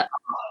wolf. Yeah.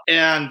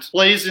 And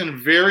plays in a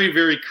very,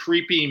 very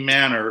creepy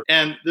manner.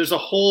 And there's a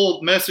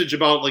whole message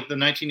about like the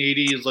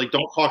 1980s, like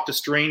don't talk to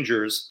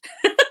strangers.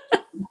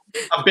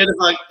 A bit of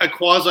like a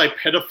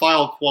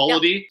quasi-pedophile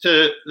quality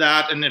to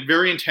that, and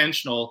very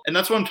intentional. And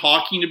that's what I'm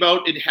talking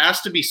about. It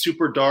has to be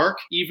super dark,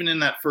 even in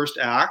that first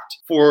act,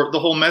 for the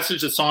whole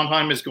message that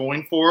Sondheim is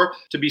going for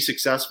to be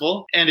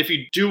successful. And if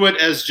you do it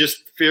as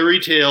just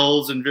fairy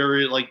tales and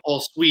very like all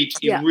sweet,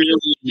 you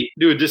really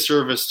do a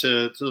disservice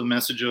to the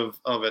message of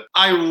it.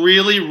 I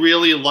really,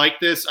 really like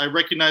this. I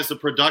recognize the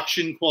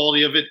production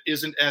quality of it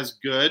isn't as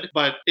good,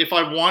 but if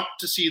I want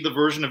to see the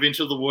version of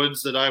Into the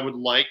Woods that I would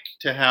like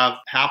to have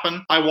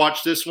happen, I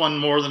watch this one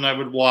more than I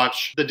would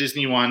watch the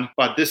Disney one.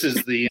 But this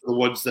is the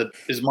Woods that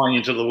is my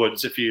Into the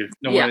Woods, if you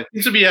know what it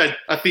seems to be a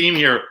theme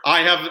here.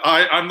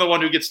 I'm the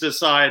one who gets to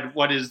decide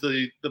what is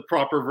the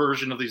proper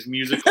version of these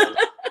musicals.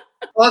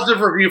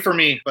 Positive review for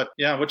me, but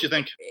yeah, what do you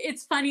think?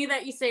 It's funny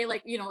that you say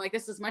like,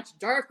 this is much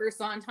darker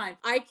Sondheim.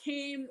 I've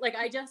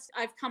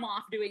come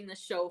off doing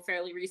this show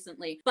fairly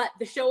recently, but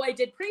the show I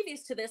did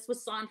previous to this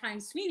was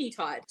Sondheim's Sweeney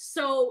Todd.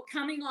 So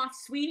coming off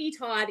Sweeney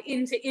Todd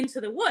into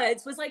the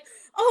Woods was like,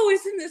 oh,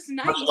 isn't this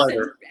nice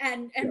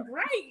and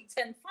bright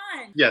and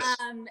fun? Yes,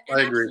 and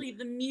I agree. Actually,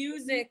 the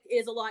music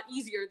is a lot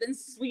easier than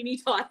Sweeney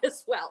Todd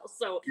as well.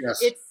 So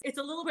it's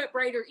a little bit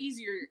brighter,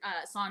 easier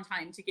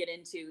Sondheim to get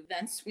into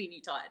than Sweeney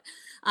Todd.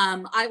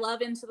 I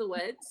love Into the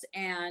Woods,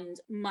 and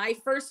my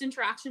first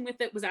interaction with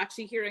it was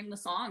actually hearing the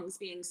songs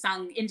being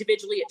sung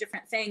individually at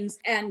different things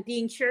and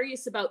being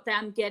curious about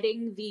them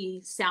getting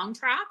the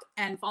soundtrack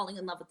and falling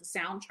in love with the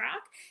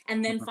soundtrack,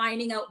 and then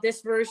finding out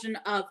this version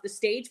of the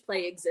stage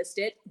play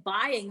existed,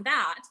 buying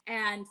that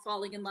and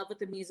falling in love with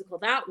the musical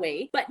that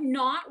way, but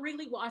not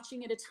really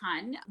watching it a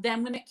ton.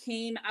 Then when it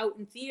came out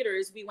in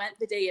theaters, we went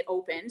the day it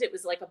opened. It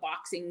was like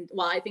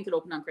I think it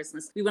opened on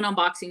Christmas. We went on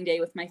Boxing Day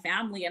with my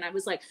family, and I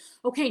was like,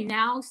 okay,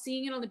 now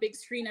seeing it on the big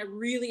screen, I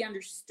really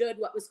understood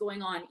what was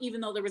going on,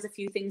 even though there was a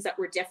few things that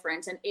were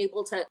different, and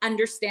able to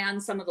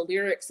understand some of the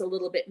lyrics a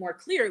little bit more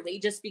clearly,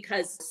 just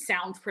because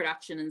sound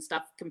production and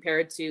stuff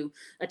compared to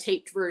a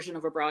taped version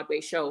of a Broadway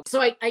show.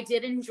 So I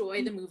did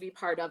enjoy the movie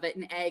part of it,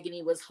 and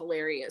Agony was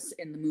hilarious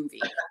in the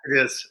movie.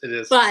 It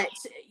is. But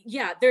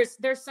yeah, there's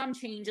some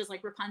changes,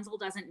 like Rapunzel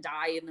doesn't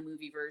die in the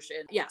movie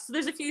version. Yeah, so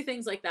there's a few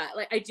things like that.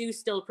 Like I do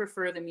still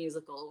prefer the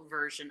musical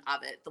version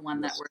of it, the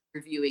one that we're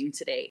reviewing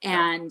today.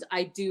 And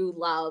I do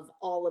love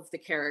all of the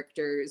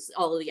characters,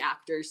 all of the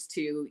actors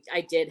too.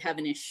 I did have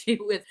an issue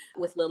with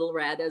Little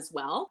Red as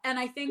well. And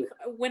I think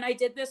when I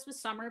did this with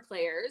Summer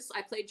Players,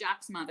 I played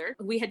Jack's mother.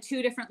 We had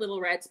two different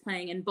Little Reds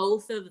playing, and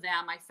both of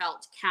them I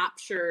felt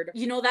captured,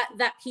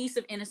 that piece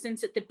of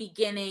innocence at the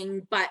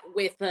beginning, but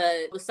with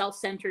the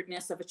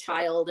self-centeredness of a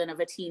child and of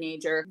a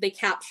teenager. They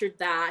captured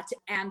that,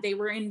 and they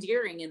were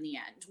endearing in the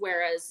end.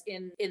 Whereas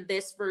in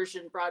this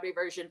version, Broadway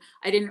version,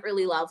 I didn't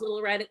really love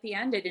Little Red at the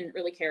end. I didn't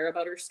really care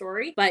about her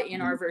story, but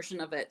in our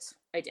version of it,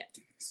 I did.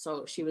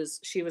 So she was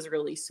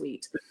really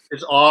sweet.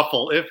 It's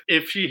awful.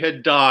 If she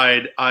had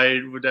died, I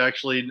would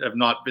actually have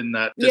not been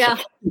that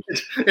disappointed.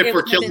 If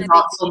we're killing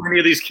off so many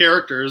of these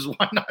characters,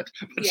 why not?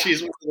 But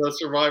she's one of the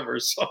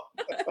survivors. So.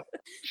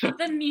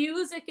 The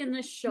music in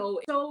the show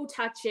is so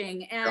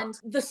touching, and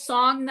the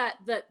song that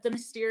the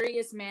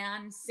mysterious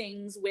man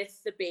sings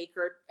with the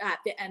baker at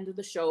the end of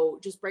the show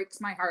just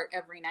breaks my heart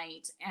every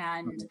night.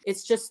 And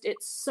it's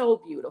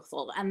so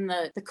beautiful, and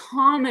the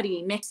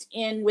comedy mixed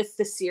in with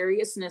the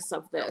seriousness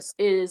of this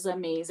is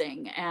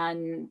amazing.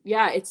 And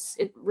yeah,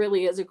 it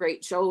really is a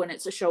great show, and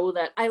it's a show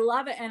that I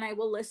love it, and I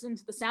will listen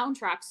to the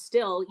soundtrack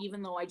still,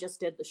 even though I just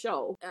did the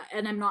show,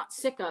 and I'm not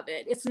sick of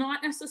it. It's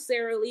not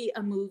necessarily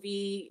a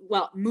movie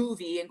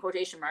in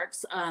quotation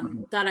marks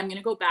that I'm going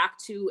to go back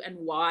to and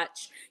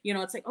watch.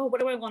 It's like, oh, what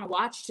do I want to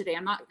watch today?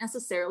 I'm not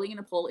necessarily going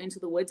to pull Into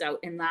the Woods out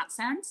in that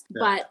sense,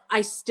 but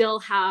I still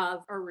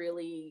have a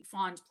really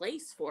fond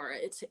place for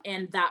it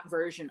and that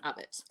version of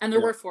it. And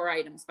there were 4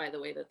 items, by the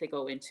way, that they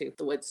go into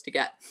the woods to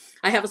get.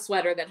 I have a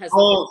sweater that has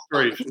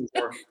 3,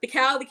 4. The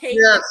cow, the cake.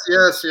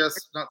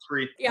 Yes, not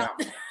 3. Yeah.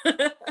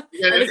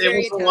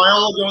 It was a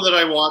while ago that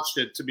I watched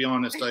it, to be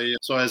honest.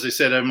 So as I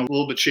said, I'm a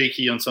little bit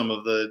shaky on some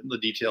of the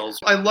details.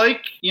 I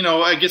like,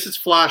 I guess it's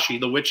flashy,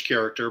 the witch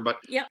character, but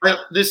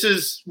this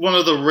is one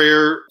of the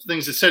rare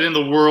things that's set in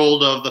the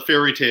world of the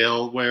fairy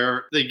tale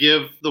where they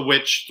give the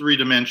witch 3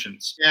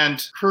 dimensions.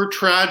 And her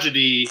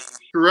tragedy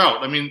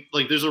throughout,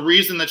 there's a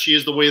reason that she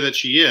is the way that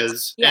she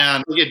is.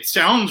 And it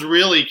sounds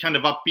really kind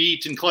of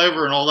upbeat and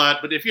clever and all that,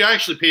 but if you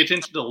actually pay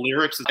attention to the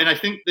lyrics, and I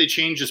think they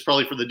changed this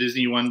probably for the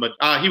Disney one, but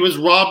he was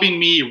robbing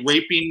me,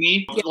 raping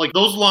me. Like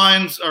those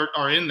lines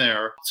are in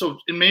there. So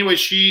in many ways,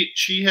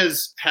 she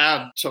has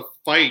had to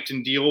fight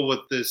and deal with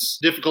this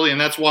difficulty,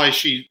 and that's why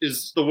she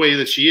is the way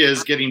that she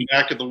is, getting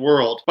back at the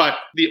world. But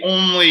the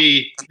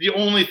only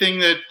thing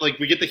that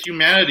we get the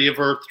humanity of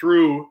her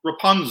through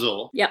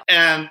Rapunzel.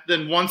 And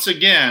then once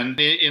again,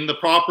 in the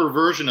proper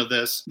version of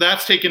this,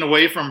 that's taken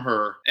away from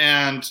her,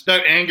 and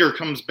that anger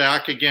comes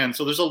back again.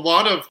 So there's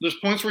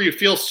points where you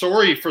feel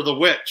sorry for the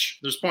witch.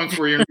 There's points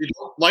where you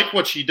don't like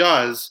what she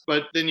does,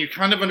 but then you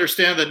kind of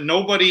understand that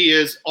nobody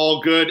is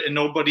all good and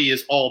nobody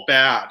is all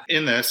bad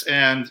in this.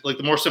 And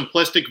the more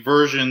simplistic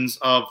versions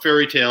of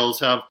fairy tales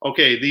have,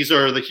 okay, these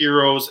are the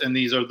heroes and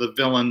these are the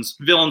villains.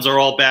 Villains are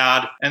all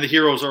bad and the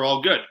heroes are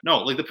all good.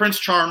 No, the Prince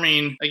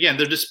Charming, again,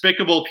 they're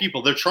despicable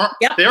people. They're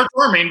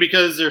charming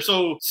because they're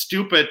so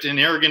stupid and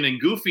arrogant and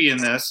goofy in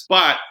this,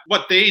 but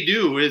what they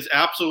do is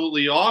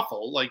absolutely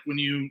awful. Like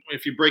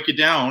if you break it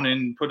down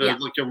and put a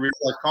real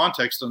life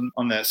context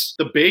on this,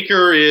 the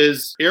baker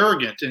is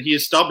arrogant and he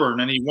is stubborn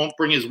and he won't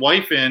bring his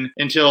wife in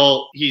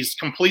until he's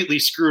completely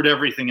screwed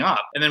everything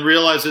up, and then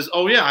realizes,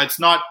 oh yeah, it's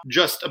not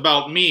just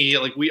about me.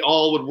 Like we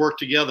all would work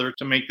together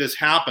to make this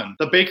happen.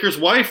 The baker's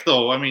wife,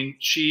 though, I mean,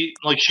 she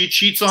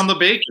cheats on the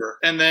baker,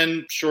 and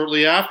then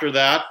shortly after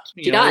that,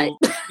 she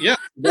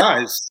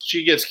dies.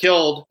 She gets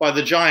killed by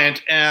the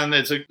giant, and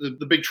it's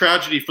the big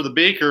tragedy for the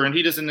baker, and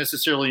he doesn't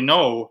necessarily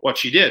know what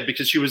she did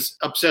because she was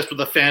obsessed with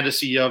the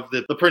fantasy of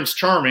the Prince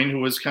Charming, who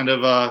was kind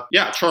of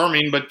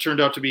charming, but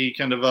turned out to be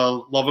kind of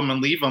a love him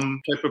and leave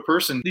him type of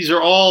person. These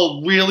are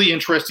all really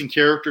interesting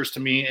characters to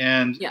me,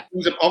 and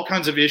brings up all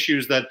kinds of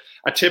issues that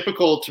a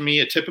typical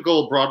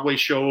Broadway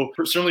show,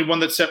 certainly one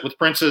that's set with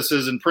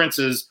princesses and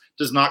princes,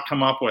 does not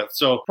come up with.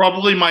 So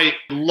probably my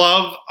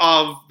love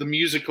of the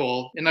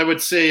musical, and I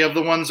would say of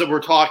the ones that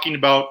we're talking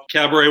about,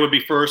 Cabaret would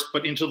be first,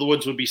 but Into the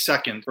Woods would be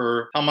second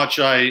for how much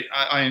I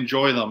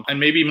enjoy them. And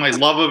maybe my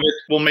love of it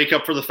will make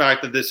up for the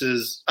fact that this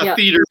is a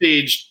theater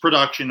staged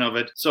production of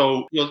it.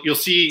 So you'll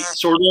see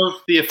sort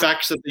of the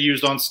effects that they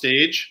used on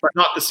stage, but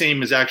not the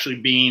same as actually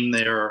being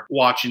there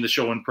watching the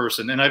show in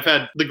person. And I've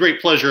had the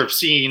great pleasure of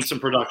seeing some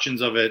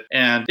productions of it,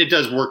 and it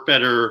does work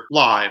better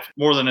live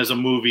more than as a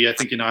movie, I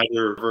think, in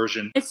either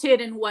version. It's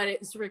hidden what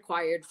is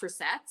required for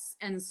sets,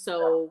 and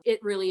so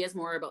it really is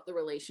more about the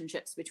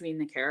relationships between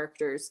the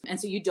characters, and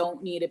so you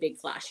don't need a big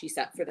flashy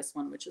set for this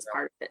one, which is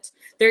part of it.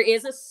 There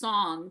is a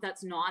song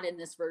that's not in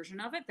this version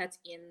of it that's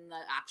in the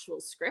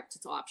actual script.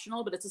 It's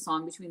optional, but it's a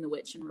song between the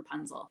witch and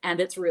Rapunzel, and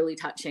it's really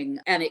touching,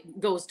 and it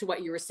goes to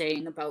what you were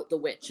saying about the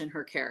witch and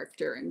her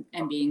character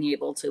and being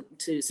able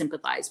to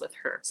sympathize with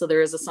her. So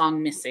there is a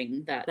song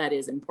missing that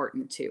is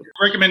important too.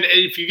 I recommend,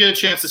 if you get a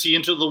chance to see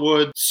Into the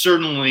Woods,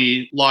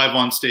 certainly live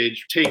on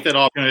stage, take that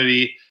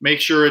opportunity. Make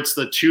sure it's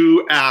the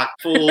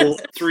 2-act, full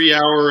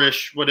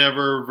 3-hour-ish,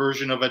 whatever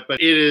version of it.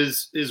 But it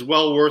is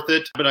well worth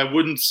it. But I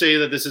wouldn't say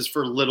that this is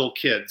for little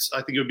kids.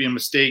 I think it would be a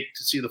mistake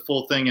to see the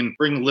full thing and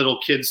bring little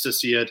kids to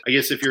see it. I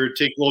guess if you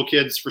take little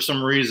kids for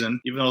some reason,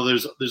 even though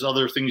there's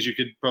other things you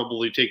could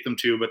probably take them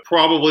to, but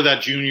probably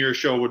that junior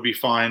show would be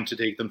fine to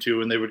take them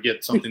to, and they would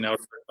get something out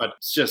of it. But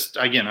it's just,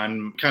 again,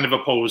 I'm kind of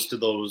opposed to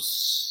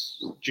those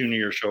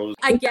junior shows.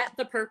 I get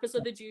the purpose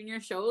of the junior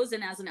shows,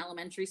 and as an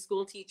elementary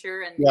school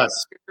teacher and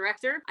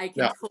director, I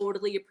can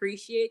totally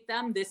appreciate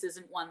them. This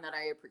isn't one that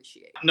I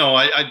appreciate. No,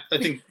 I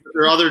think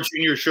there are other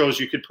junior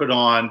shows you could put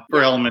on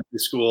for elementary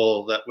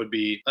school that would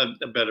be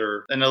a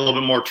better and a little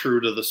bit more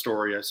true to the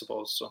story, I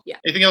suppose. So,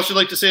 anything else you'd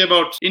like to say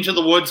about Into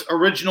the Woods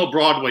original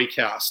Broadway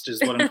cast is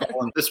what I'm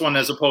calling this one,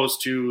 as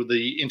opposed to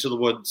the Into the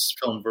Woods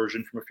film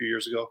version from a few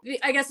years ago?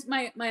 I guess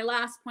my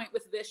last point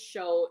with this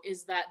show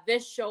is that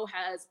this show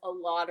has a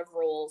lot of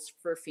roles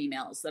for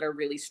females that are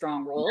really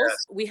strong roles.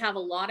 Yes. We have a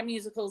lot of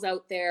musicals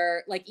out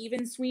there, like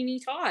even Sweeney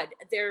Todd.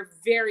 There are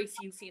very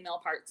few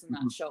female parts in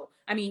that show.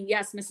 I mean,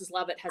 yes, Mrs.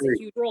 Lovett has a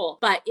huge role,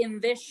 but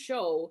in this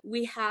show,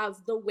 we have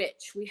the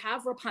witch, we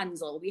have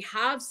Rapunzel, we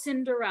have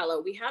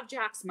Cinderella, we have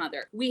Jack's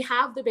mother, we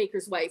have the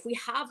baker's wife, we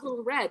have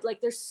Little Red.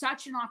 Like, there's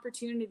such an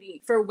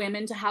opportunity for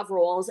women to have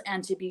roles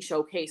and to be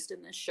showcased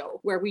in this show,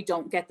 where we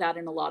don't get that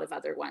in a lot of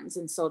other ones.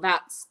 And so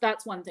that's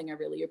one thing I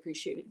really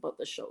appreciate about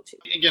the show too.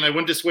 Again, I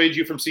wouldn't dissuade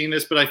you from seeing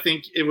this, but I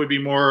think it would be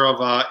more of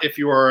if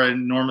you are an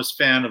enormous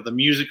fan of the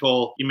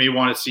musical, you may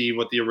want to see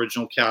what the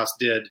original cast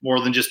did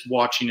more than just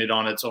watching it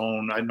on its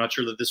own. I'm not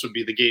sure that this would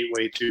be the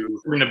gateway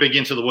to being a big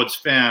Into the Woods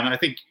fan. I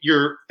think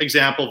your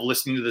example of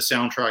listening to the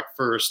soundtrack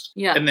first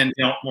and then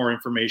more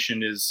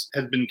information has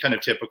been kind of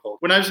typical.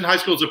 When I was in high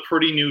school, it was a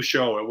pretty new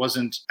show. It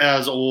wasn't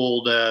as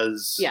old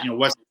as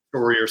West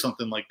Story or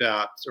something like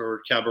that,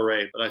 or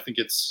Cabaret, but I think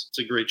it's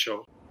a great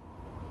show.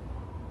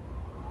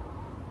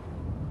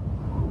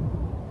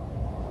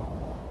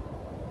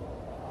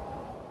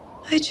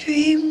 I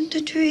dreamed a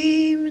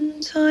dream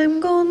in time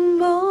gone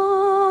by,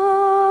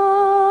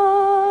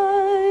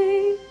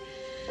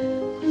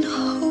 when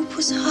hope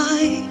was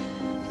high,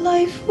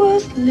 life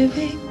worth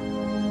living.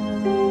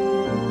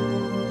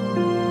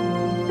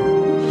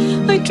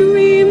 I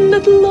dreamed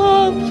that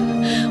love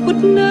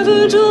would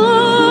never die.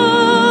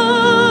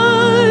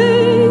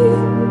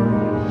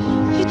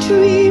 I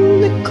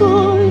dreamed that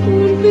God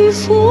would be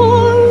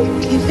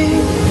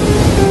forgiving.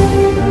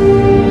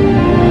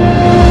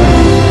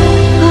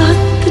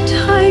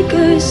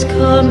 Tigers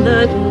come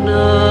at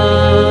night,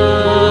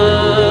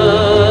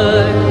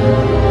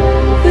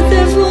 with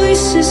their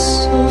voices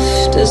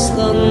soft as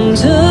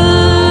thunder.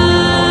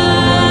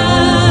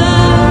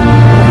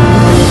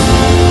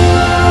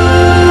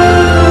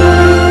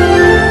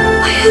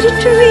 I had a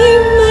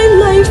dream my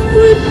life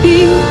would be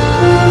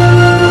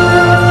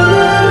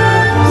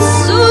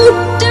so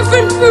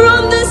different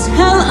from this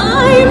hell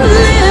I'm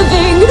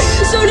living,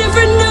 so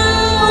different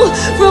now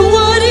from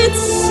what it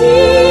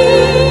seems.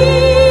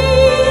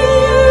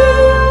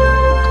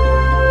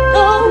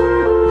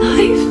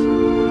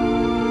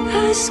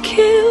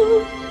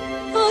 Kill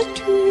a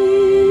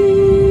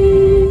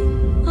dream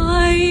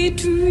I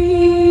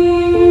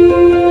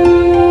dream.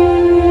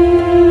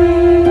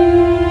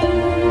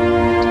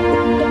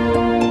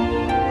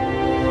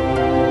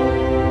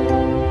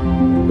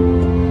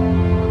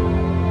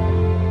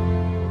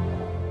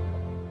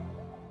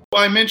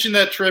 I mentioned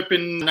that trip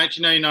in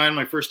 1999,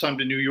 my first time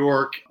to New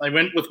York. I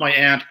went with my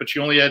aunt, but she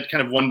only had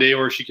kind of one day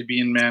where she could be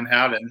in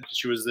Manhattan because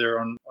she was there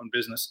on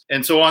business.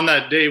 And so on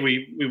that day,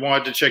 we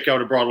wanted to check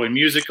out a Broadway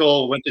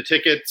musical, went to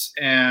tickets,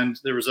 and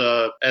there was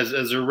as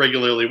there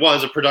regularly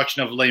was, a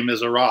production of Les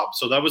Miserables.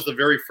 So that was the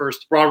very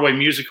first Broadway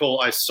musical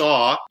I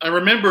saw. I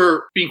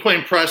remember being quite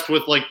impressed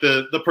with like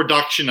the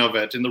production of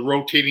it and the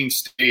rotating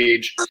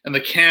stage and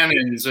the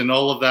cannons and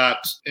all of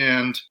that.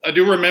 And I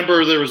do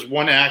remember there was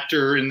one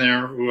actor in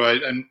there who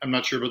I'm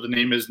not sure what the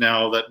name is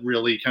now that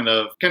really kind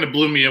of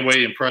blew me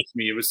away, impressed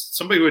me. It was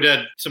somebody who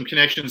had some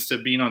connections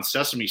to being on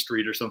Sesame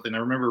Street or something. I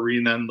remember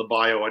reading that in the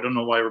bio. I don't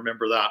know why I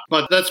remember that,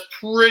 but that's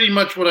pretty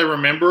much what I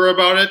remember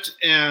about it.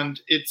 And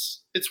it's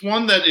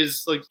one that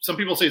is, like, some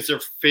people say it's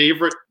their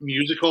favorite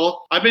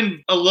musical. I've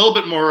been a little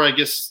bit more, I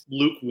guess,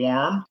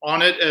 lukewarm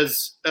on it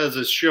as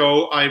a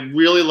show. I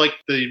really like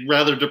the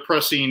rather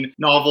depressing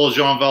novel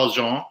Jean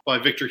Valjean by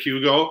Victor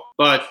Hugo.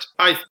 But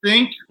I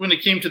think when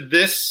it came to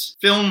this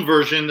film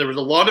version, there was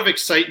a lot of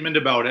excitement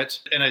about it,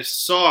 and I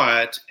saw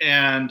it,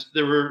 and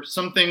there were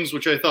some things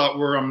which I thought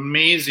were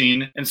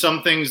amazing and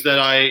some things that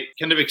I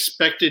kind of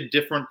expected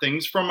different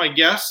things from, I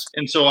guess.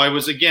 And so I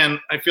was, again,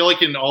 I feel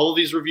like in all of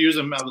these reviews,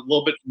 I'm a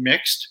little bit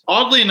mixed.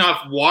 Oddly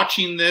enough,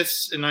 watching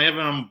this, and I have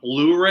it on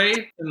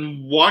Blu-ray,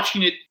 and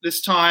watching it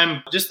this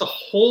time, just the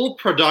whole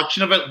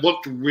production of it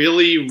looked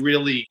really,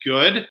 really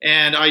good.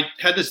 And I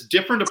had this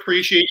different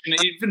appreciation,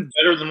 even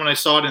better than when I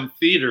saw it in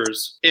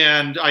theaters.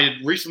 And I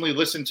had recently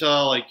listened to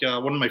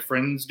one of my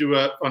friends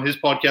on his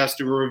podcast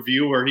do a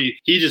review where he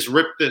just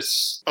ripped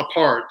this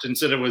apart and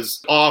said it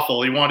was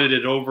awful. He wanted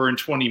it over in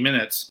 20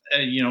 minutes.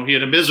 And, he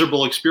had a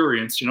miserable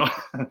experience,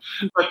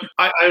 But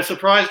I was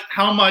surprised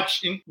how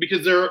much,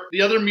 because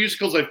the other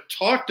musicals I've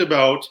talked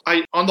about,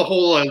 on the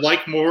whole, I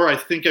like more. I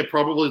think I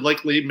probably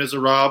like Les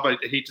Miserables. I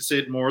hate to say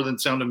it more than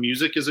Sound of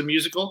Music as a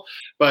musical,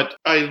 but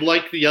I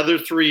like the other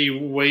three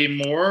way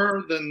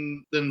more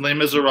than Les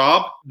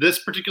Miserables.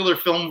 This particular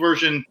film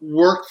version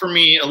worked for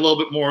me a little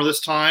bit more this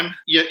time,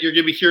 yet you're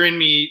going to be hearing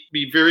me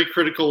be very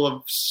critical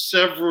of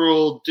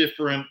several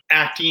different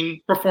acting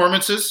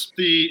performances.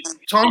 The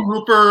Tom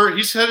Hooper,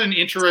 he's had an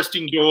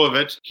interesting go of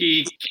it.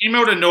 He came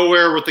out of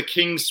nowhere with The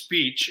King's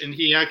Speech, and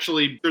he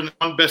actually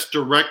won Best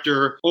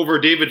Director over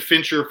David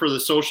Fincher for The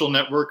Social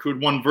Network,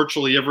 who'd won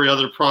virtually every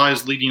other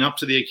prize leading up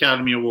to the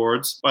Academy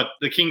Awards. But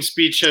The King's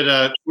Speech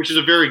which is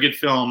a very good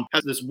film,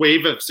 has this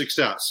wave of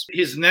success.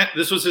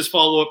 This was his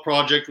follow-up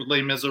project with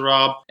Les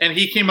Miserables, and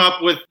he came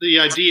up with the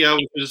idea,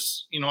 which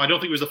is, I don't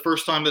think it was the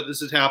first time that this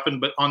has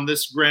happened, but on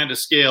this grand a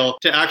scale,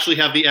 to actually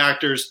have the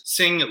actors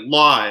sing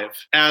live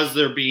as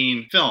they're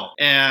being filmed.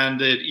 And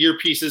the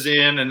earpieces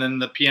in, and then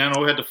the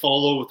piano had to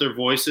follow with their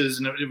voices,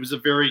 and it was a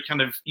very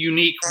kind of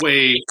unique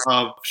way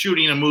of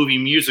shooting a movie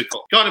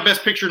musical. Got a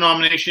Best Picture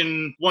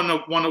nomination, won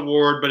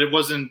award, but it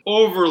wasn't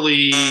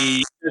overly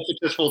as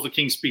successful as The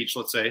King's Speech,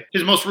 let's say.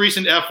 His most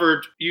recent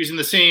effort, using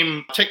the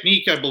same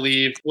technique, I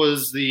believe,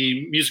 was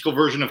the musical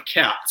version of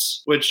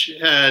Cats, which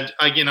had,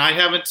 again, I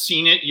haven't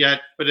seen it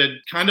yet, but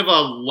had kind of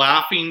a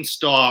laughing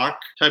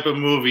stock type of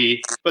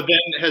movie, but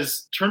then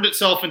has turned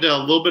itself into a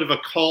little bit of a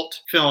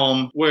cult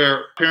film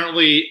where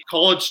apparently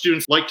college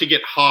students like to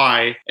get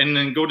high and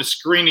then go to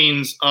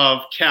screenings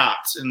of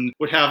Cats and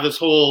would have this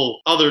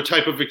whole other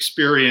type of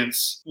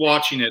experience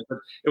watching it. But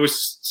it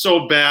was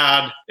so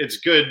bad, it's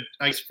good,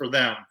 nice for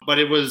them. But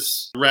it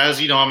was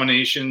Razzie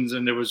nominations,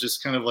 and it was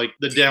just kind of like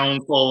the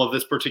downfall of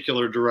this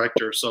particular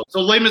director. So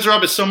Les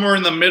Miserables is somewhere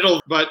in the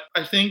middle, but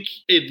I think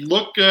it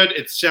looked good,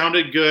 it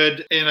sounded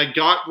good, and I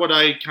got what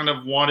I kind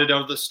of wanted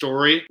out of the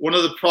story. One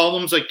of the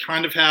problems I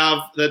kind of have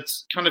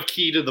that's kind of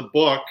key to the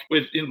book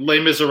in Les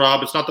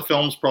Miserables, it's not the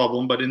film's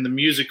problem, but in the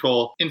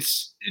musical,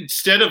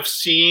 instead of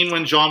seeing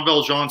when Jean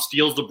Valjean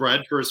steals the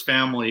bread for his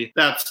family,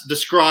 that's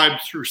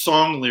described through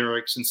song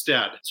lyrics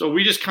instead. So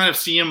we just kind of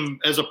see him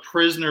as a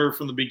prisoner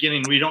from the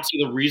beginning. We don't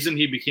see the reason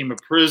he became a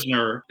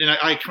prisoner. And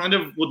I kind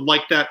of would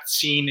like that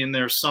scene in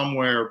there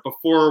somewhere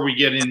before we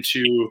get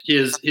into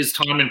his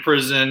time in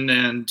prison,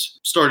 and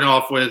starting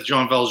off with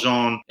Jean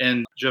Valjean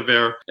and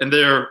Javert and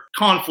their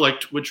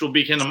conflict, which will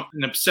become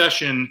an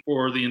obsession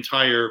for the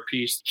entire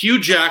piece. Hugh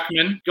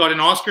Jackman got an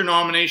Oscar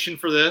nomination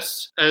for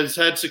this, has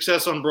had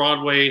success on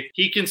Broadway.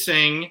 He can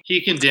sing,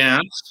 he can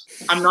dance.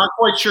 I'm not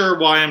quite sure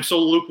why I'm so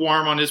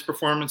lukewarm on his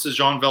performance as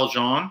Jean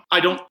Valjean. I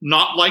don't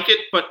not like it,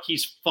 but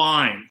he's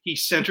fine. He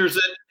centers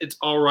it. It's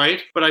all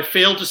right. But I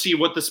failed to see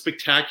what the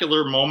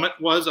spectacular moment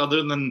was,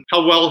 other than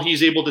how well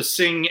he's able to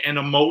sing and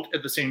emote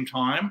at the same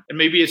time. And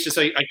maybe it's just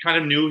I kind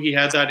of knew he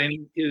had that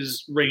in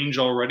his range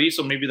already,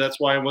 so maybe that's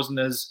why I wasn't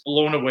as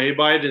blown away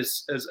by it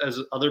as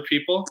other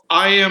people.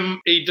 I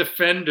am a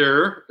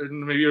defender,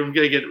 and maybe I'm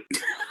going to get...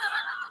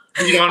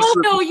 you are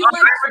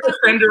a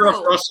defender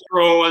of Russell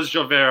Crowe as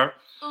Javert.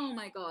 Oh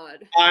my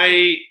God.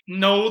 I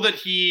know that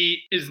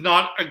he is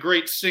not a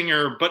great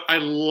singer, but I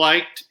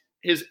liked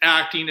his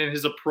acting and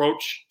his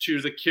approach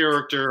to the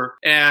character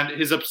and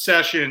his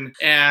obsession.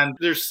 And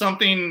there's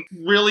something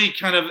really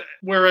kind of,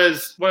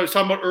 whereas what I was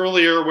talking about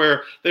earlier,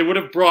 where they would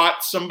have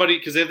brought somebody,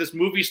 because they have this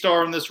movie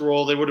star in this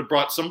role, they would have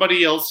brought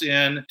somebody else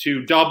in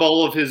to dub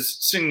all of his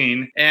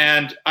singing.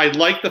 And I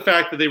like the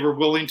fact that they were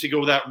willing to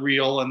go that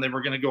real, and they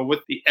were going to go with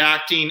the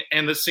acting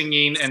and the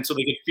singing, and so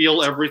they could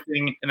feel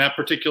everything in that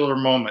particular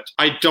moment.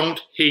 I don't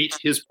hate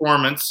his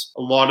performance.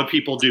 A lot of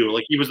people do.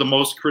 Like, he was the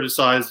most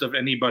criticized of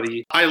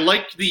anybody. I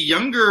liked the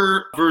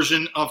younger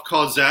version of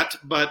Cosette,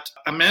 but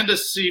Amanda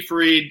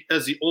Seyfried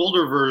as the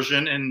older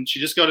version, and she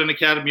just got an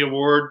Academy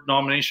Award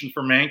nomination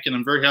for Mank, and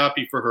I'm very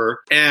happy for her.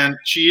 And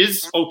she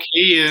is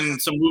okay in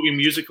some movie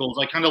musicals.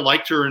 I kind of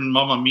liked her in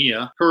Mamma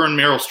Mia. Her and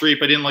Meryl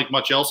Streep. I didn't like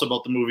much else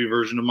about the movie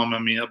version of Mamma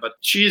Mia, but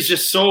she is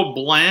just so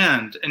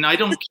bland, and I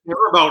don't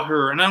care about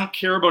her, and I don't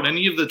care about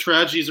any of the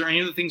tragedies or any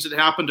of the things that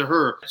happened to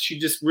her. She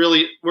just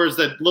really, whereas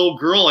that little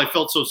girl I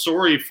felt so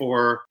sorry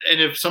for,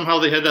 and if somehow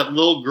they had that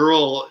little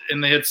girl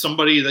and they had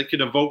somebody that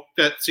could evoke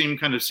that same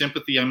kind of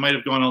sympathy, I might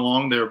have gone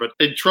along there. But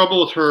I had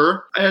trouble with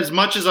her. As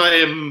much as I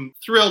am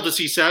thrilled to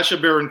see Sacha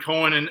Baron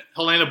Cohen and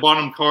Helena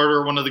Bonham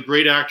Carter, one of the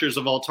great actors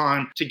of all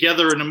time,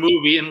 together in a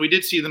movie, and we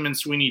did see them in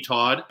Sweeney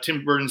Todd,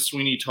 Tim Burton's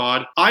Sweeney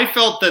Todd, I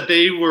felt that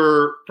they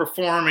were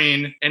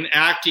performing and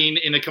acting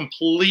in a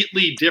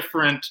completely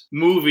different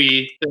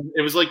movie.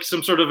 It was like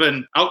some sort of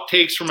an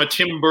outtakes from a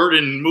Tim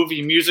Burton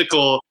movie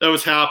musical that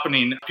was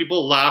happening.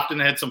 People laughed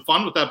and had some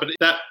fun with that, but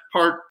that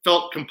part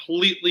felt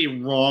completely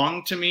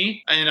wrong to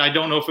me. And I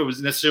don't know if it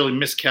was necessarily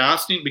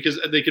miscasting, because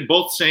they could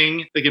both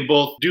sing, they could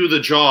both do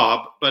the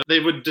job, but they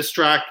would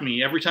distract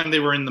me. Every time they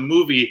were in the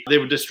movie, they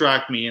would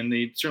distract me, and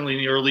they certainly in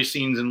the early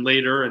scenes and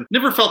later, and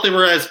never felt they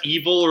were as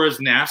evil or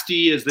as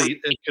nasty as they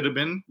could have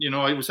been. You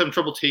know, I was having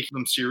trouble taking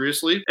them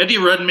seriously. Eddie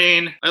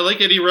Redmayne, I like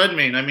Eddie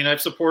Redmayne. I mean,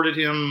 I've supported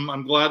him.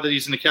 I'm glad that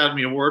he's an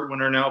Academy Award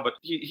winner now, but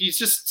he's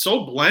just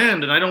so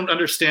bland, and I don't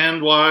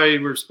understand why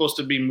we're supposed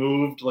to be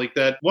moved like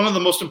that. One of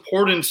the most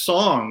important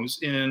songs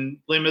in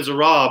Les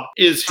Miserables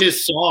is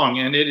his song,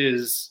 and it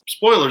is,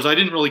 spoilers, I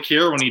didn't really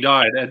care when he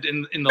died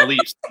in the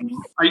least.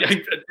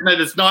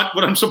 It's not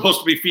what I'm supposed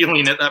to be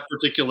feeling at that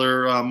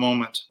particular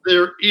moment.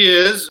 There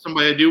is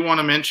somebody I do want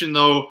to mention,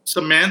 though,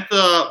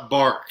 Samantha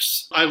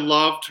Barks. I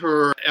loved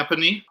her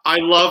Eponine. I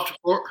loved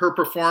her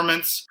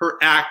performance, her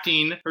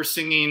acting, her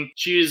singing.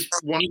 She is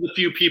one of the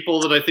few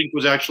people that I think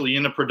was actually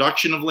in a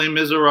production of Les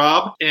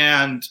Miserables,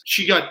 and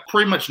she got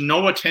pretty much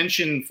no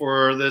attention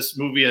for this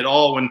movie at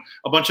all when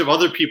a bunch of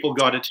other people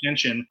got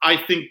attention. I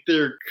think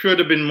there could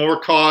have been more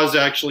cause,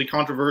 actually,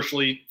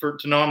 controversially,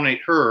 to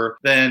nominate her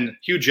than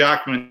Hugh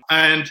Jackman.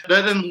 And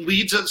that then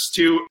leads us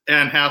to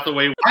Anne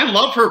Hathaway. I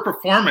love her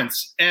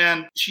performance,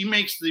 and she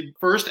makes the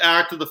first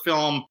act of the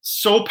film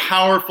so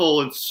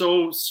powerful and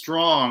so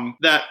strong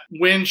that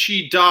when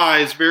she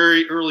dies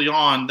very early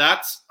on,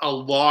 that's a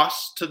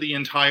loss to the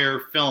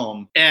entire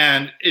film.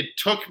 And it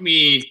took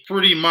me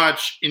pretty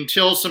much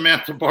until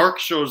Samantha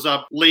Barks shows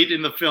up late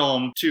in the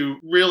film to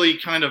really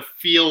kind of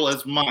feel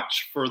as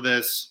much for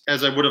this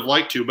as I would have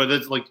liked to. But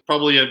it's like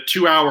probably a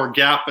 2-hour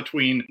gap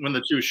between when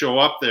the two show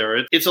up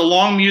there. It's a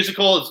long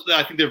musical.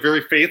 I think they're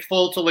very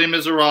faithful to Les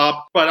Miserables,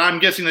 but I'm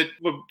guessing that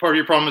part of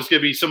your problem is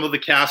going to be some of the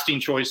casting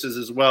choices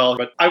as well.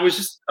 But I was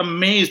just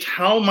amazed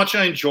how much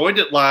I enjoyed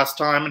it last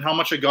time and how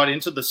much I got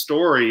into the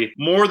story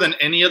more than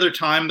any other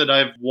time that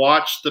I've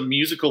watched the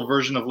musical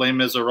version of Les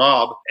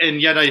Miserables.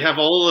 And yet I have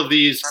all of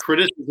these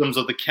criticisms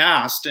of the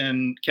cast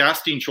and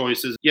casting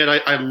choices. Yet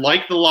I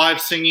like the live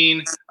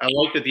singing. I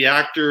like that the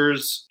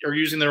actors are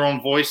using their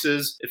own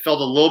voices. It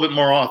felt a little bit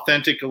more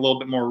authentic, a little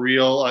bit more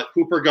real.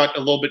 Hooper got a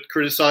little bit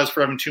criticized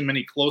for having too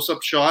many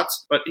close-up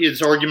shots, but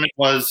his argument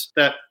was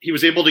that he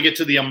was able to get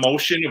to the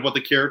emotion of what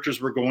the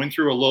characters were going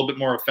through a little bit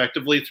more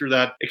effectively through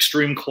that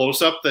extreme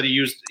close-up that he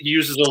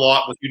uses a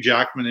lot with Hugh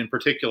Jackman in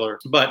particular.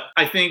 But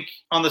I think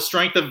on the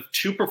strength of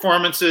two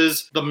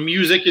performances, the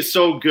music is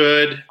so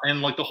good,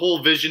 and like the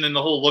whole vision and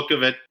the whole look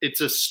of it,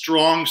 it's a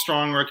strong,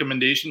 strong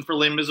recommendation for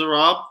Les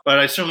Miserables. But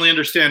I certainly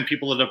understand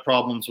people that have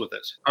problems with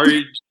it. Are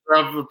you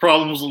have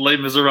problems with Les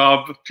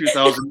Miserables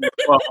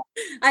 2012?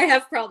 I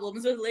have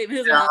problems with Les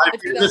Miserables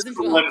 2012. This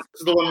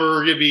is the one where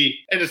we're going to be,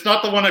 and it's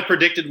not the one I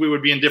predicted we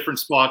would be in different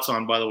spots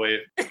on, by the way.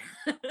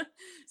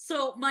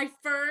 So my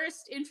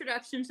first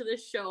introduction to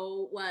this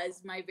show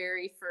was my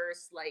very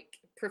first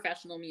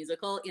professional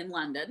musical in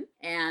London.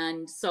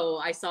 And so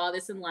I saw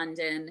this in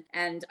London,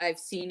 and I've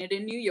seen it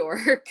in New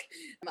York.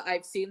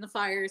 I've seen the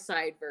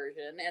Fireside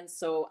version. And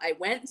so I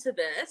went to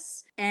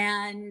this,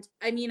 and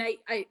I mean,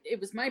 it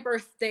was my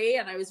birthday,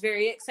 and I was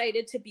very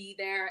excited to be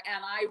there,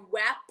 and I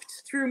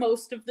wept through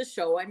most of the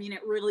show. I mean,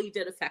 it really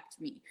did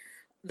affect me.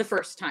 the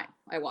first time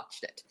I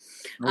watched it.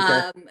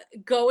 Okay.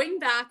 Going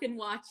back and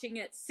watching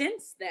it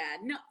since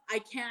then, I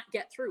can't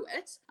get through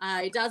it.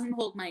 It doesn't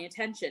hold my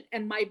attention.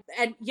 And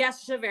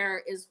yes,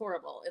 Javert is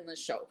horrible in this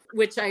show,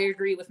 which I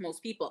agree with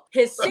most people.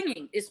 His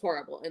singing is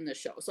horrible in this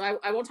show. So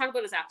I won't talk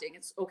about his acting.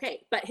 It's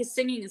okay. But his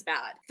singing is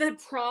bad. The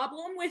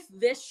problem with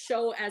this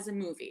show as a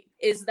movie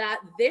is that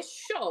this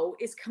show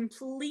is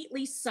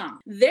completely sung.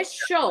 This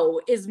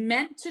show is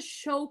meant to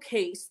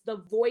showcase the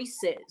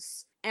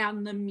voices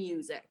and the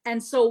music.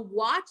 And so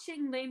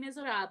watching Les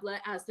Miserables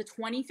as the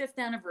 25th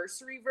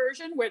anniversary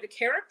version, where the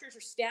characters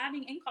are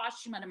standing in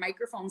costume at a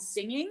microphone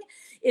singing,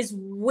 is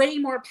way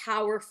more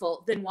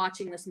powerful than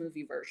watching this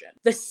movie version.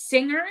 The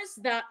singers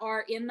that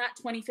are in that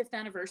 25th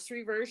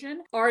anniversary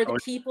version are the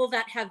people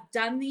that have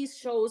done these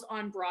shows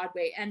on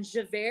Broadway, and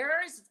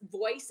Javert's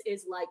voice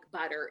is like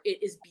butter. It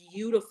is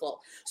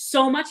beautiful.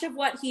 So much of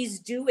what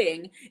he's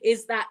doing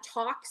is that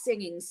talk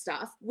singing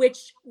stuff,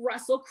 which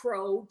Russell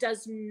Crowe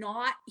does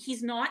not,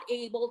 he's not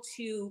able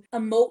to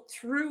emote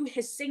through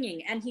his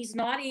singing, and he's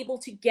not able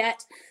to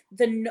get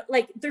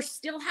there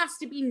still has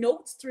to be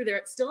notes through there.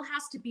 It still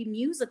has to be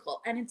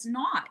musical, and it's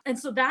not. And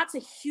so that's a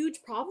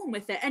huge problem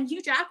with it. And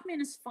Hugh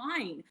Jackman is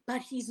fine,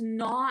 but he's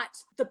not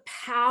the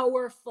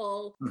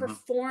powerful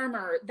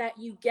performer that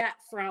you get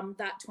from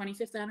that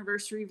 25th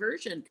anniversary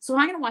version. So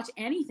I'm going to watch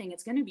anything,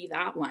 it's going to be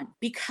that one,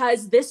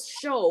 because this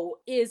show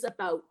is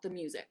about the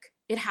music.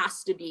 It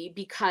has to be,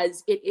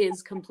 because it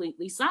is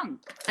completely sung.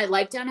 I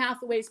liked Anne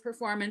Hathaway's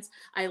performance.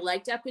 I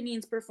liked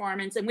Eponine's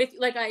performance. And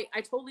I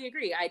totally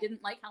agree. I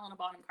didn't like Helena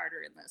Bonham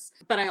Carter in this,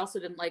 but I also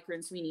didn't like her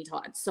in Sweeney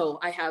Todd. So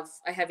I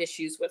have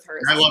issues with her.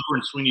 I love her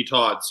in Sweeney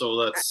Todd.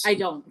 So that's... I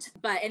don't.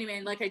 But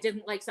anyway, I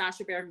didn't like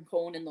Sacha Baron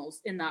Cohen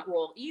in that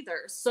role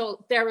either.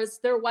 So there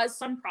was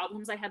some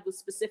problems I had with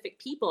specific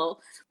people,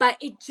 but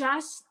it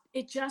just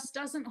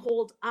doesn't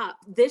hold up.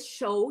 This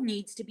show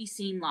needs to be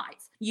seen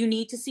live. You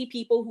need to see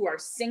people who are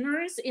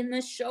singers in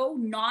this show,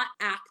 not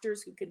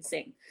actors who can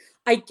sing.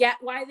 I get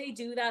why they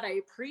do that. I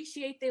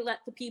appreciate they let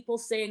the people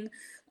sing.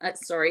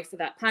 Sorry for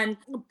that pun,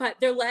 but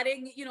they're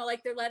letting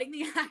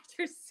the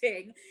actors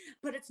sing,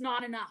 but it's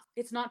not enough.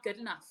 It's not good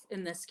enough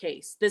in this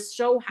case. This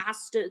show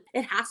has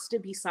to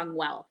be sung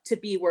well to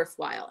be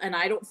worthwhile. And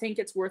I don't think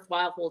it's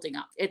worthwhile holding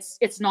up.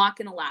 It's not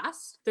going to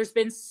last. There's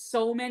been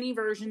so many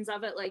versions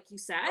of it. Like you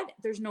said,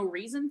 there's no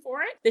reason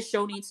for it. This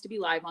show needs to be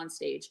live on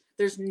stage.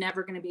 There's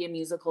never going to be a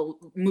musical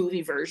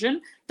movie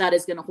version that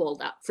is going to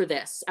hold up for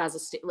this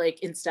as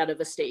instead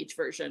of a stage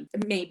version.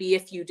 Maybe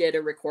if you did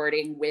a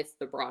recording with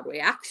the Broadway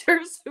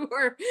actors who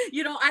are,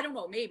 I don't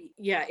know, maybe.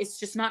 Yeah, it's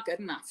just not good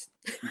enough,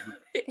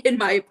 in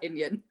my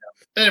opinion.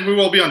 And we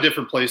will be on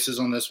different places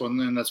on this one,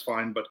 and that's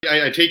fine. But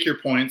I take your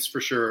points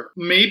for sure.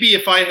 Maybe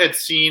if I had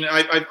seen,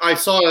 I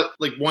saw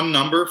one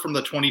number from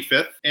the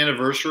 25th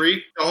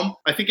anniversary film.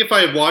 I think if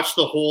I had watched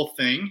the whole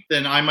thing,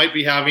 then I might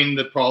be having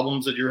the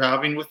problems that you're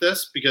having with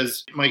this,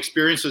 because my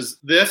experience is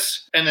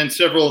this, and then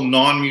several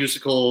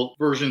non-musical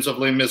versions of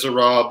Les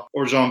Miserables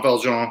or Jean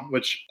Valjean,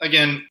 which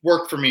again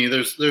worked for me.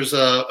 There's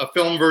a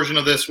film version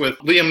of this with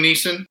Liam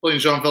Neeson playing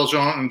Jean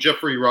Valjean and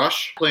Geoffrey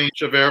Rush playing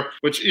Javert,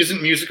 which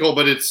isn't musical,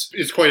 but it's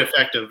quite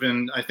effective.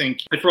 And I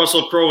think if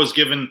Russell Crowe was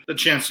given the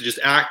chance to just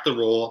act the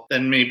role,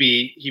 then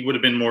maybe he would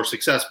have been more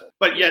successful.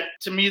 But yet,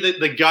 to me,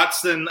 the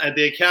guts then at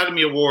the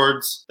Academy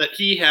Awards that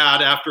he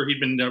had after he'd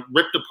been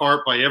ripped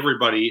apart by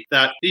everybody,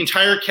 that the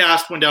entire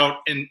cast went out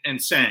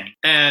and sang.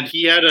 And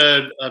he had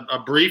a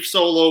brief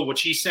solo,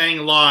 which he sang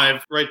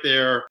live right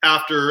there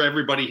after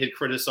everybody had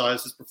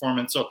criticized his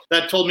performance. So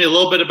that told me a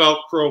little bit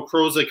about Crowe.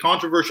 Crowe's a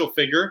controversial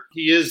figure.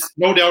 He is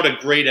no doubt a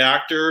great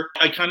actor.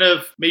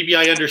 Maybe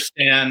I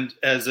understand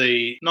as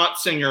a not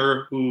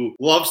singer who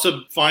loves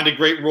to find a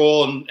great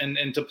role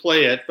and to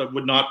play it, but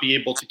would not be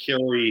able to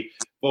carry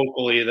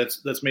vocally.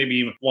 That's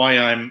maybe why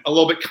I'm a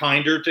little bit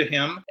kinder to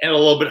him and a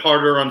little bit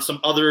harder on some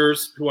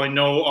others who I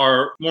know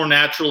are more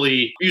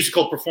naturally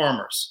musical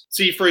performers.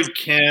 Siegfried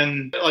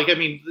can,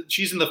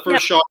 she's in the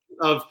first shot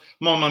of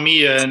Mamma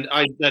Mia, and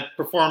that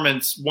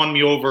performance won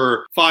me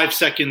over 5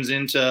 seconds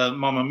into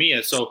Mamma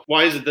Mia. So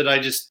why is it that I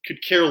just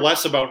could care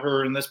less about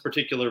her in this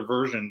particular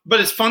version?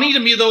 But it's funny to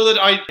me, though,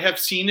 that I have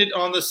seen it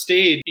on the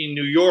stage in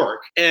New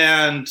York,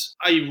 and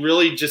I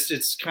really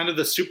it's kind of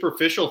the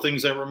superficial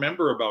things I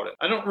remember about it.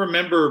 I don't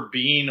remember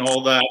being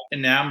all that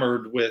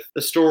enamored with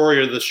the story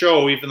or the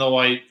show, even though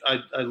I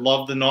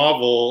love the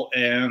novel,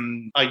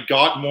 and I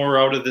got more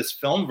out of this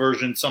film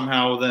version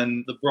somehow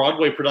than the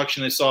Broadway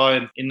production I saw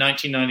in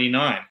 1999.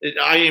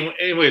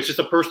 Anyway, it's just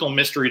a personal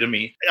mystery to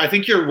me. I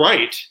think you're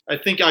right. I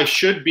think I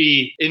should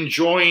be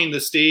enjoying the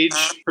stage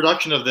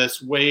production of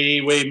this way,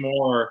 way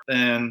more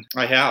than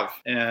I have.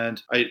 And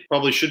I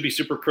probably should be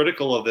super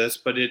critical of this,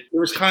 but it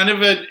was kind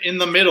of in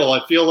the middle.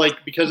 I feel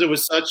like because it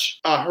was such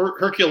a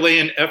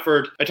Herculean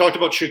effort. I talked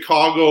about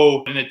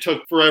Chicago, and it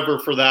took forever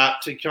for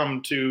that to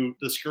come to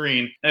the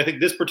screen. And I think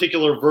this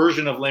particular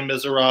version of Les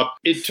Miserables,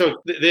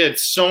 they had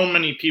so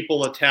many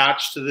people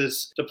attached to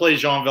this to play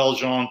Jean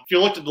Valjean. If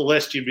you looked at the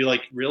list, you'd be be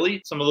like,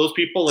 really? Some of those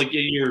people, like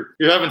you're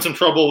having some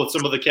trouble with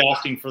some of the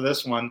casting for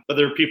this one, but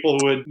there are people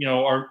who would,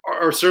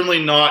 are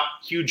certainly not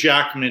Hugh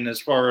Jackman as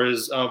far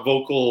as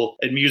vocal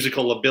and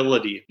musical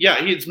ability.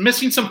 Yeah, he's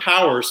missing some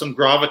power, some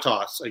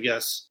gravitas, I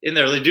guess, in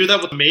there. They do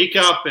that with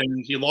makeup,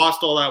 and he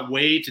lost all that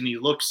weight, and he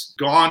looks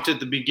gaunt at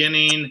the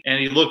beginning, and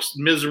he looks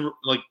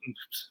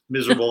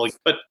miserable,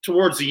 but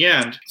towards the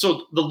end.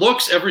 So the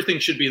looks, everything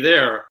should be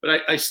there,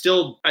 but I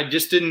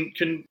just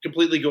couldn't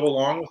completely go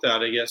along with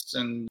that, I guess,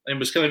 and it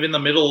was kind of in the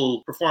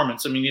middle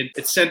performance. I mean,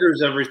 it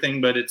centers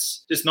everything, but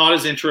it's just not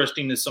as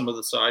interesting as some of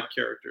the side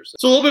characters.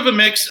 So a little bit of a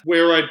mix.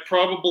 Where I'd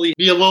probably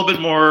be a little bit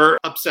more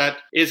upset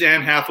is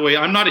Anne Hathaway.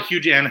 I'm not a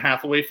huge Anne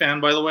Hathaway fan,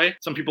 by the way.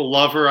 Some people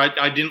love her.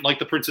 I didn't like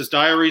the Princess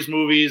Diaries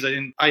movies.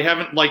 I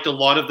haven't liked a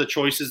lot of the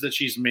choices that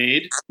she's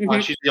made.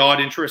 She's the odd,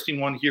 interesting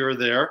one here or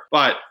there,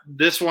 but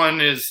this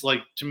one is,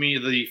 like, to me,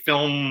 the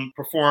film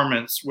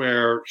performance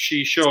where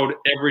she showed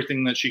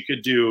everything that she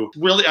could do.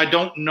 Really, I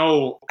don't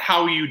know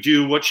how you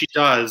do what she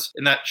does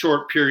in that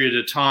short period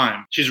of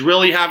time. She's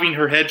really having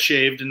her head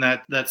shaved in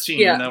that scene.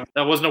 Yeah.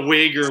 That wasn't a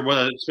wig or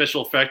a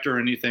special effect or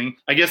anything.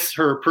 I guess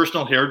her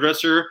personal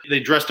hairdresser, they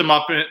dressed him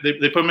up.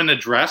 They put him in a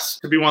dress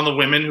to be one of the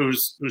women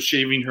who's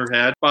shaving her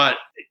head. But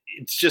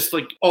it's just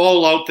like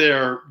all out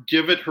there,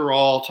 give it her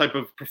all type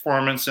of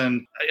performance.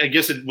 And I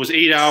guess it was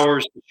 8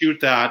 hours to shoot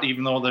that,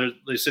 even though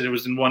they said it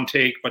was in one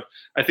take. But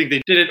I think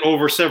they did it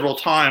over several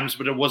times,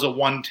 but it was a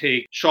one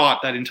take shot,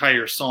 that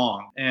entire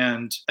song.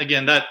 And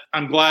again,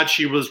 I'm glad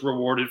she was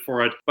rewarded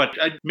for it. But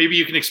maybe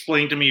you can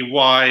explain to me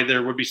why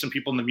there would be some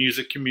people in the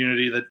music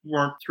community that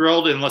weren't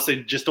thrilled, unless they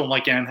just don't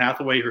like Anne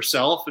Hathaway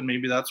herself. And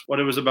maybe that's what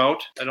it was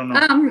about. I don't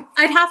know.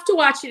 I'd have to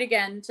watch it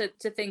again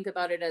to think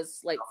about it as,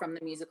 like, from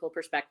the musical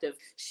perspective.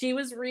 She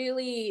was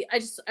really,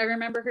 I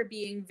remember her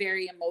being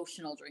very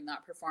emotional during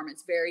that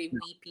performance, very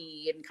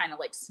weepy and kind of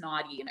like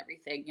snotty and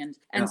everything.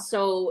 And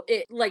so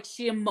it, like,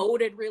 she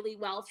emoted really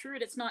well through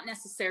it. It's not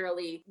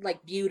necessarily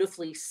like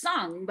beautifully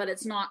sung, but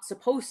it's not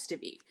supposed to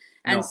be.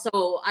 And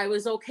so I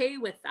was okay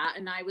with that,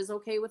 and I was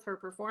okay with her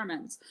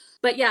performance.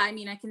 But yeah, I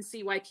mean, I can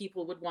see why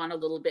people would want a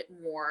little bit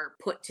more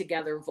put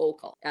together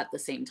vocal at the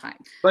same time.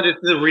 But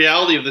it's the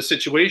reality of the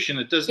situation.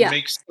 It doesn't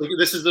make,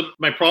 this is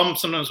my problem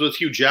sometimes with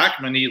Hugh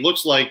Jackman. He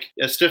looks like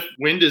a stiff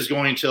wind is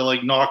going to,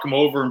 like, knock him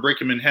over and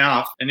break him in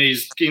half, and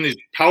he's getting these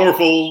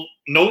powerful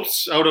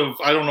notes out of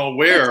I don't know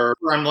where.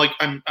 I'm like,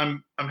 I'm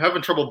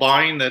having trouble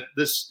buying that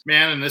this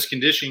man in this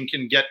condition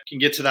can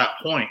get to that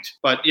point.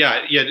 But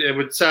yeah, it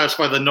would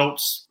satisfy the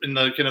notes in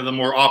the kind of the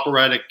more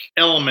operatic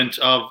element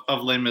of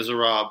Les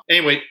Miserables.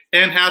 Anyway,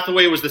 Anne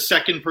Hathaway was the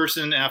second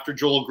person after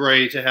Joel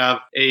Grey to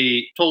have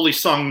a totally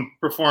sung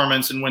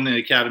performance and win the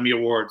Academy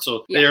Award.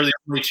 So they are the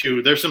only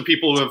two. There's some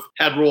people who have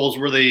had roles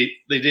where they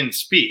didn't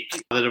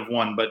speak that have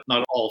won, but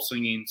not all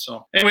singing.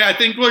 So anyway, I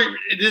think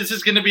this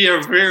is going to be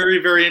a very,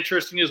 very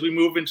interesting as we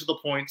move into the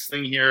points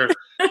thing here,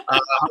 how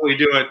we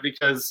do it,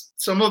 because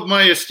some of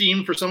my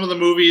esteem for some of the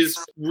movies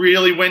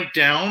really went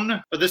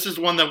down, but this is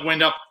one that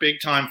went up big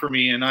time for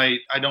me. And I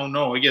don't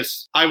know, I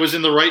guess I was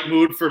in the right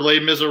mood for Les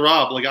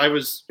Miserables. Like I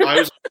was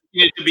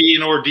it to be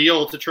an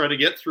ordeal to try to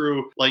get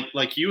through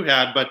like you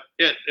had, but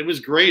it was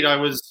great. I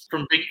was,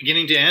 from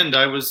beginning to end,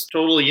 I was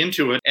totally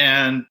into it,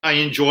 and I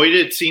enjoyed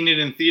it, seeing it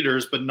in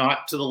theaters, but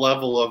not to the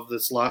level of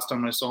this last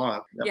time I saw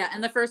it. Yeah,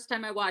 and the first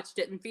time I watched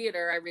it in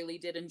theater, I really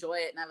did enjoy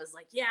it, and I was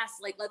like, yes,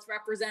 like, let's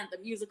represent the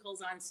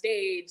musicals on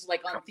stage,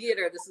 like on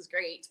theater. This is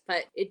great.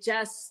 But it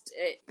just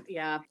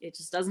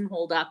doesn't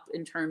hold up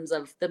in terms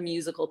of the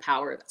musical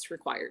power that's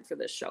required for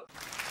this show.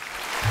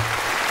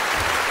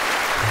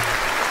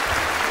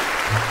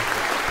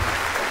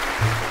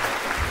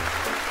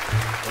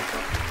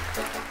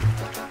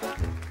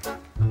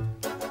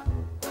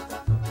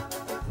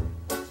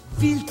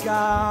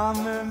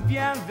 Willkommen,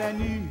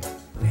 bienvenue,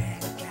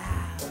 welcome.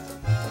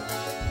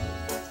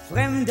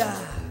 Fremder,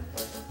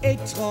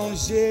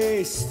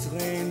 étranger,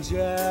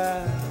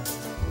 stranger.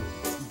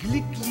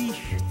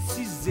 Glücklich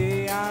zu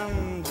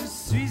sehen, je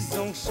suis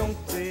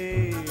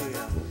enchanté.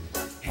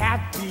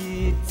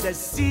 Happy to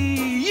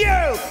see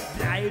you,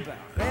 bleibe,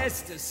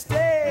 reste,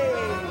 stay.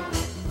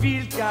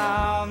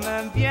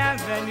 Willkommen,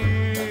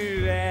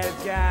 bienvenue,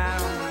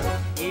 welcome.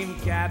 Im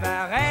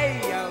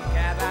Cabaret, au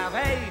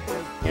Cabaret,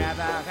 au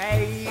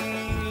Cabaret.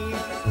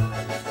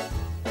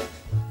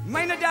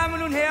 Meine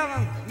Damen und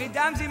Herren,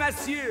 Mesdames et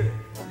Messieurs,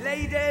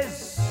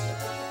 Ladies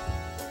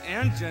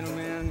and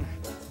Gentlemen,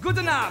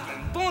 guten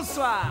Abend,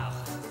 bonsoir,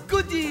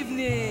 good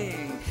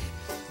evening.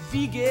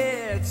 Wie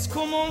geht's?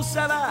 Comment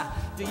ça va?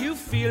 Do you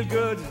feel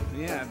good?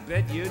 Yeah, I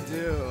bet you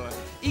do.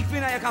 Ich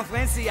bin euer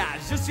Conferencia,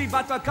 je suis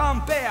votre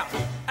compère.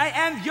 I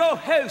am your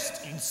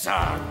host. Ich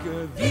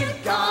sage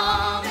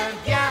willkommen,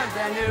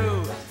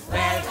 bienvenue,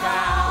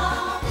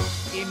 welcome.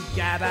 Im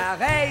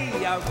Cabaret,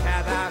 au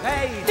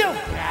Cabaret, du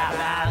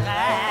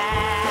Cabaret.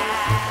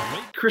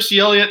 Kristie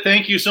Elliott,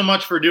 thank you so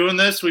much for doing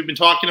this. We've been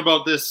talking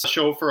about this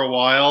show for a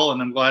while,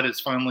 and I'm glad it's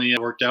finally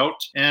worked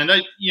out. And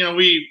I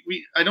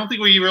don't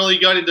think we really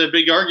got into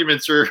big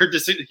arguments or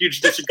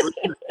huge disagreements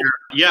here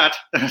yet.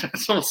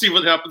 So we'll see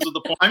what happens with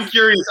the point. I'm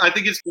curious. I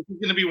think it's going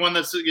to be one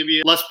that's going to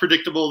be less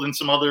predictable than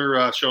some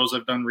other shows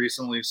I've done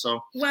recently.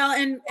 So well,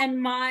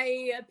 and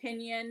my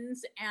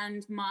opinions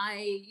and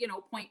my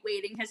point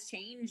weighting has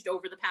changed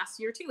over the past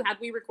year too. Had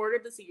we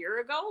recorded this a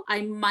year ago,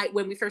 I might,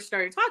 when we first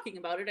started talking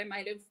about it, I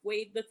might have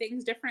weighed the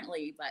things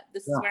differently. But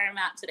this is where I'm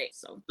at today.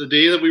 So the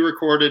day that we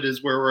recorded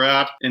is where we're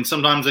at. And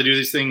sometimes I do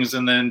these things,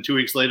 and then 2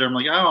 weeks later, I'm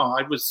like, oh,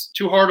 I was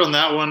too hard on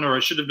that one, or I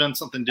should have done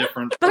something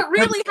different. But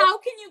really, how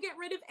can you get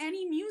rid of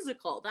any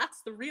musical?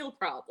 That's the real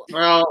problem.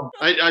 Well,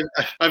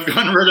 I've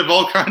gotten rid of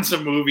all kinds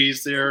of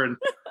movies there, and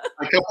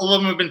a couple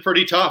of them have been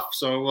pretty tough.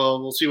 So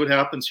we'll see what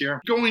happens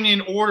here. Going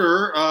in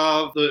order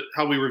of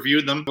how we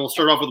reviewed them, we'll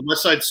start off with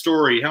West Side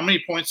Story. How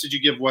many points did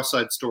you give West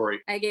Side Story?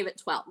 I gave it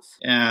 12.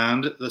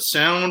 And The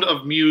Sound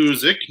of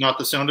Music, not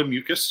The Sound of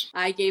Mucus.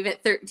 I gave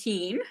it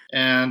 13.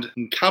 And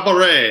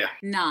Cabaret.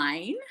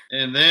 9.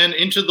 And then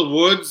Into the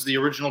Woods, the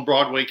original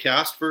Broadway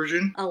cast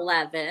version.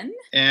 11.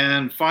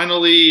 And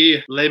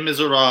finally, Les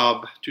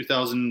Miserables,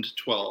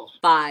 2012.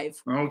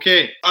 5.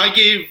 Okay. I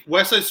gave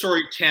West Side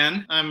Story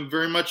 10. I'm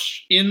very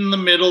much in the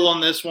middle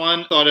on this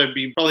one. Thought I'd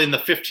be probably in the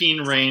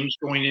 15 range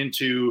going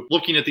into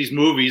looking at these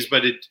movies,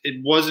 but it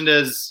wasn't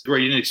as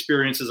great an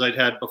experience as I'd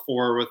had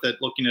before with it,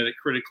 looking at it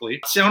critically.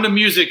 Sound of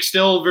Music,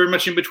 still very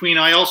much in between.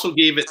 I also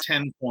gave it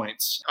 10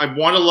 points. I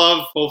want to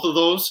love both of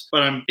those,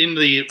 but I'm in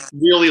the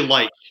really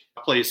like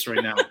place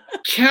right now.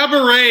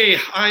 Cabaret,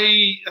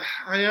 I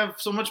have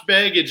so much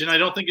baggage, and I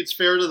don't think it's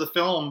fair to the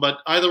film, but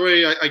either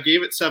way, I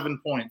gave it 7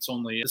 points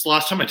only. This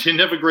last time I didn't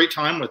have a great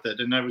time with it,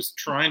 and I was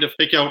trying to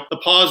pick out the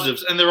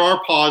positives, and there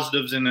are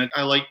positives in it.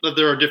 I like that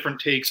there are different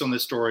takes on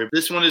this story.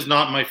 This one is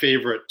not my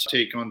favorite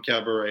take on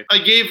Cabaret. I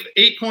gave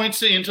 8 points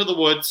to Into the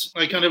Woods.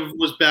 I kind of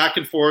was back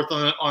and forth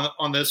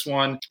on this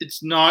one.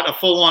 It's not a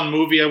full-on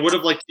movie. I would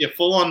have liked to see a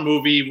full-on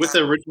movie with the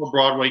original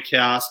Broadway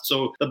cast,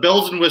 so the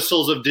bells and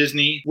whistles of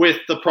Disney with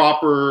the proper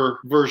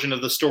version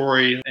of the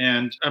story.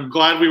 And I'm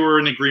glad we were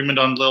in agreement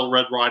on Little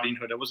Red Riding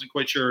Hood. I wasn't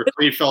quite sure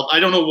how you felt. I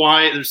don't know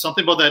why. There's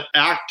something about that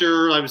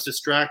actor I was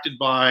distracted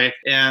by,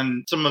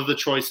 and some of the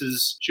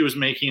choices she was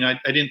making I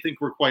didn't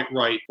think were quite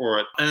right for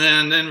it.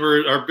 And then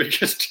we're our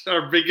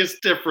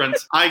biggest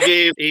difference. I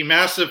gave a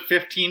massive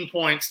 15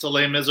 points to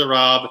Les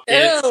Miserables.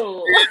 It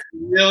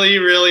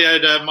really I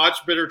had a much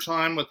better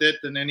time with it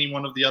than any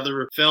one of the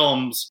other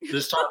films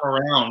this time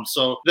around.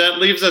 So that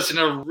leaves us in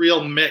a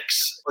real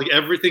mix. Like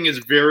everything is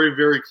very,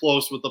 very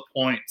close with the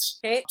points.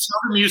 Okay.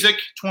 Sound of Music,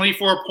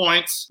 24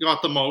 points,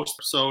 got the most.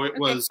 So it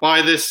was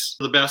by this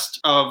the best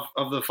of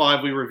the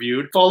 5 we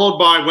reviewed. Followed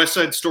by West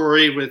Side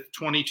Story with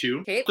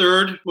 22. Okay.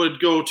 Third would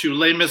go to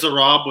Les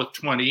Miserables with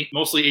 20,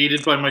 mostly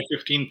aided by my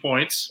 15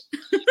 points.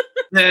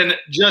 Then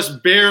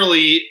just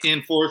barely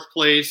in 4th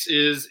place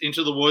is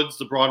Into the Woods,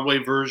 the Broadway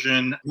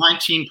version,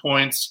 19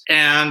 points.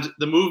 And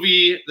the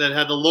movie that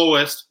had the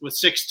lowest with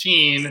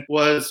 16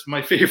 was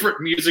my favorite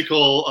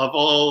musical of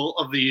all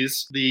of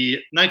these, the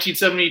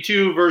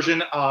 1972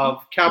 version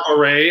of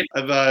Cabaret. I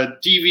have a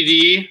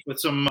DVD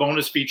with some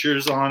bonus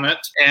features on it.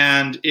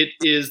 And it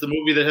is the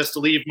movie that has to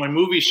leave my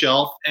movie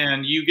shelf,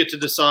 and you get to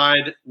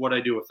decide what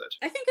I do with it.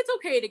 I think it's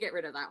okay to get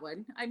rid of that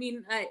one. I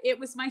mean, it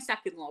was my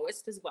second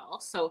lowest as well.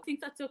 So I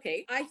think that's okay.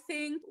 I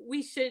think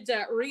we should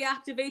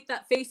reactivate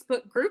that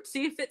Facebook group,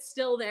 see if it's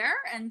still there,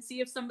 and see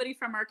if somebody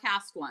from our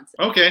cast wants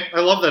it. Okay,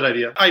 I love that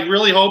idea. I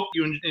really hope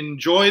you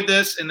enjoyed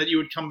this and that you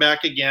would come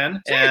back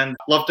again. Sure. And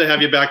love to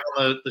have you back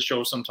on the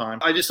show sometime.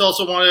 I just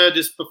also want to,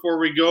 just before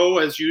we go,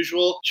 as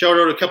usual, shout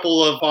out a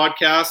couple of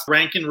podcasts.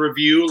 Rank and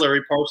Review,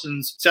 Larry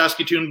Parsons'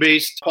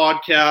 Saskatoon-based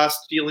podcast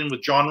dealing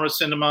with genre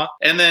cinema.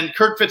 And then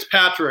Kurt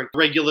Fitzpatrick,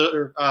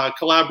 regular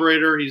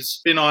collaborator. He's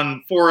been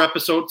on 4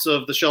 episodes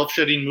of the Shelf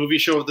Shedding Movie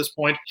Show at this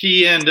point. He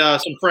and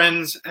some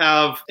friends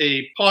have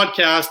a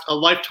podcast, A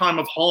Lifetime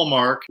of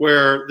Hallmark,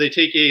 where they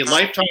take a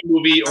Lifetime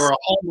movie or a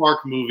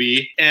Hallmark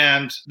movie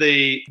and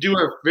they do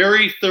a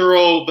very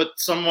thorough but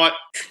somewhat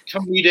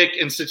comedic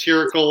and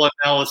satirical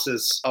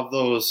analysis of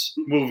those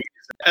movies.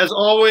 As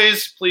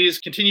always, please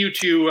continue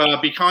to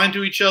be kind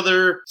to each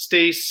other,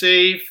 stay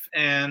safe,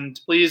 and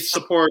please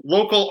support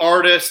local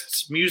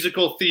artists,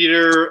 musical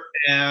theater,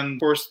 and of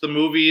course the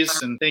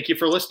movies. And thank you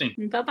for listening.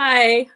 Bye-bye.